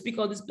you to speak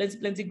all this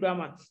plenty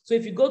grammar. So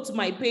if you go to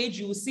my page,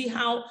 you will see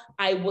how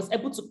I was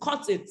able to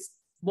cut it,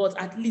 but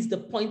at least the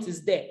point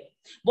is there.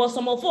 But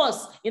some of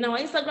us in our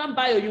Instagram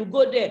bio, you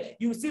go there,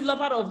 you see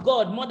lover of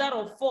God, mother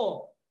of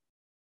 4.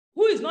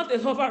 Who is not a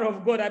lover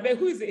of God? I bet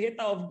who is a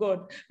hater of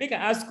God? Make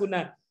an ask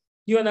Kuna.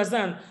 You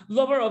understand?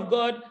 Lover of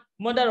God,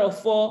 mother of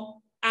 4.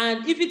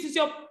 And if it is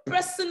your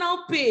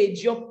personal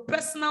page,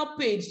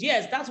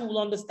 yes, that we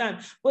will understand.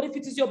 But if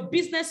it is your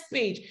business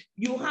page,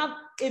 you have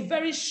a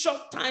very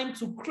short time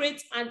to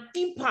create an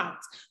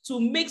impact, to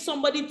make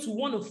somebody to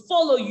want to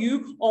follow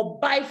you or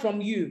buy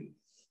from you.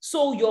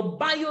 So your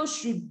bio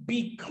should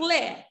be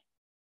clear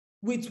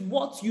with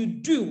what you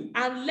do,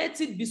 and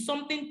let it be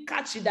something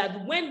catchy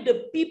that when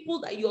the people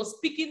that you're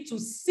speaking to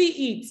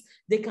see it,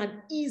 they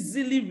can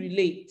easily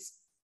relate.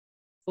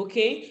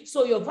 Okay,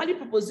 so your value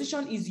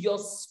proposition is your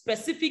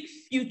specific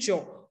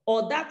feature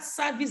or that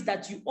service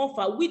that you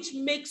offer, which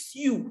makes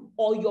you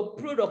or your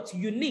product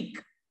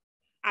unique,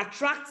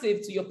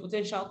 attractive to your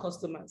potential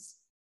customers.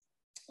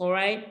 All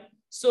right.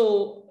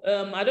 So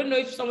I don't know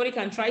if somebody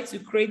can try to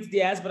create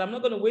theirs, but I'm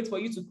not going to wait for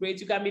you to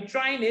create. You can be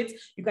trying it.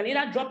 You can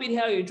either drop it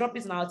here or you drop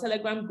it in our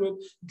Telegram group.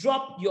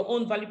 Drop your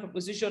own value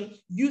proposition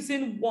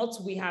using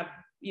what we have,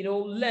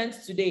 learned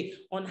today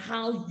on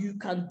how you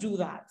can do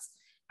that.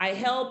 I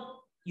help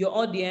your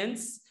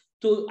audience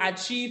to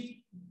achieve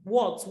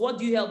what? What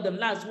do you help them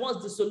last?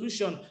 What's the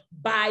solution?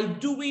 By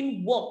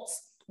doing what?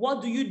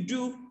 What do you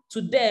do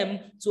to them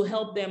to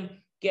help them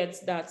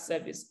get that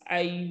service?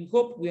 I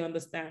hope we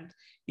understand.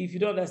 If you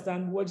don't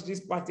understand, watch this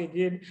part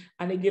again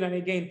and again and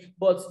again,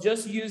 but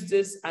just use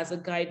this as a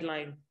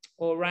guideline.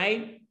 All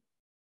right.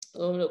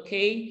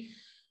 Okay.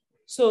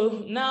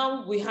 So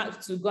now we have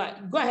to go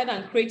ahead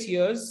and create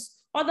yours.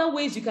 Other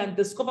ways you can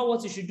discover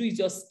what you should do is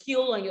your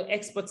skill and your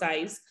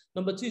expertise.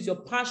 Number 2 is your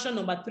passion.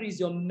 Number 3 is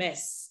your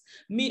mess.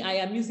 Me, I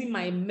am using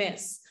my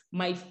mess.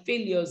 my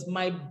failures,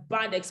 my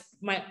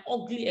my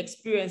ugly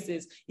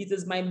experiences. It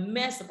is my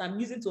mess that I'm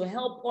using to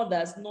help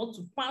others not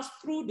to pass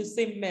through the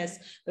same mess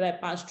that I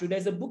passed through.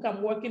 There's a book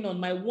I'm working on,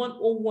 my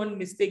 101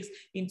 mistakes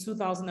in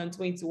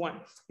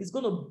 2021. It's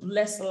going to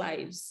bless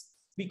lives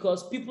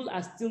because people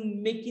are still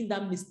making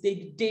that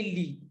mistake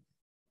daily.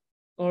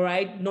 All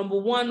right. Number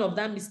one of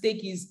that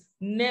mistake is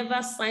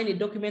never sign a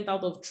document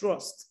out of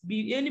trust.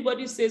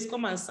 Anybody says,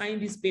 come and sign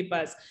these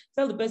papers,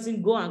 tell the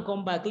person, go and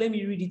come back. Let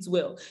me read it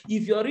well.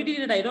 If you're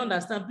reading it, I don't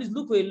understand, please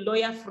look for a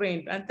lawyer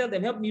friend and tell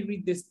them, help me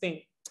read this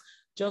thing.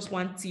 Just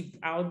one tip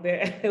out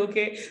there.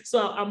 Okay.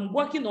 So I'm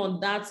working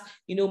on that,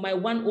 you know, my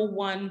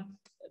 101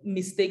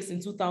 mistakes in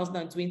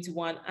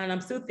 2021. And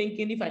I'm still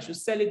thinking if I should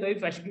sell it or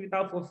if I should give it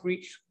out for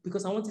free,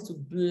 because I want it to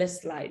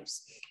bless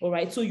lives. All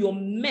right. So your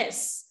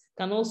mess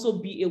can also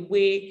be a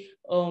way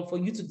for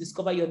you to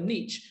discover your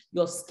niche,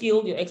 your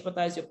skill, your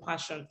expertise, your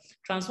passion.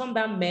 Transform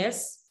that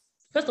mess.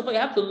 First of all, you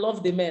have to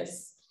love the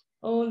mess.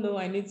 Oh no,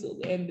 I need to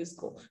end this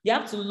call. You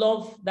have to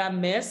love that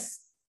mess,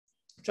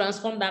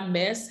 transform that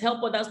mess,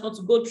 help others not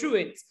to go through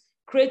it,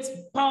 create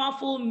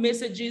powerful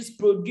messages,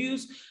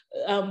 produce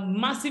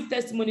massive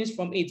testimonies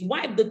from it.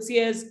 Wipe the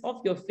tears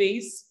off your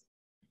face.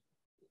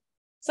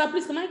 Sir,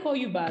 please, can I call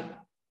you back?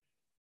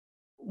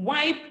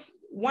 Wipe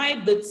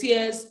the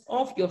tears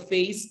off your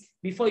face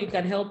before you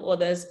can help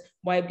others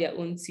wipe their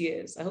own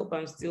tears. I hope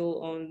I'm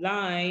still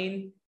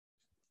online.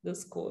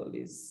 This call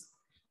is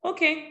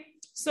okay.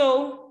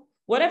 So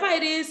whatever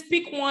it is,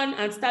 pick one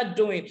and start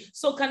doing.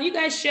 So can you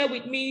guys share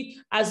with me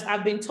as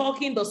I've been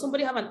talking? Does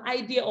somebody have an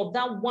idea of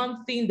that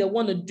one thing they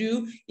want to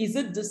do? Is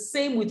it the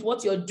same with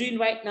what you're doing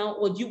right now,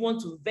 or do you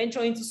want to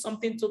venture into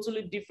something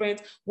totally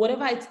different?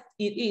 Whatever it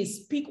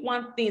is, pick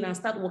one thing and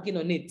start working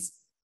on it.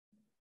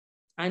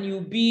 And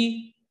you'll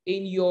be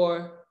in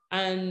your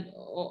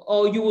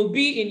or you will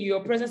be in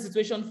your present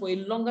situation for a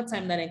longer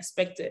time than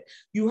expected.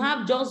 You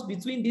have just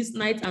between this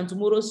night and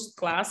tomorrow's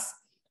class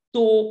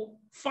to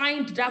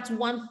find that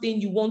one thing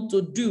you want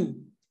to do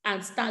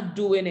and start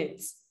doing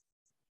it.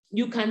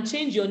 You can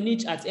change your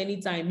niche at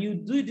any time. You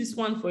do this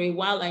one for a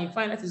while and you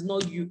find that it's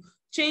not you.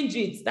 Change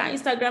it. That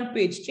Instagram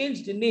page,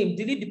 change the name,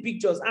 delete the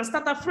pictures and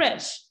start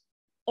afresh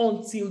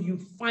until you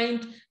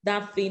find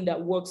that thing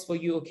that works for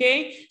you,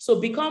 okay? So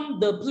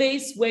become the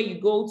place where you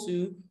go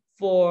to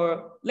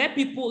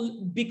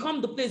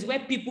become the place where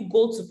people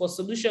go to for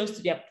solutions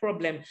to their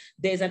problem.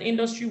 There's an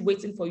industry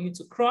waiting for you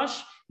to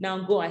crush. Now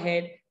go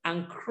ahead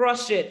and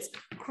crush it.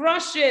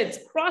 Crush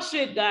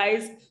it,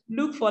 guys.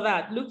 Look for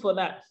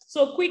that.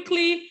 So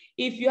quickly,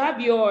 if you have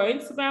your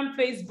Instagram,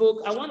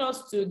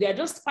 Facebook, there are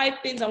just 5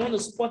 things I want to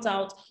spot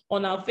out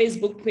on our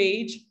Facebook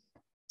page.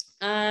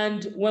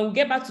 And when we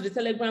get back to the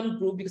Telegram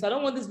group, because I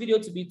don't want this video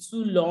to be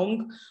too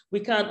long, we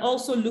can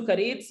also look at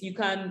it. You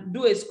can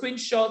do a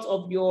screenshot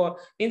of your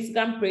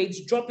Instagram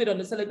page, drop it on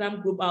the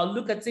Telegram group. I'll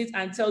look at it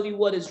and tell you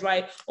what is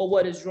right or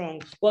what is wrong.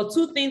 Well,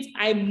 2 things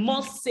I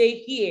must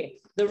say here.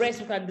 The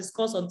rest we can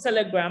discuss on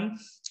Telegram,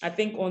 I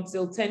think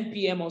until 10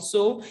 p.m. or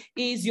so,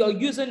 is your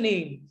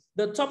username,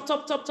 the top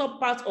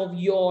part of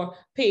your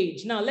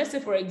page. Now, let's say,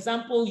 for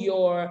example,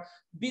 your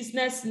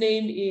business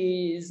name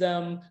is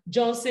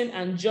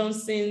Johnson &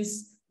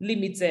 Johnson's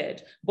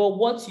Limited, but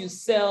what you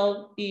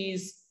sell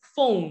is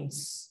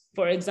phones,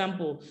 for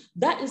example.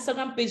 That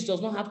Instagram page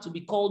does not have to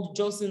be called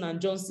Johnson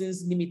 &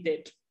 Johnson's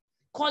Limited.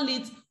 Call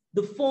it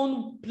the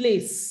phone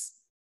place,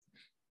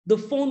 the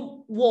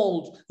phone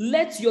world.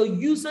 Let your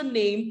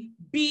username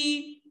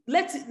be,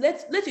 let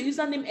your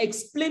username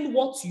explain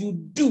what you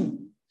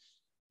do.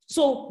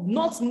 So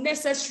not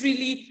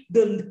necessarily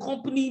the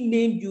company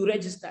name you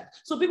registered.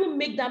 So people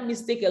make that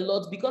mistake a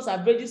lot because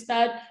I've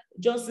registered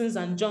Johnson's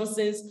 &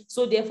 Johnson's.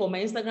 So therefore my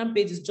Instagram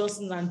page is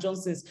Johnson &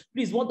 Johnson's.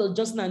 Please, what does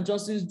Johnson &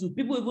 Johnson's do?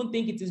 People even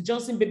think it is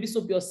Johnson baby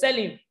soap you're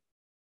selling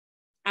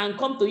and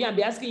come to you and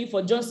be asking you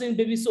for Johnson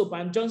baby soap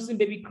and Johnson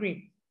baby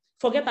cream.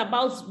 Forget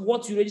about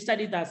what you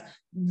registered it as.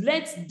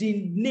 Let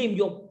the name,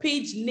 your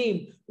page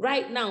name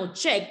right now,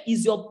 check,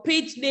 is your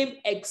page name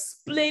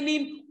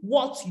explaining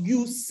what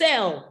you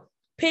sell?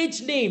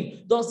 Page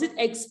name, does it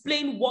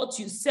explain what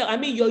you sell? I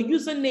mean, your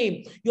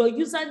username,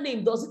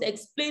 does it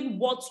explain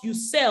what you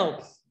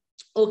sell?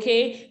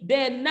 Okay,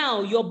 then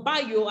now your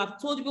bio, I've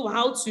told you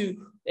how to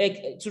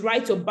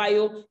write your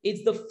bio.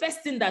 It's the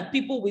first thing that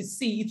people will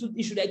see.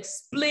 It should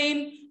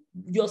explain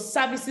your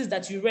services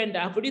that you render.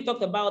 I've already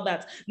talked about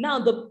that. Now,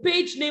 the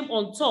page name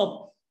on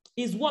top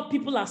is what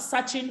people are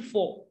searching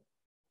for.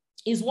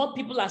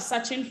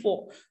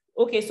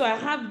 Okay, so I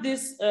have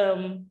this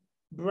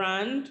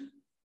brand.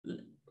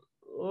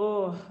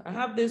 Oh, I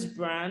have this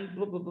brand.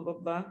 Blah, blah, blah, blah,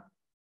 blah.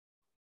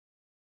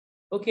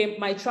 Okay,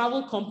 my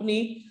travel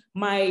company,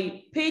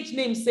 my page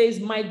name says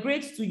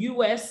migrate to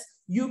US,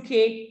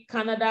 UK,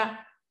 Canada,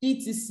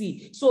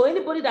 etc. So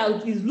anybody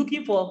that is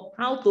looking for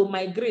how to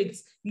migrate,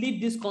 leave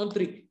this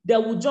country, they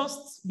will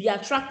just be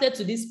attracted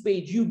to this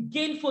page. You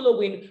gain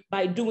following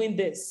by doing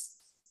this.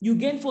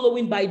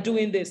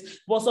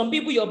 For some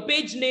people, your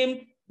page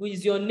name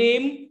is your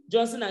name,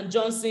 Johnson &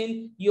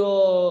 Johnson.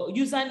 Your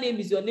username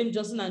is your name,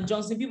 Johnson &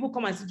 Johnson. People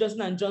come and see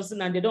Johnson &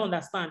 Johnson and they don't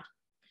understand.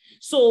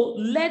 So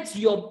let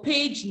your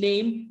page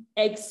name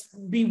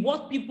be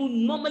what people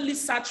normally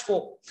search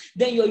for.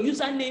 Then your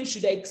username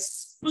should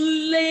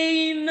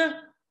explain,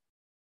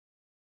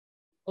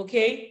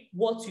 okay,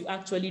 what you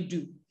actually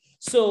do.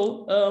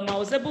 So I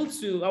was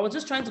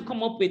just trying to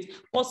come up with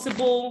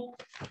possible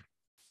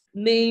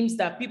names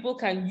that people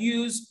can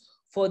use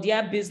for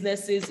their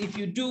businesses. If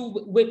you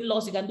do weight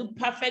loss, you can do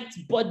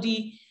Perfect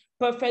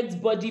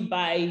Body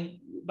by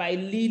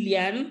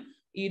Lillian,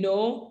 you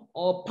know,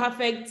 or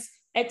Perfect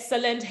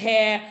Excellent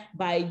Hair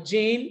by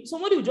Jane.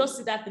 Somebody will just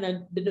see that thing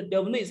and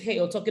they'll know it's hair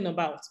you're talking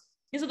about.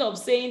 Instead of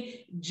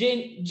saying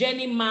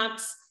Jenny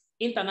Max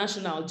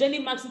International. Jenny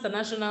Max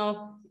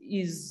International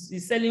is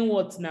selling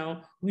what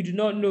now? We do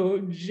not know.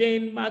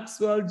 Jane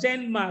Maxwell,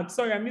 Jen Max.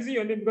 Sorry, I'm using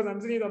your name because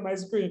I'm seeing it on my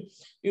screen.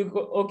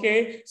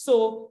 Okay,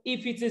 so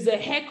if it is a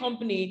hair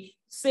company,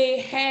 say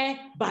Hair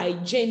by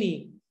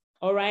Jenny.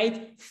 All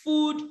right,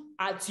 Food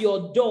at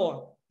Your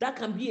Door. That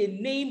can be a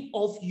name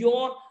of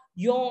your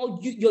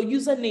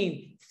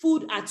username.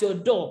 Food at Your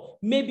Door.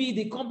 Maybe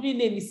the company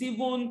name is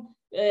even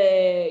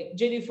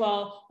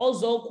Jennifer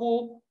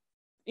Ozoku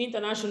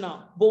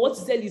International, but what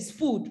you said is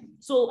food.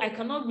 So I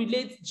cannot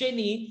relate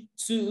Jennifer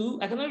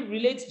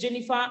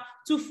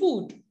to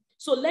food.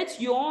 So let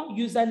your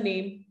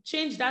username,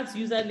 change that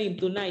username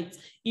tonight.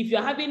 If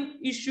you're having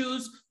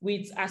issues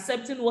with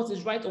accepting what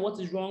is right or what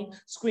is wrong,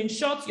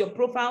 screenshot your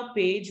profile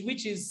page,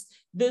 which is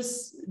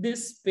this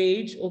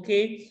page,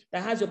 okay,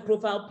 that has your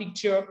profile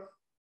picture.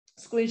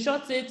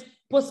 Screenshot it,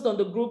 post it on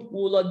the group,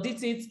 we'll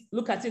audit it,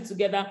 look at it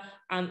together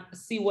and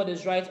see what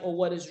is right or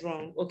what is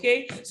wrong,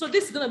 okay? So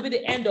this is gonna be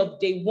the end of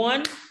day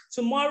one.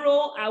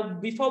 Tomorrow,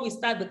 before we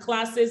start the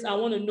classes, I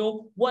wanna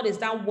know what is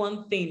that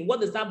one thing?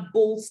 What is that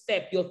bold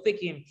step you're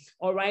taking,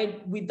 all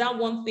right? With that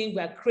one thing,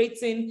 we're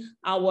creating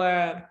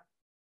our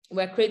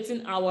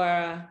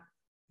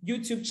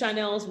YouTube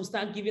channels, we'll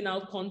start giving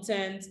out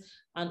content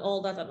and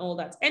all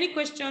that. Any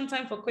question,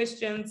 time for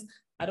questions?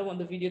 I don't want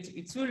the video to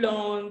be too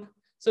long.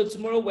 So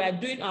tomorrow we are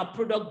doing our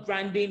product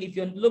branding. If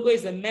your logo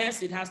is a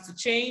mess, it has to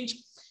change.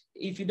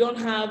 If you don't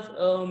have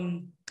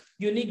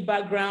unique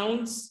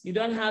backgrounds, you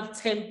don't have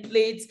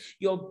templates,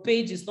 your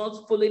page is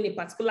not following a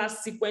particular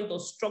sequence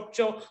or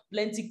structure,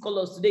 plenty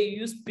colors. Today you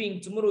use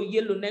pink, tomorrow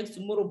yellow, next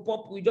tomorrow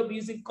pop. We don't be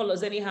using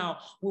colors anyhow.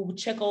 We will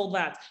check all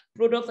that.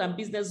 Product and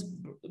business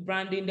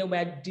branding, then we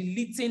are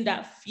deleting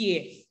that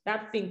fear,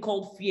 that thing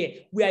called fear.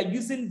 We are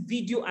using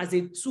video as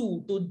a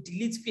tool to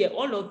delete fear.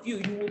 All of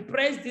you will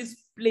press this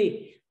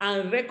play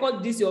and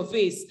record this your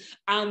face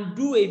and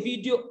do a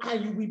video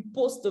and you will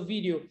post the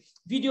video.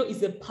 Video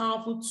is a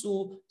powerful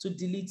tool to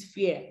delete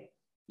fear.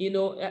 You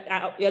know,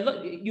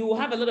 you will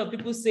have a lot of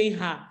people saying,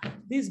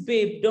 this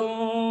babe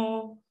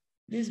don't,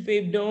 she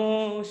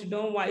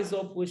don't wise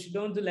up, or she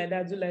don't do like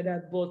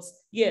that. But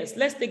yes,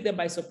 let's take them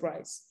by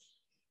surprise.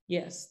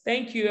 Yes,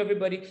 thank you,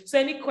 everybody. So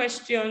any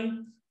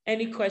question?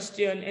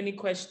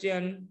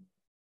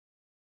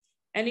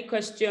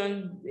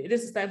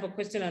 This is time for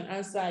question and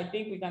answer. I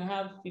think we can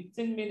have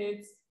 15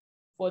 minutes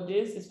for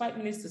this. It's 5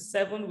 minutes to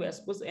 7. We're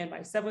supposed to end by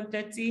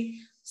 7:30.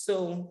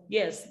 So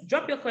yes,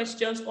 drop your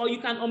questions or you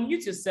can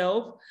unmute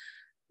yourself.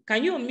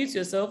 Can you unmute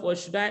yourself or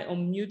should I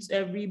unmute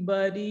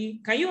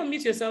everybody? Can you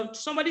unmute yourself?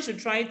 Somebody should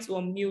try to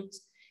unmute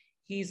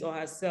his or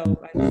herself.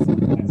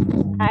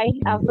 I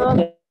have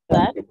done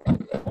that.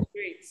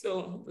 Great.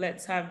 So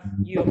let's have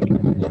you unmute.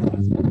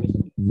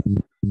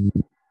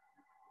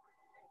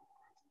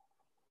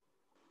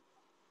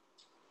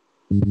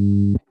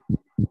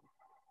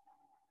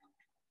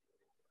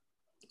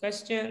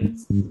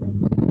 Questions?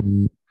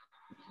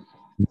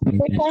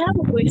 I have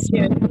a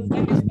question.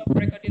 Let me stop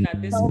recording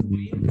at this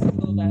point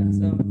so that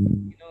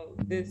you know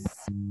this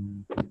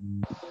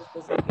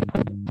doesn't